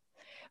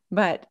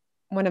 But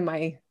one of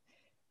my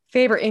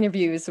favorite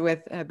interviews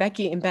with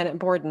Becky and Bennett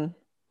Borden,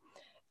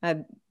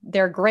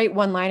 their great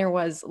one-liner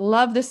was,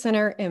 "Love the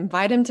sinner,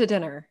 invite him to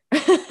dinner."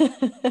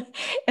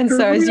 And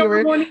so as you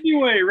were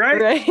anyway,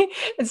 right?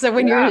 And so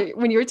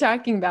when you're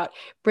talking about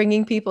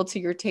bringing people to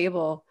your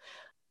table,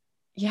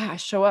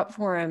 show up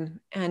for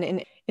them, and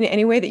in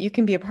any way that you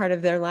can be a part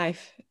of their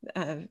life,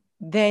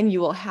 then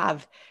you will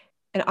have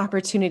an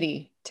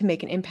opportunity to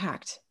make an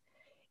impact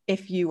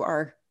if you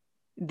are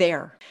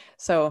there.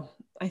 So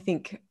I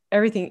think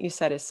everything you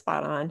said is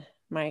spot on,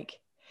 Mike.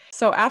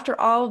 So after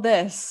all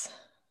this,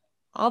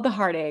 all the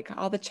heartache,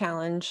 all the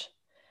challenge,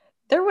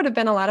 there would have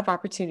been a lot of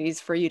opportunities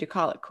for you to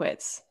call it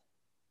quits.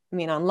 I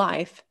mean, on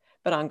life,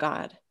 but on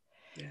God.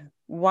 Yeah.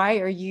 Why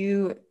are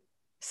you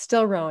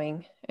still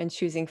rowing and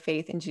choosing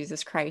faith in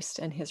Jesus Christ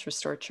and his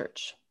restored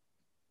church?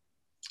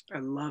 I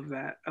love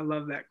that. I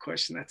love that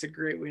question. That's a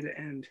great way to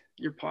end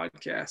your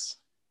podcast.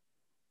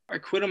 I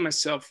quit on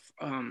myself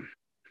a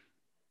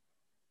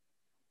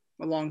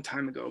long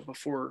time ago,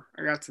 before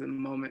I got to the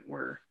moment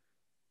where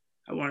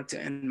I wanted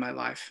to end my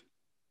life.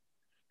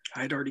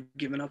 I'd already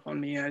given up on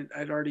me.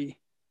 I'd already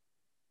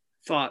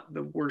thought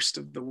the worst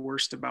of the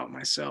worst about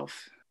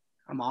myself.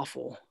 I'm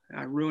awful.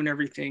 I ruin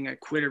everything. I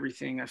quit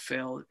everything. I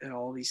fail at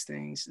all these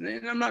things.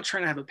 And I'm not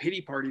trying to have a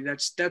pity party.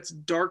 That's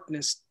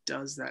darkness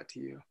does that to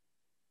you.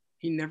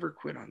 He never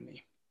quit on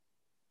me.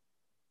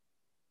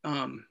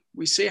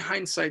 We say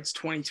hindsight's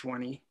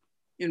 20/20.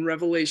 In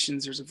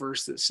Revelations, there's a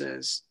verse that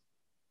says,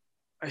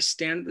 "I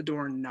stand at the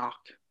door and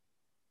knock.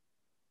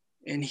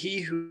 And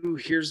he who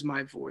hears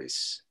my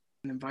voice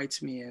and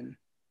invites me in,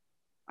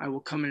 I will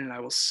come in and I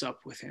will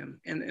sup with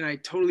him." And I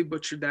totally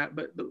butchered that,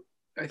 but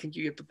I think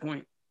you get the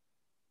point.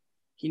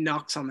 He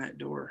knocks on that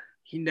door.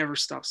 He never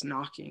stops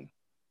knocking.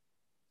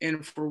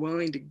 And if we're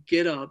willing to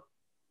get up,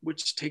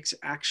 which takes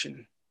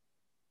action,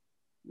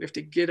 we have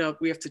to get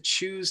up. We have to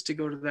choose to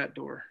go to that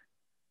door.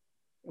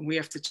 And we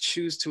have to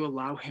choose to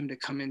allow him to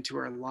come into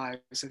our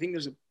lives. I think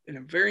there's a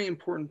very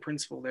important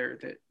principle there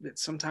that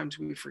sometimes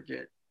we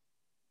forget.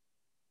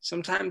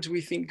 Sometimes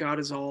we think God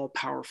is all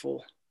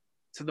powerful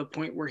to the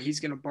point where he's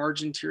going to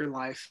barge into your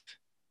life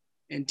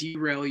and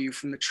derail you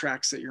from the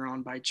tracks that you're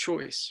on by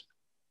choice.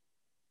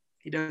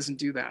 He doesn't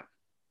do that.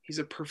 He's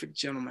a perfect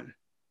gentleman.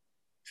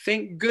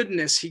 Thank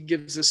goodness he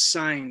gives us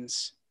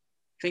signs.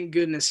 Thank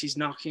goodness he's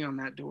knocking on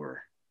that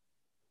door.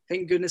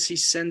 Thank goodness he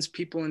sends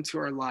people into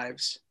our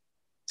lives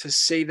to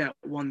say that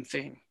one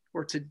thing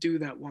or to do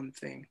that one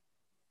thing,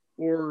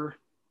 or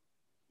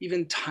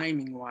even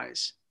timing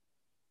wise.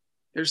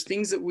 There's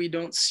things that we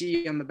don't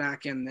see on the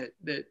back end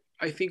that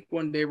I think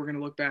one day we're going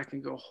to look back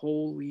and go,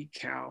 holy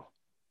cow,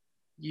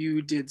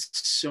 you did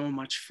so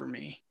much for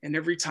me. And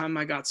every time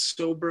I got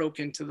so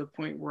broken to the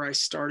point where I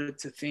started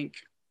to think,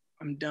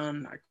 I'm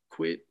done, I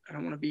quit, I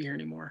don't want to be here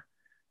anymore,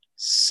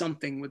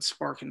 something would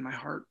spark in my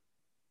heart.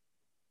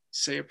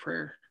 Say a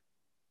prayer,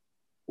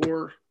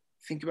 or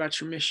think about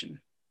your mission,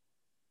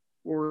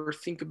 or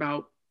think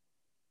about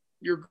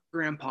your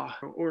grandpa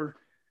or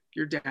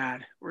your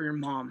dad or your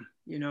mom.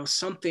 You know,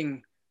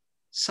 something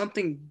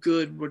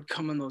good would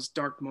come in those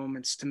dark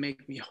moments to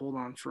make me hold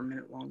on for a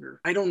minute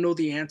longer. I don't know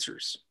the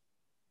answers.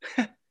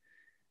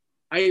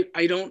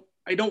 I don't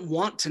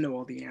want to know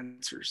all the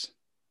answers.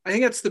 I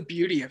think that's the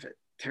beauty of it,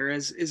 Tara,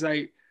 as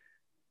I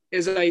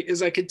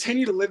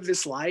continue to live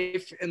this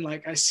life and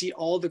like I see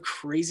all the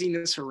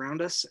craziness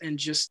around us, and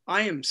just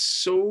I am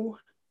so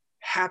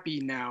happy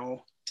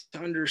now to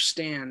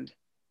understand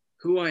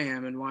who I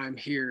am and why I'm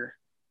here,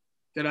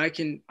 that I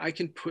can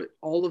put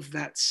all of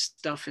that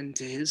stuff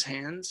into his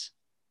hands.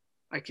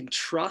 I can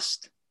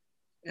trust,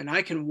 and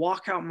I can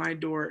walk out my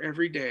door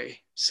every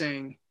day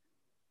saying,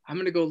 I'm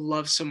going to go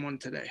love someone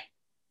today.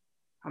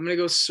 I'm going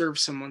to go serve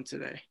someone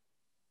today.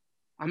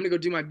 I'm going to go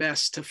do my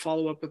best to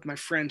follow up with my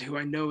friend who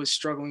I know is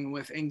struggling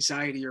with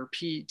anxiety or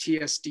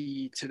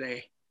PTSD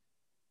today.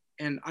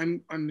 And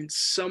I'm in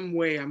some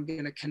way, I'm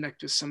going to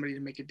connect with somebody to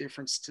make a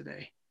difference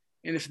today.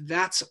 And if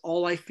that's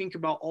all I think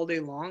about all day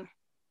long,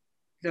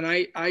 then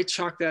I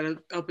chalk that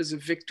up as a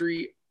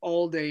victory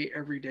all day,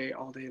 every day,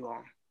 all day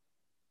long.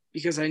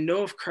 Because I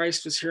know if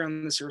Christ was here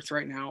on this earth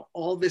right now,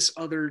 all this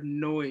other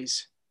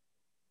noise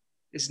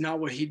is not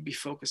what he'd be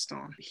focused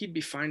on. He'd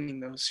be finding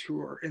those who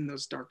are in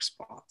those dark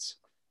spots.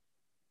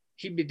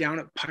 He'd be down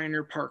at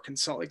Pioneer Park in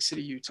Salt Lake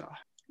City, Utah,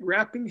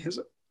 wrapping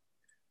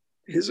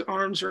his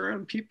arms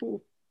around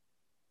people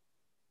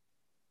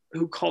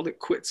who called it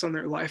quits on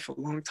their life a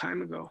long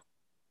time ago.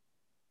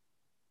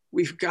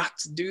 We've got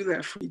to do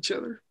that for each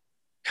other.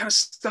 Got to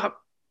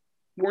stop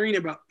worrying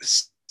about the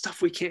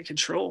stuff we can't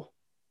control.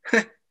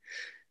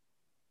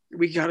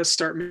 We got to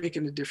start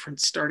making a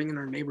difference, starting in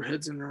our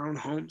neighborhoods and our own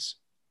homes.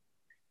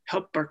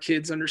 Help our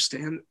kids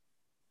understand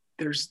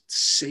there's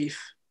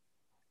safe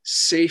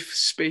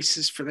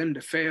spaces for them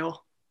to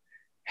fail.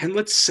 And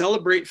let's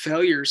celebrate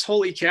failures.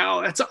 Holy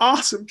cow, that's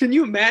awesome. Can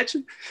you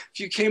imagine if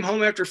you came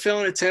home after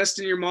failing a test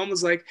and your mom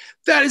was like,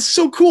 that is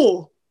so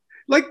cool.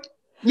 Like,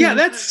 yeah,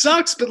 that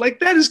sucks, but like,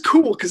 that is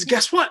cool. Because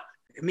guess what?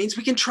 It means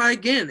we can try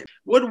again.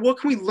 What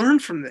can we learn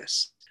from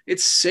this?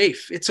 It's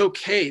safe. It's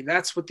okay.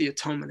 That's what the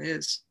atonement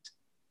is.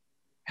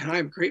 And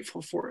I'm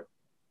grateful for it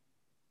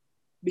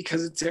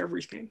because it's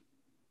everything.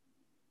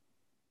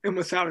 And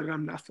without it,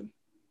 I'm nothing.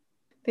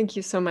 Thank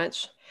you so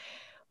much.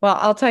 Well,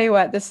 I'll tell you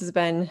what, this has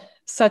been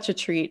such a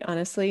treat,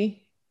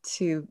 honestly,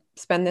 to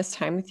spend this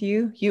time with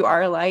you. You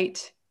are a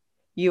light.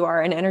 You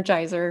are an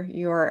energizer.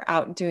 You are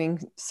out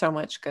doing so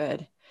much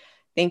good.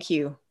 Thank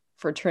you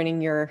for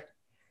turning your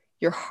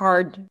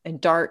hard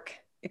and dark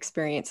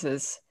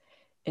experiences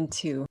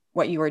into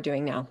what you are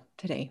doing now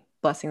today,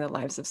 blessing the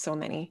lives of so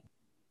many.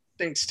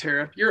 Thanks,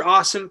 Tara. You're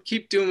awesome.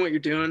 Keep doing what you're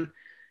doing.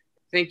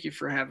 Thank you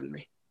for having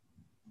me.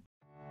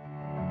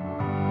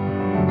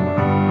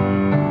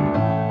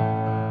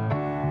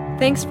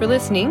 Thanks for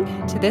listening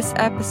to this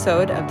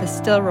episode of the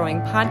Still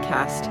Rowing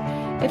podcast.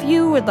 If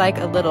you would like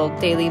a little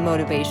daily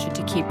motivation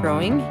to keep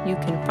rowing, you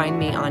can find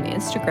me on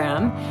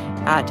Instagram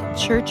at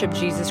Church of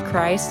Jesus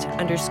Christ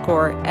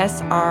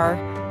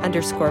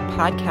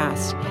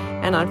 _SR_podcast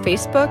and on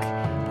Facebook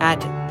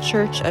at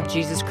Church of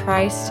Jesus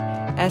Christ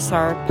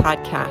SR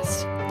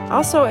Podcast.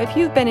 Also, if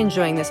you've been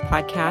enjoying this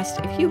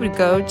podcast, if you would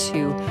go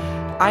to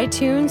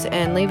iTunes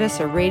and leave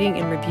us a rating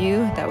and review,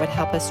 that would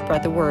help us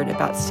spread the word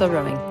about Still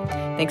Rowing.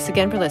 Thanks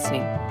again for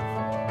listening.